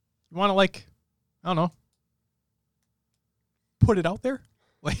 You want to I don't know, put it out there?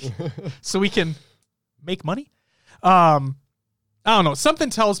 So we can make money? I don't know. Something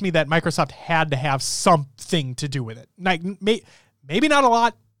tells me that Microsoft had to have something to do with it. Maybe not a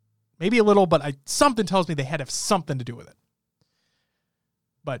lot, maybe a little, but something tells me they had to have something to do with it.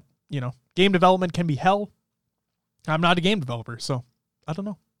 But, game development can be hell. I'm not a game developer, so I don't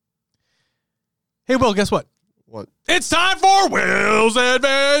know. Hey, Will, guess what? What? It's time for Will's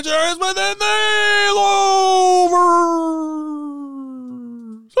Adventures Within the Haloverse.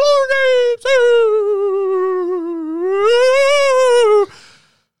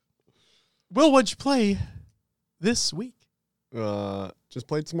 Will, what'd you play this week? Just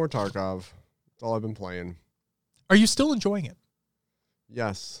played some more Tarkov. That's all I've been playing. Are you still enjoying it?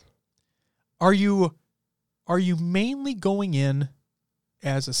 Yes. Are you mainly going in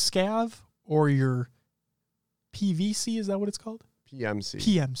as a scav or your PVC? Is that what it's called? PMC.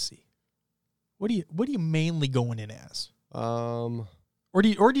 PMC. What do you mainly going in as? Or do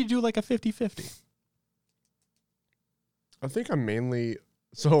you do like a 50-50? I think I'm mainly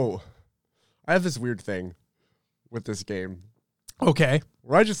so I have this weird thing with this game. Okay.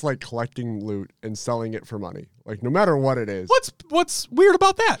 Where I just like collecting loot and selling it for money. No matter what it is. What's weird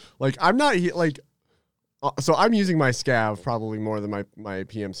about that? I'm not so I'm using my scav probably more than my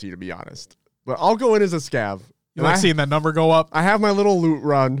PMC, to be honest. But I'll go in as a scav. You like seeing that number go up? I have my little loot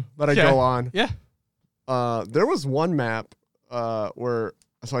run that I go on. Yeah. There was one map where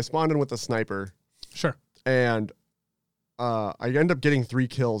I spawned in with a sniper. Sure. And I ended up getting 3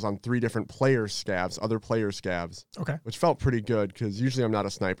 kills on 3 different other player scavs. Okay. Which felt pretty good because usually I'm not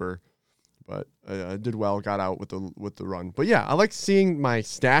a sniper. But I did well, got out with the run. But yeah, I like seeing my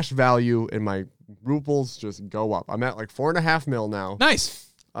stash value and my rubles just go up. I'm at 4.5 mil now.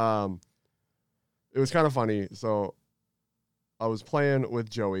 Nice. It was kind of funny. So I was playing with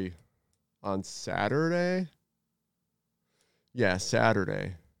Joey on Saturday. Yeah,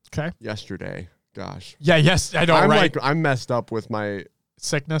 Saturday. Okay. Yesterday. Gosh. Yeah, yes, I know, right? I'm messed up with my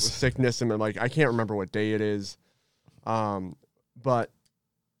sickness, and I'm I can't remember what day it is. But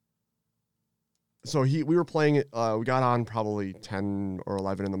so we were playing it. We got on probably 10 or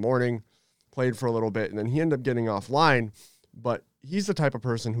 11 in the morning, played for a little bit, and then he ended up getting offline. But he's the type of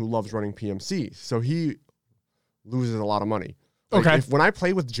person who loves running PMC, so he loses a lot of money. Okay. When I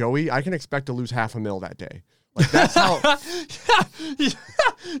play with Joey, I can expect to lose $500,000 that day. That's how.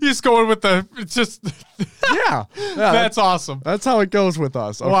 He's going with yeah. That's awesome. That's how it goes with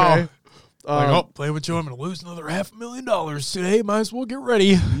us. Okay. Wow. Play with Joe. I'm going to lose another $500,000 today. Might as well get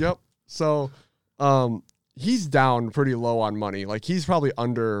ready. Yep. So, he's down pretty low on money. Like he's probably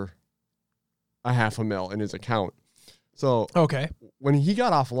under $500,000 in his account. So Okay. when he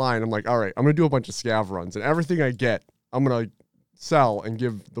got offline, I'm like, all right, I'm going to do a bunch of scav runs, and everything I get, I'm going to sell and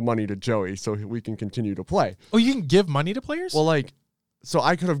give the money to Joey so we can continue to play. Oh, you can give money to players? Well, like, so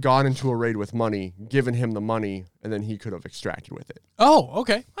I could have gone into a raid with money, given him the money, and then he could have extracted with it. Oh,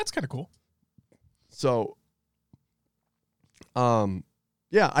 okay. That's kind of cool. So,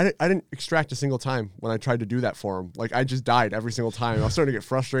 yeah, I didn't extract a single time when I tried to do that for him. Like, I just died every single time. I was starting to get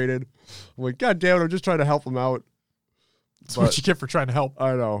frustrated. I'm like, God damn it, I'm just trying to help him out. That's what you get for trying to help.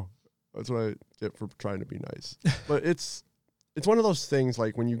 I know. That's what I get for trying to be nice. But it's one of those things,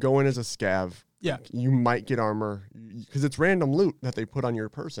 like, when you go in as a scav, Yeah. you might get armor, because it's random loot that they put on your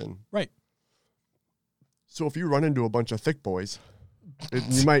person. Right. So if you run into a bunch of thick boys,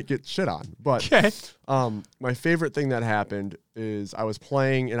 you might get shit on. But Okay. my favorite thing that happened is I was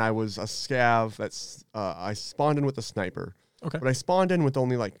playing, and I was a scav that's I spawned in with a sniper. Okay. But I spawned in with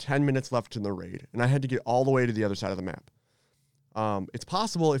only like 10 minutes left in the raid, and I had to get all the way to the other side of the map. It's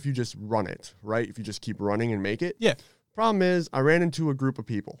possible if you just run it, right? If you just keep running and make it. Yeah. Problem is, I ran into a group of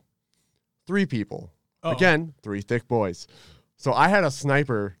people. 3 people. Uh-oh. Again, 3 thick boys. So I had a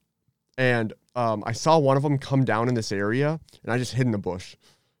sniper, and I saw one of them come down in this area, and I just hid in a bush.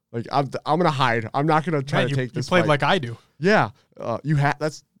 Like, I'm going to hide. I'm not going to try to take this You played fight. like I do. Yeah.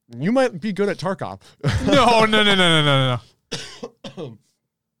 You might be good at Tarkov. No. So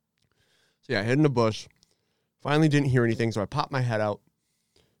yeah, I hid in a bush. Finally didn't hear anything, so I popped my head out,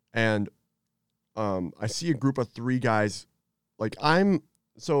 and I see a group of 3 guys. Like,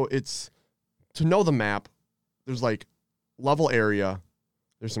 so it's, to know the map, there's like level area,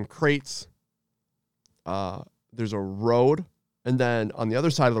 there's some crates, there's a road, and then on the other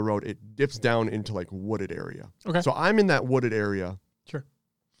side of the road, it dips down into like wooded area. Okay. So I'm in that wooded area. Sure.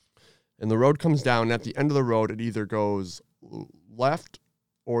 And the road comes down, and at the end of the road, it either goes left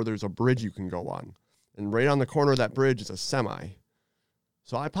or there's a bridge you can go on. And right on the corner of that bridge is a semi.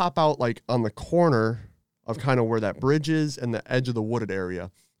 So I pop out like on the corner of kind of where that bridge is and the edge of the wooded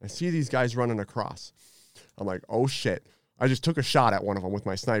area. I see these guys running across. I'm like, oh shit. I just took a shot at one of them with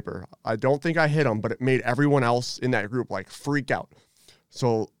my sniper. I don't think I hit him, but it made everyone else in that group like freak out.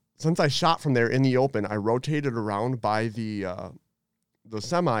 So since I shot from there in the open, I rotated around by the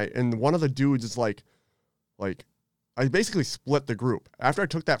semi, and one of the dudes is like I basically split the group. After I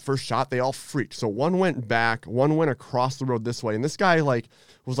took that first shot, they all freaked. So one went back, one went across the road this way, and this guy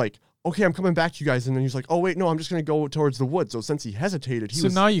was like, okay, I'm coming back to you guys. And then he's like, oh, wait, no, I'm just going to go towards the woods. So since he hesitated,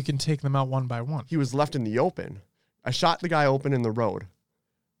 now you can take them out one by one. He was left in the open. I shot the guy open in the road.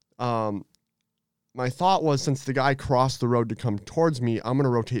 My thought was, since the guy crossed the road to come towards me, I'm going to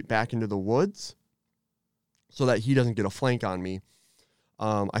rotate back into the woods so that he doesn't get a flank on me.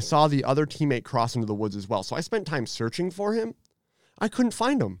 I saw the other teammate cross into the woods as well. So I spent time searching for him. I couldn't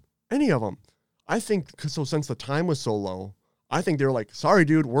find him, any of them. I think, so since the time was so low, I think they were like, sorry,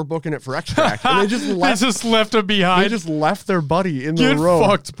 dude, we're booking it for extract. And they just left him behind. They just left their buddy in Get the road.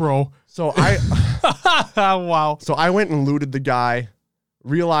 fucked, bro. So Wow. So I went and looted the guy,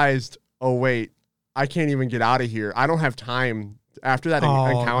 realized, oh, wait, I can't even get out of here. I don't have time. After that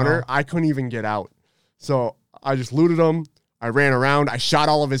encounter, no. I couldn't even get out. So I just looted him. I ran around. I shot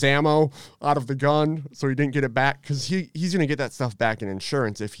all of his ammo out of the gun so he didn't get it back, because he's going to get that stuff back in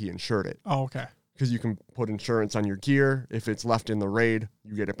insurance if he insured it. Oh, okay. Because you can put insurance on your gear. If it's left in the raid,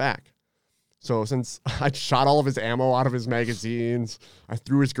 you get it back. So since I shot all of his ammo out of his magazines, I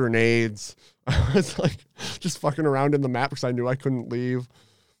threw his grenades. I was like just fucking around in the map because I knew I couldn't leave.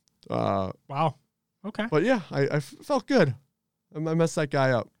 Wow. Okay. But yeah, I felt good. I messed that guy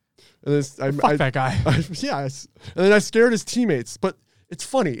up. And Fuck that guy. And then I scared his teammates. But it's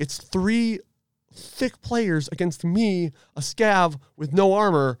funny. It's 3 thick players against me, a scav with no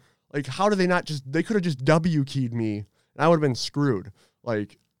armor. Like, how do they not they could have just W keyed me, and I would have been screwed.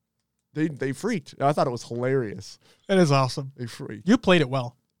 Like, they freaked. I thought it was hilarious. It is awesome. They freaked. You played it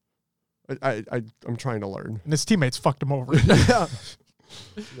well. I'm trying to learn. And his teammates fucked him over. Yeah.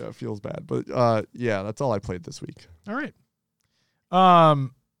 Yeah, it feels bad. But yeah, that's all I played this week. All right.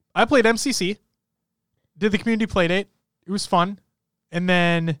 I played MCC. Did the community play date. It was fun. And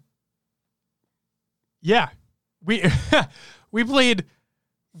then yeah, we played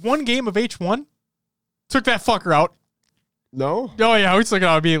one game of H1. Took that fucker out. No? Oh yeah, we took it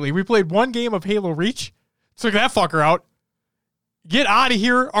out immediately. We played one game of Halo Reach. Took that fucker out. Get out of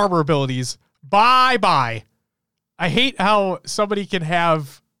here, armor abilities. Bye. I hate how somebody can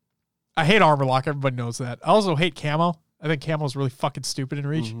have... I hate armor lock. Everybody knows that. I also hate camo. I think camo is really fucking stupid in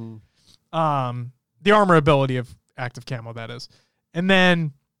Reach. Mm-hmm. The armor ability of active camo, that is. And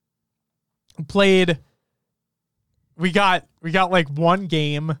then played we got like one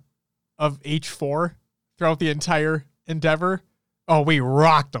game of H4 throughout the entire endeavor. Oh, we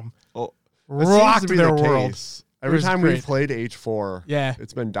rocked them. Oh, rocked their world. Every time we've played H4, yeah,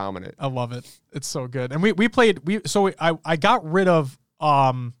 it's been dominant. I love it. It's so good. And we played. I got rid of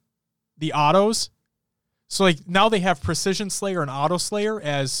the autos. So like now they have Precision Slayer and Auto Slayer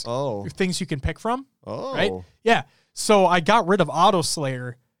as things you can pick from. Oh, right. Yeah. So I got rid of Auto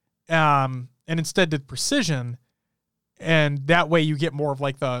Slayer, and instead did Precision, and that way you get more of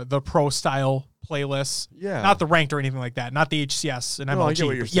like the pro style playlists. Yeah. Not the ranked or anything like that. Not the HCS and MLG. I get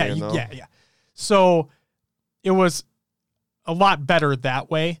what you're saying, though. Yeah. So it was a lot better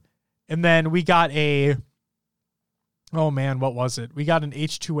that way. And then we got what was it? We got an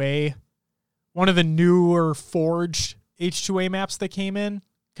H2A, one of the newer forged H2A maps that came in.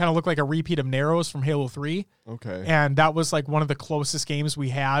 Kind of looked like a repeat of Narrows from Halo 3. Okay. And that was like one of the closest games we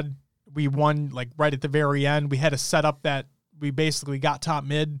had. We won like right at the very end. We had a setup that we basically got top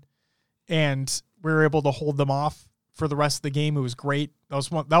mid, and we were able to hold them off for the rest of the game. It was great. That was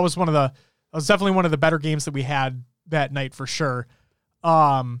definitely one of the better games that we had that night for sure.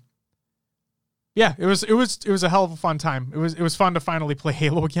 Yeah, it was a hell of a fun time. It was fun to finally play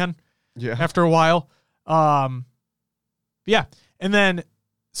Halo again. Yeah. After a while. Yeah. And then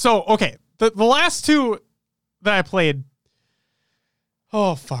the last two that I played.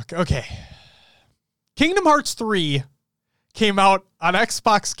 Oh fuck. Okay. Kingdom Hearts 3 came out on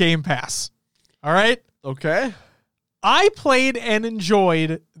Xbox Game Pass. All right? Okay. I played and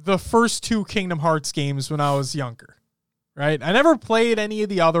enjoyed the first two Kingdom Hearts games when I was younger, right? I never played any of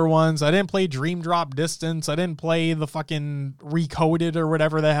the other ones. I didn't play Dream Drop Distance. I didn't play the fucking Recoded or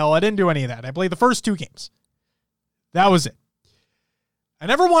whatever the hell. I didn't do any of that. I played the first two games. That was it. I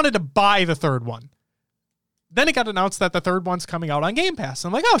never wanted to buy the third one. Then it got announced that the third one's coming out on Game Pass.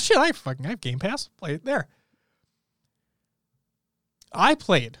 I'm like, oh shit, I have Game Pass. Play it there. I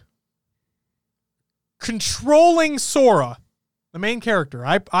played controlling Sora, the main character.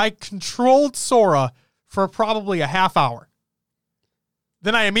 I controlled Sora for probably a half hour.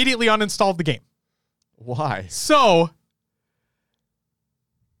 Then I immediately uninstalled the game. Why? So,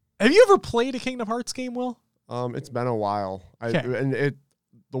 have you ever played a Kingdom Hearts game, Will? It's been a while. Okay.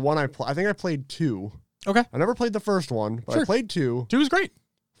 I think I played 2. Okay. I never played the first one, but Sure. I played 2. 2 is great.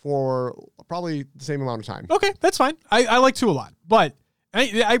 For probably the same amount of time. Okay, that's fine. I like 2 a lot, but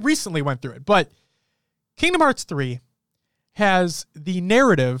I recently went through it. But Kingdom Hearts 3 has the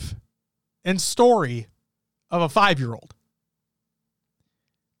narrative and story of a 5-year-old.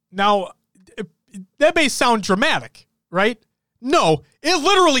 Now, that may sound dramatic, right? No, it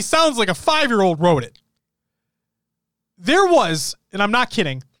literally sounds like a 5-year-old wrote it. There was, and I'm not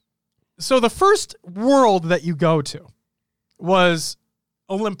kidding, so the first world that you go to was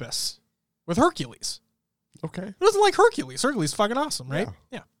Olympus with Hercules. Okay. Who doesn't like Hercules? Hercules is fucking awesome, right?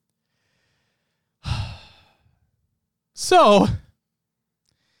 Yeah. So,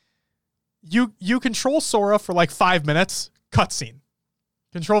 you control Sora for like 5 minutes, cutscene.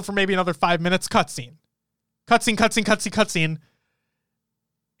 Control for maybe another 5 minutes, cutscene. Cutscene.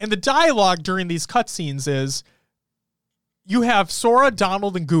 And the dialogue during these cutscenes is you have Sora,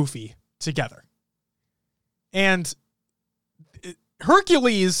 Donald, and Goofy together. And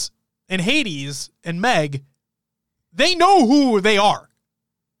Hercules and Hades and Meg, they know who they are.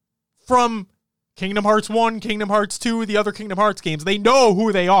 From Kingdom Hearts 1, Kingdom Hearts 2, the other Kingdom Hearts games, they know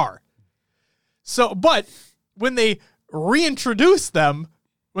who they are. So, but when they reintroduce them,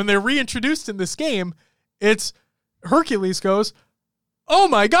 when they're reintroduced in this game, it's Hercules goes, "Oh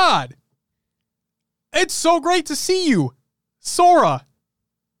my God, it's so great to see you, Sora,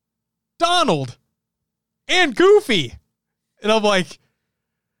 Donald, and Goofy." And I'm like,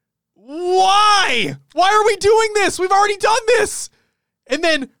 why? Why are we doing this? We've already done this. And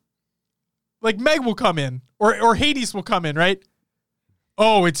then, like, Meg will come in, or Hades will come in, right?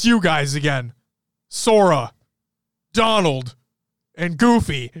 "Oh, it's you guys again. Sora, Donald, and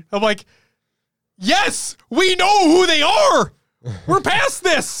Goofy." I'm like, yes, we know who they are. We're past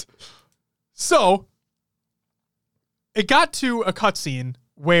this. So, it got to a cutscene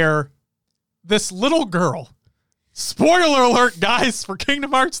where this little girl, spoiler alert, guys, for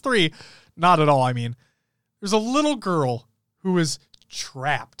Kingdom Hearts 3, not at all, I mean, there's a little girl who is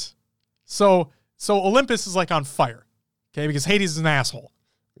trapped. So Olympus is like on fire, okay, because Hades is an asshole.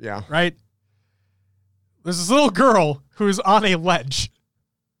 Yeah. Right? There's this little girl who is on a ledge.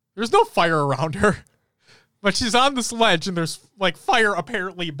 There's no fire around her, but she's on this ledge and there's like fire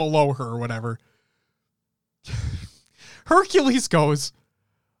apparently below her or whatever. Hercules goes,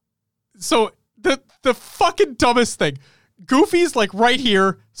 so the fucking dumbest thing. Goofy's like right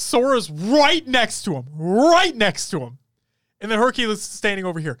here. Sora's right next to him. Right next to him. And then Hercules is standing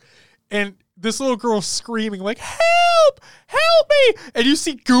over here. And this little girl screaming like, help! Help me! And you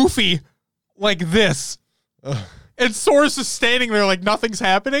see Goofy like this. And Sora's just standing there like nothing's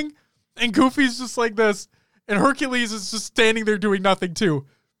happening. And Goofy's just like this. And Hercules is just standing there doing nothing too.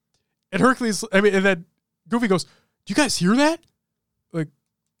 And and then Goofy goes, do you guys hear that? Like,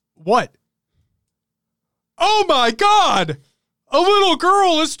 what? Oh my God! A little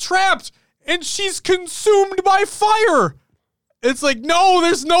girl is trapped and she's consumed by fire. It's like, no,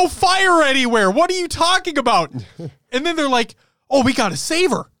 there's no fire anywhere. What are you talking about? And then they're like, oh, we gotta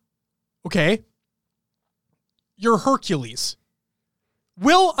save her. Okay. You're Hercules.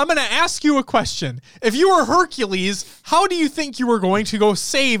 Will, I'm going to ask you a question. If you were Hercules, how do you think you were going to go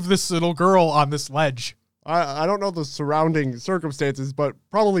save this little girl on this ledge? I don't know the surrounding circumstances, but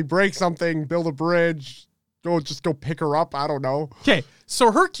probably break something, build a bridge, go pick her up. I don't know. Okay,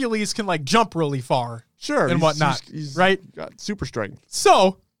 so Hercules can like jump really far. Sure. And whatnot, right? Got super strength.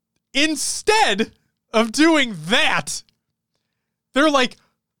 So instead of doing that, they're like,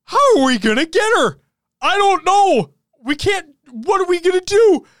 how are we going to get her? I don't know. We can't. What are we going to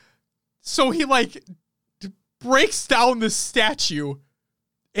do? So he like breaks down this statue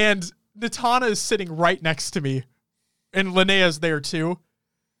and Nitana is sitting right next to me and Linnea's there too.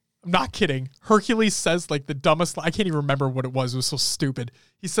 I'm not kidding. Hercules says like the dumbest line. I can't even remember what it was. It was so stupid.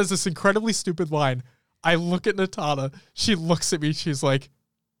 He says this incredibly stupid line. I look at Nitana. She looks at me. She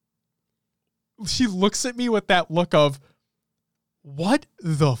looks at me with that look of, what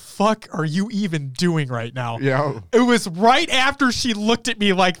the fuck are you even doing right now? Yeah. It was right after she looked at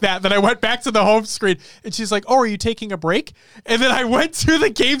me like that I went back to the home screen and she's like, oh, are you taking a break? And then I went to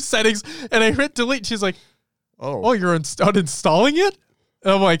the game settings and I hit delete. She's like, oh, you're uninstalling it?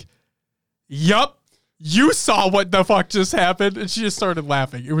 And I'm like, yup, you saw what the fuck just happened. And she just started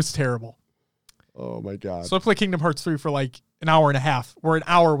laughing. It was terrible. Oh my God. So I played Kingdom Hearts 3 for like an hour and a half, where an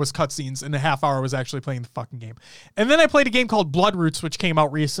hour was cutscenes and a half hour was actually playing the fucking game. And then I played a game called Bloodroots, which came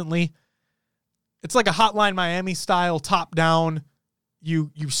out recently. It's like a Hotline Miami style top down.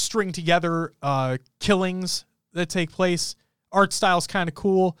 You string together killings that take place. Art style's kind of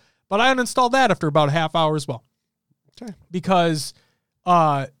cool, but I uninstalled that after about a half hour as well. Okay. Because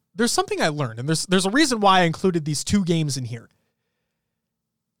there's something I learned, and there's a reason why I included these two games in here.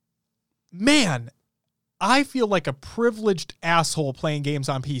 Man, I feel like a privileged asshole playing games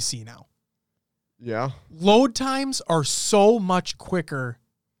on PC now. Yeah. Load times are so much quicker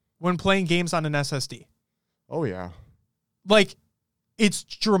when playing games on an SSD. Oh, yeah. Like, it's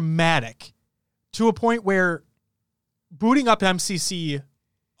dramatic to a point where booting up MCC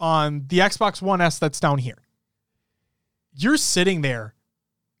on the Xbox One S that's down here, you're sitting there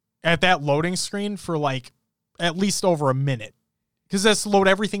at that loading screen for like at least over a minute. Because that's to load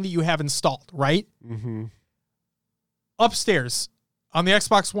everything that you have installed, right? Mm-hmm. Upstairs on the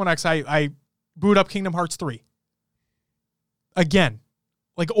Xbox One X, I boot up Kingdom Hearts 3. Again,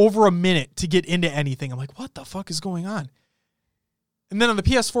 like over a minute to get into anything. I'm like, what the fuck is going on? And then on the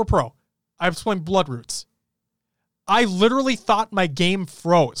PS4 Pro, I was playing Bloodroots. I literally thought my game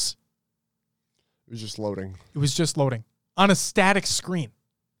froze. It was just loading. It was just loading on a static screen.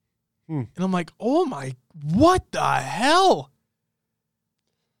 And I'm like, oh my, what the hell?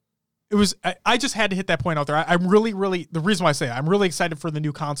 It was, I just had to hit that point out there. I'm really, the reason why I say that, I'm really excited for the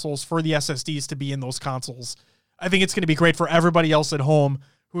new consoles, for the SSDs to be in those consoles. I think it's going to be great for everybody else at home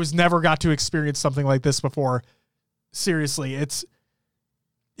who has never got to experience something like this before. Seriously, it's,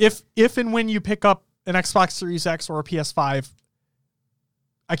 if and when you pick up an Xbox Series X or a PS5,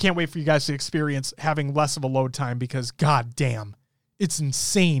 I can't wait for you guys to experience having less of a load time because god damn, it's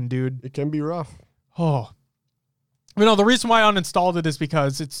insane, dude. It can be rough. Oh, but no, the reason why I uninstalled it is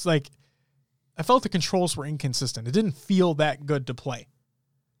because it's like, I felt the controls were inconsistent. It didn't feel that good to play.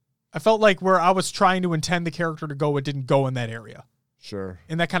 I felt like where I was trying to intend the character to go, it didn't go in that area. Sure.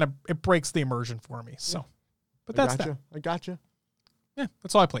 And that kind of, it breaks the immersion for me. So, but that's that. I gotcha. Yeah,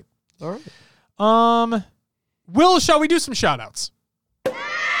 that's all I played. All right. Will, shall we do some shout outs?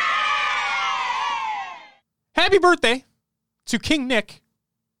 Happy birthday to King Nick,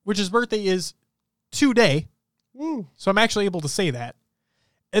 which his birthday is today. Woo. So I'm actually able to say that.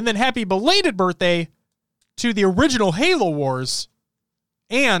 And then happy belated birthday to the original Halo Wars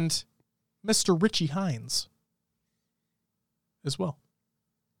and Mr. Richie Hines as well.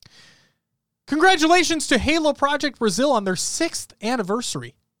 Congratulations to Halo Project Brazil on their 6th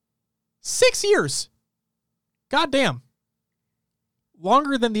anniversary. 6 years. Goddamn.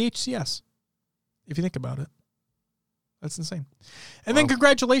 Longer than the HCS, if you think about it. That's insane. And then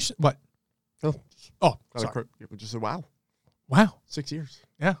congratulations. What? Oh, Oh, sorry. just said wow. Wow. 6 years.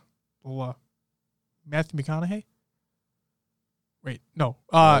 Yeah. Well, Matthew McConaughey. Wait, no.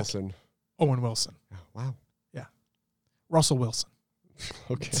 Wilson. Owen Wilson. Wow. Yeah. Russell Wilson.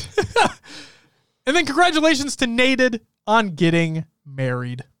 Okay. And then congratulations to Nated on getting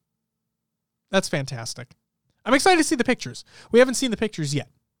married. That's fantastic. I'm excited to see the pictures. We haven't seen the pictures yet.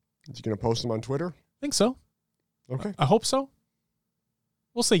 Is he going to post them on Twitter? I think so. Okay. I hope so.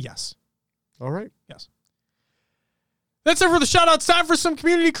 We'll say yes. All right. Yes. That's it for the shout-outs. Time for some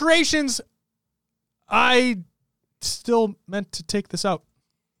community creations. I still meant to take this out.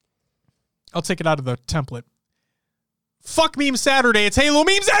 I'll take it out of the template. Fuck Meme Saturday. It's Halo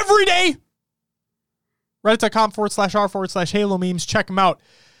memes every day. Reddit.com/r/Halo memes. Check them out.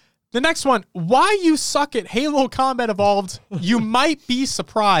 The next one, why you suck at Halo Combat Evolved. You might be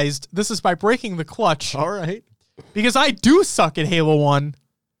surprised. This is by Breaking the Clutch. All right. Because I do suck at Halo 1.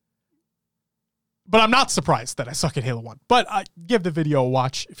 But I'm not surprised that I suck at Halo 1. But give the video a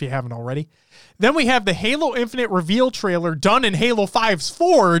watch if you haven't already. Then we have the Halo Infinite reveal trailer done in Halo 5's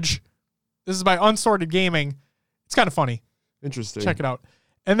Forge. This is by Unsorted Gaming. It's kind of funny. Interesting. Check it out.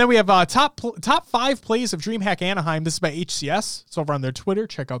 And then we have top 5 plays of DreamHack Anaheim. This is by HCS. It's over on their Twitter.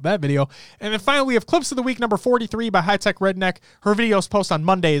 Check out that video. And then finally, we have Clips of the Week number 43 by High Tech Redneck. Her videos post on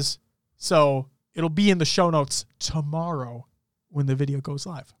Mondays. So it'll be in the show notes tomorrow when the video goes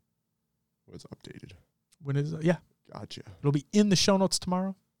live. Was updated. When is it? Yeah. Gotcha. It'll be in the show notes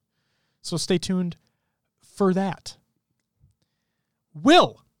tomorrow. So stay tuned for that.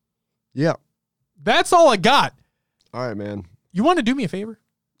 Will. Yeah. That's all I got. All right, man. You want to do me a favor?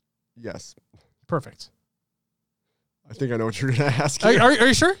 Yes. Perfect. I think I know what you're going to ask. Are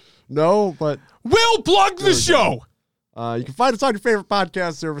you sure? No, but... Will plug the show. You can find us on your favorite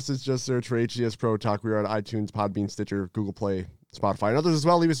podcast services. Just search for HCS Pro Talk. We are on iTunes, Podbean, Stitcher, Google Play, Spotify, and others as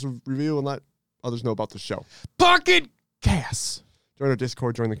well. Leave us a review and let others know about the show. Pocket Gas. Join our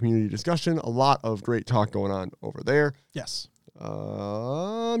Discord, join the community discussion. A lot of great talk going on over there. Yes. You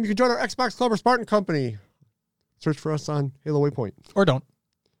can join our Xbox Club or Spartan Company. Search for us on Halo Waypoint. Or don't.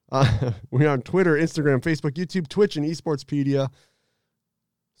 We're on Twitter, Instagram, Facebook, YouTube, Twitch, and Esportspedia.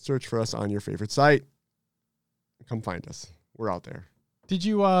 Search for us on your favorite site. Come find us. We're out there. Did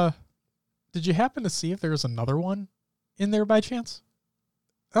you happen to see if there was another one in there by chance?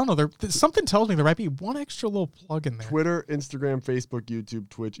 I don't know. Something tells me there might be one extra little plug in there. Twitter, Instagram, Facebook, YouTube,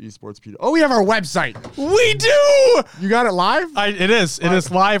 Twitch, Esportspedia. Oh, we have our website. We do! You got it live? It is. It is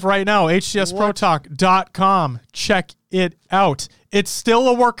live right now. HCSProTalk.com. Check it out. It's still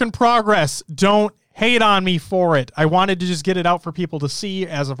a work in progress. Don't hate on me for it. I wanted to just get it out for people to see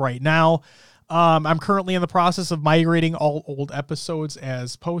as of right now. I'm currently in the process of migrating all old episodes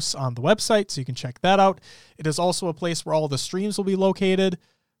as posts on the website, so you can check that out. It is also a place where all the streams will be located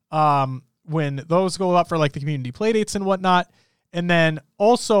when those go up for like the community playdates and whatnot. And then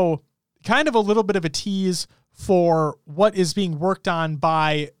also kind of a little bit of a tease for what is being worked on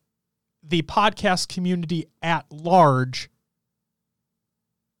by the podcast community at large.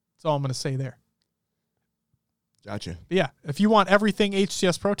 That's all I'm going to say there. Gotcha. But yeah, if you want everything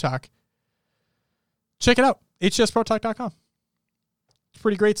HCS Pro Talk, check it out. HCSProTalk.com. It's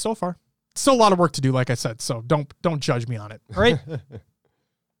pretty great so far. Still a lot of work to do, like I said, so don't judge me on it. All right.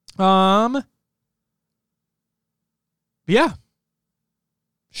 Yeah.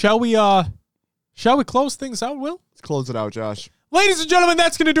 Shall we close things out, Will? Let's close it out, Josh. Ladies and gentlemen,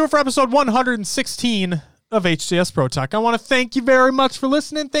 that's going to do it for episode 116 of HCS Pro Talk. I want to thank you very much for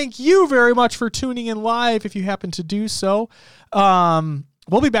listening. Thank you very much for tuning in live if you happen to do so.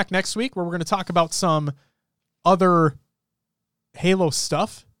 We'll be back next week where we're going to talk about some other Halo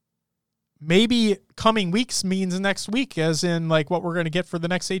stuff. Maybe coming weeks means next week, as in like what we're going to get for the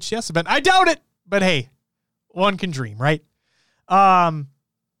next HCS event. I doubt it, but hey, one can dream, right? Yeah,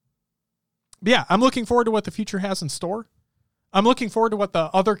 I'm looking forward to what the future has in store. I'm looking forward to what the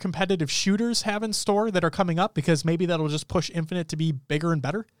other competitive shooters have in store that are coming up, because maybe that'll just push Infinite to be bigger and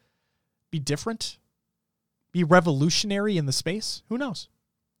better, be different, be revolutionary in the space. Who knows?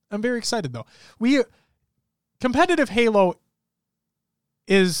 I'm very excited though. Competitive Halo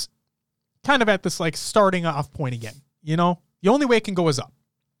is kind of at this like starting off point again. You know, the only way it can go is up.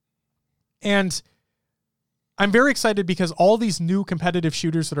 And I'm very excited because all these new competitive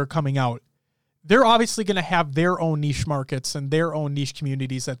shooters that are coming out, they're obviously going to have their own niche markets and their own niche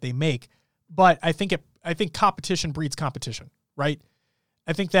communities that they make. But I think competition breeds competition, right?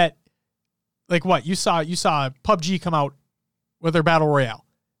 I think that, like what you saw PUBG come out with their battle royale,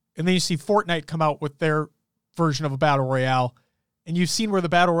 and then you see Fortnite come out with their version of a battle royale, and you've seen where the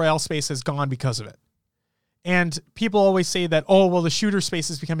battle royale space has gone because of it. And people always say that, oh, well, the shooter space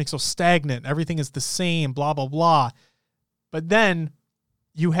is becoming so stagnant. Everything is the same, blah, blah, blah. But then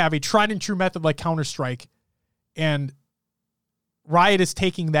you have a tried and true method like Counter-Strike, and Riot is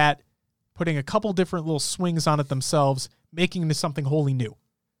taking that, putting a couple different little swings on it themselves, making it into something wholly new.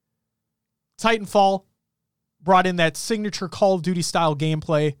 Titanfall brought in that signature Call of Duty style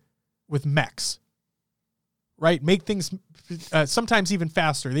gameplay with mechs, right? Make things sometimes even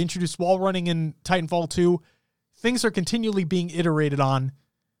faster. They introduced wall running in Titanfall 2. Things are continually being iterated on,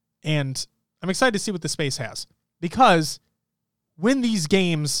 and I'm excited to see what the space has, because when these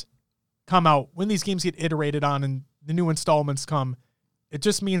games come out, when these games get iterated on and the new installments come, it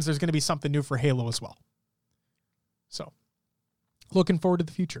just means there's going to be something new for Halo as well. So, looking forward to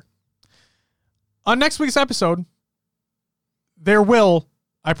the future. On next week's episode, there will,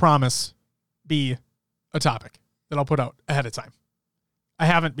 I promise, be a topic that I'll put out ahead of time. I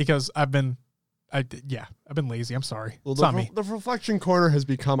haven't because I've been lazy. I'm sorry. Well, it's not me. The Reflection Corner has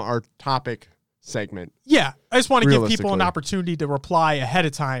become our topic segment. Yeah, I just want to give people an opportunity to reply ahead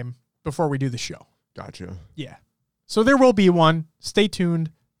of time before we do the show. Gotcha. Yeah. So there will be one. Stay tuned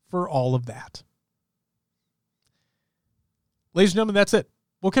for all of that. Ladies and gentlemen, that's it.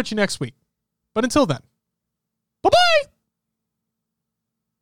 We'll catch you next week. But until then, bye-bye!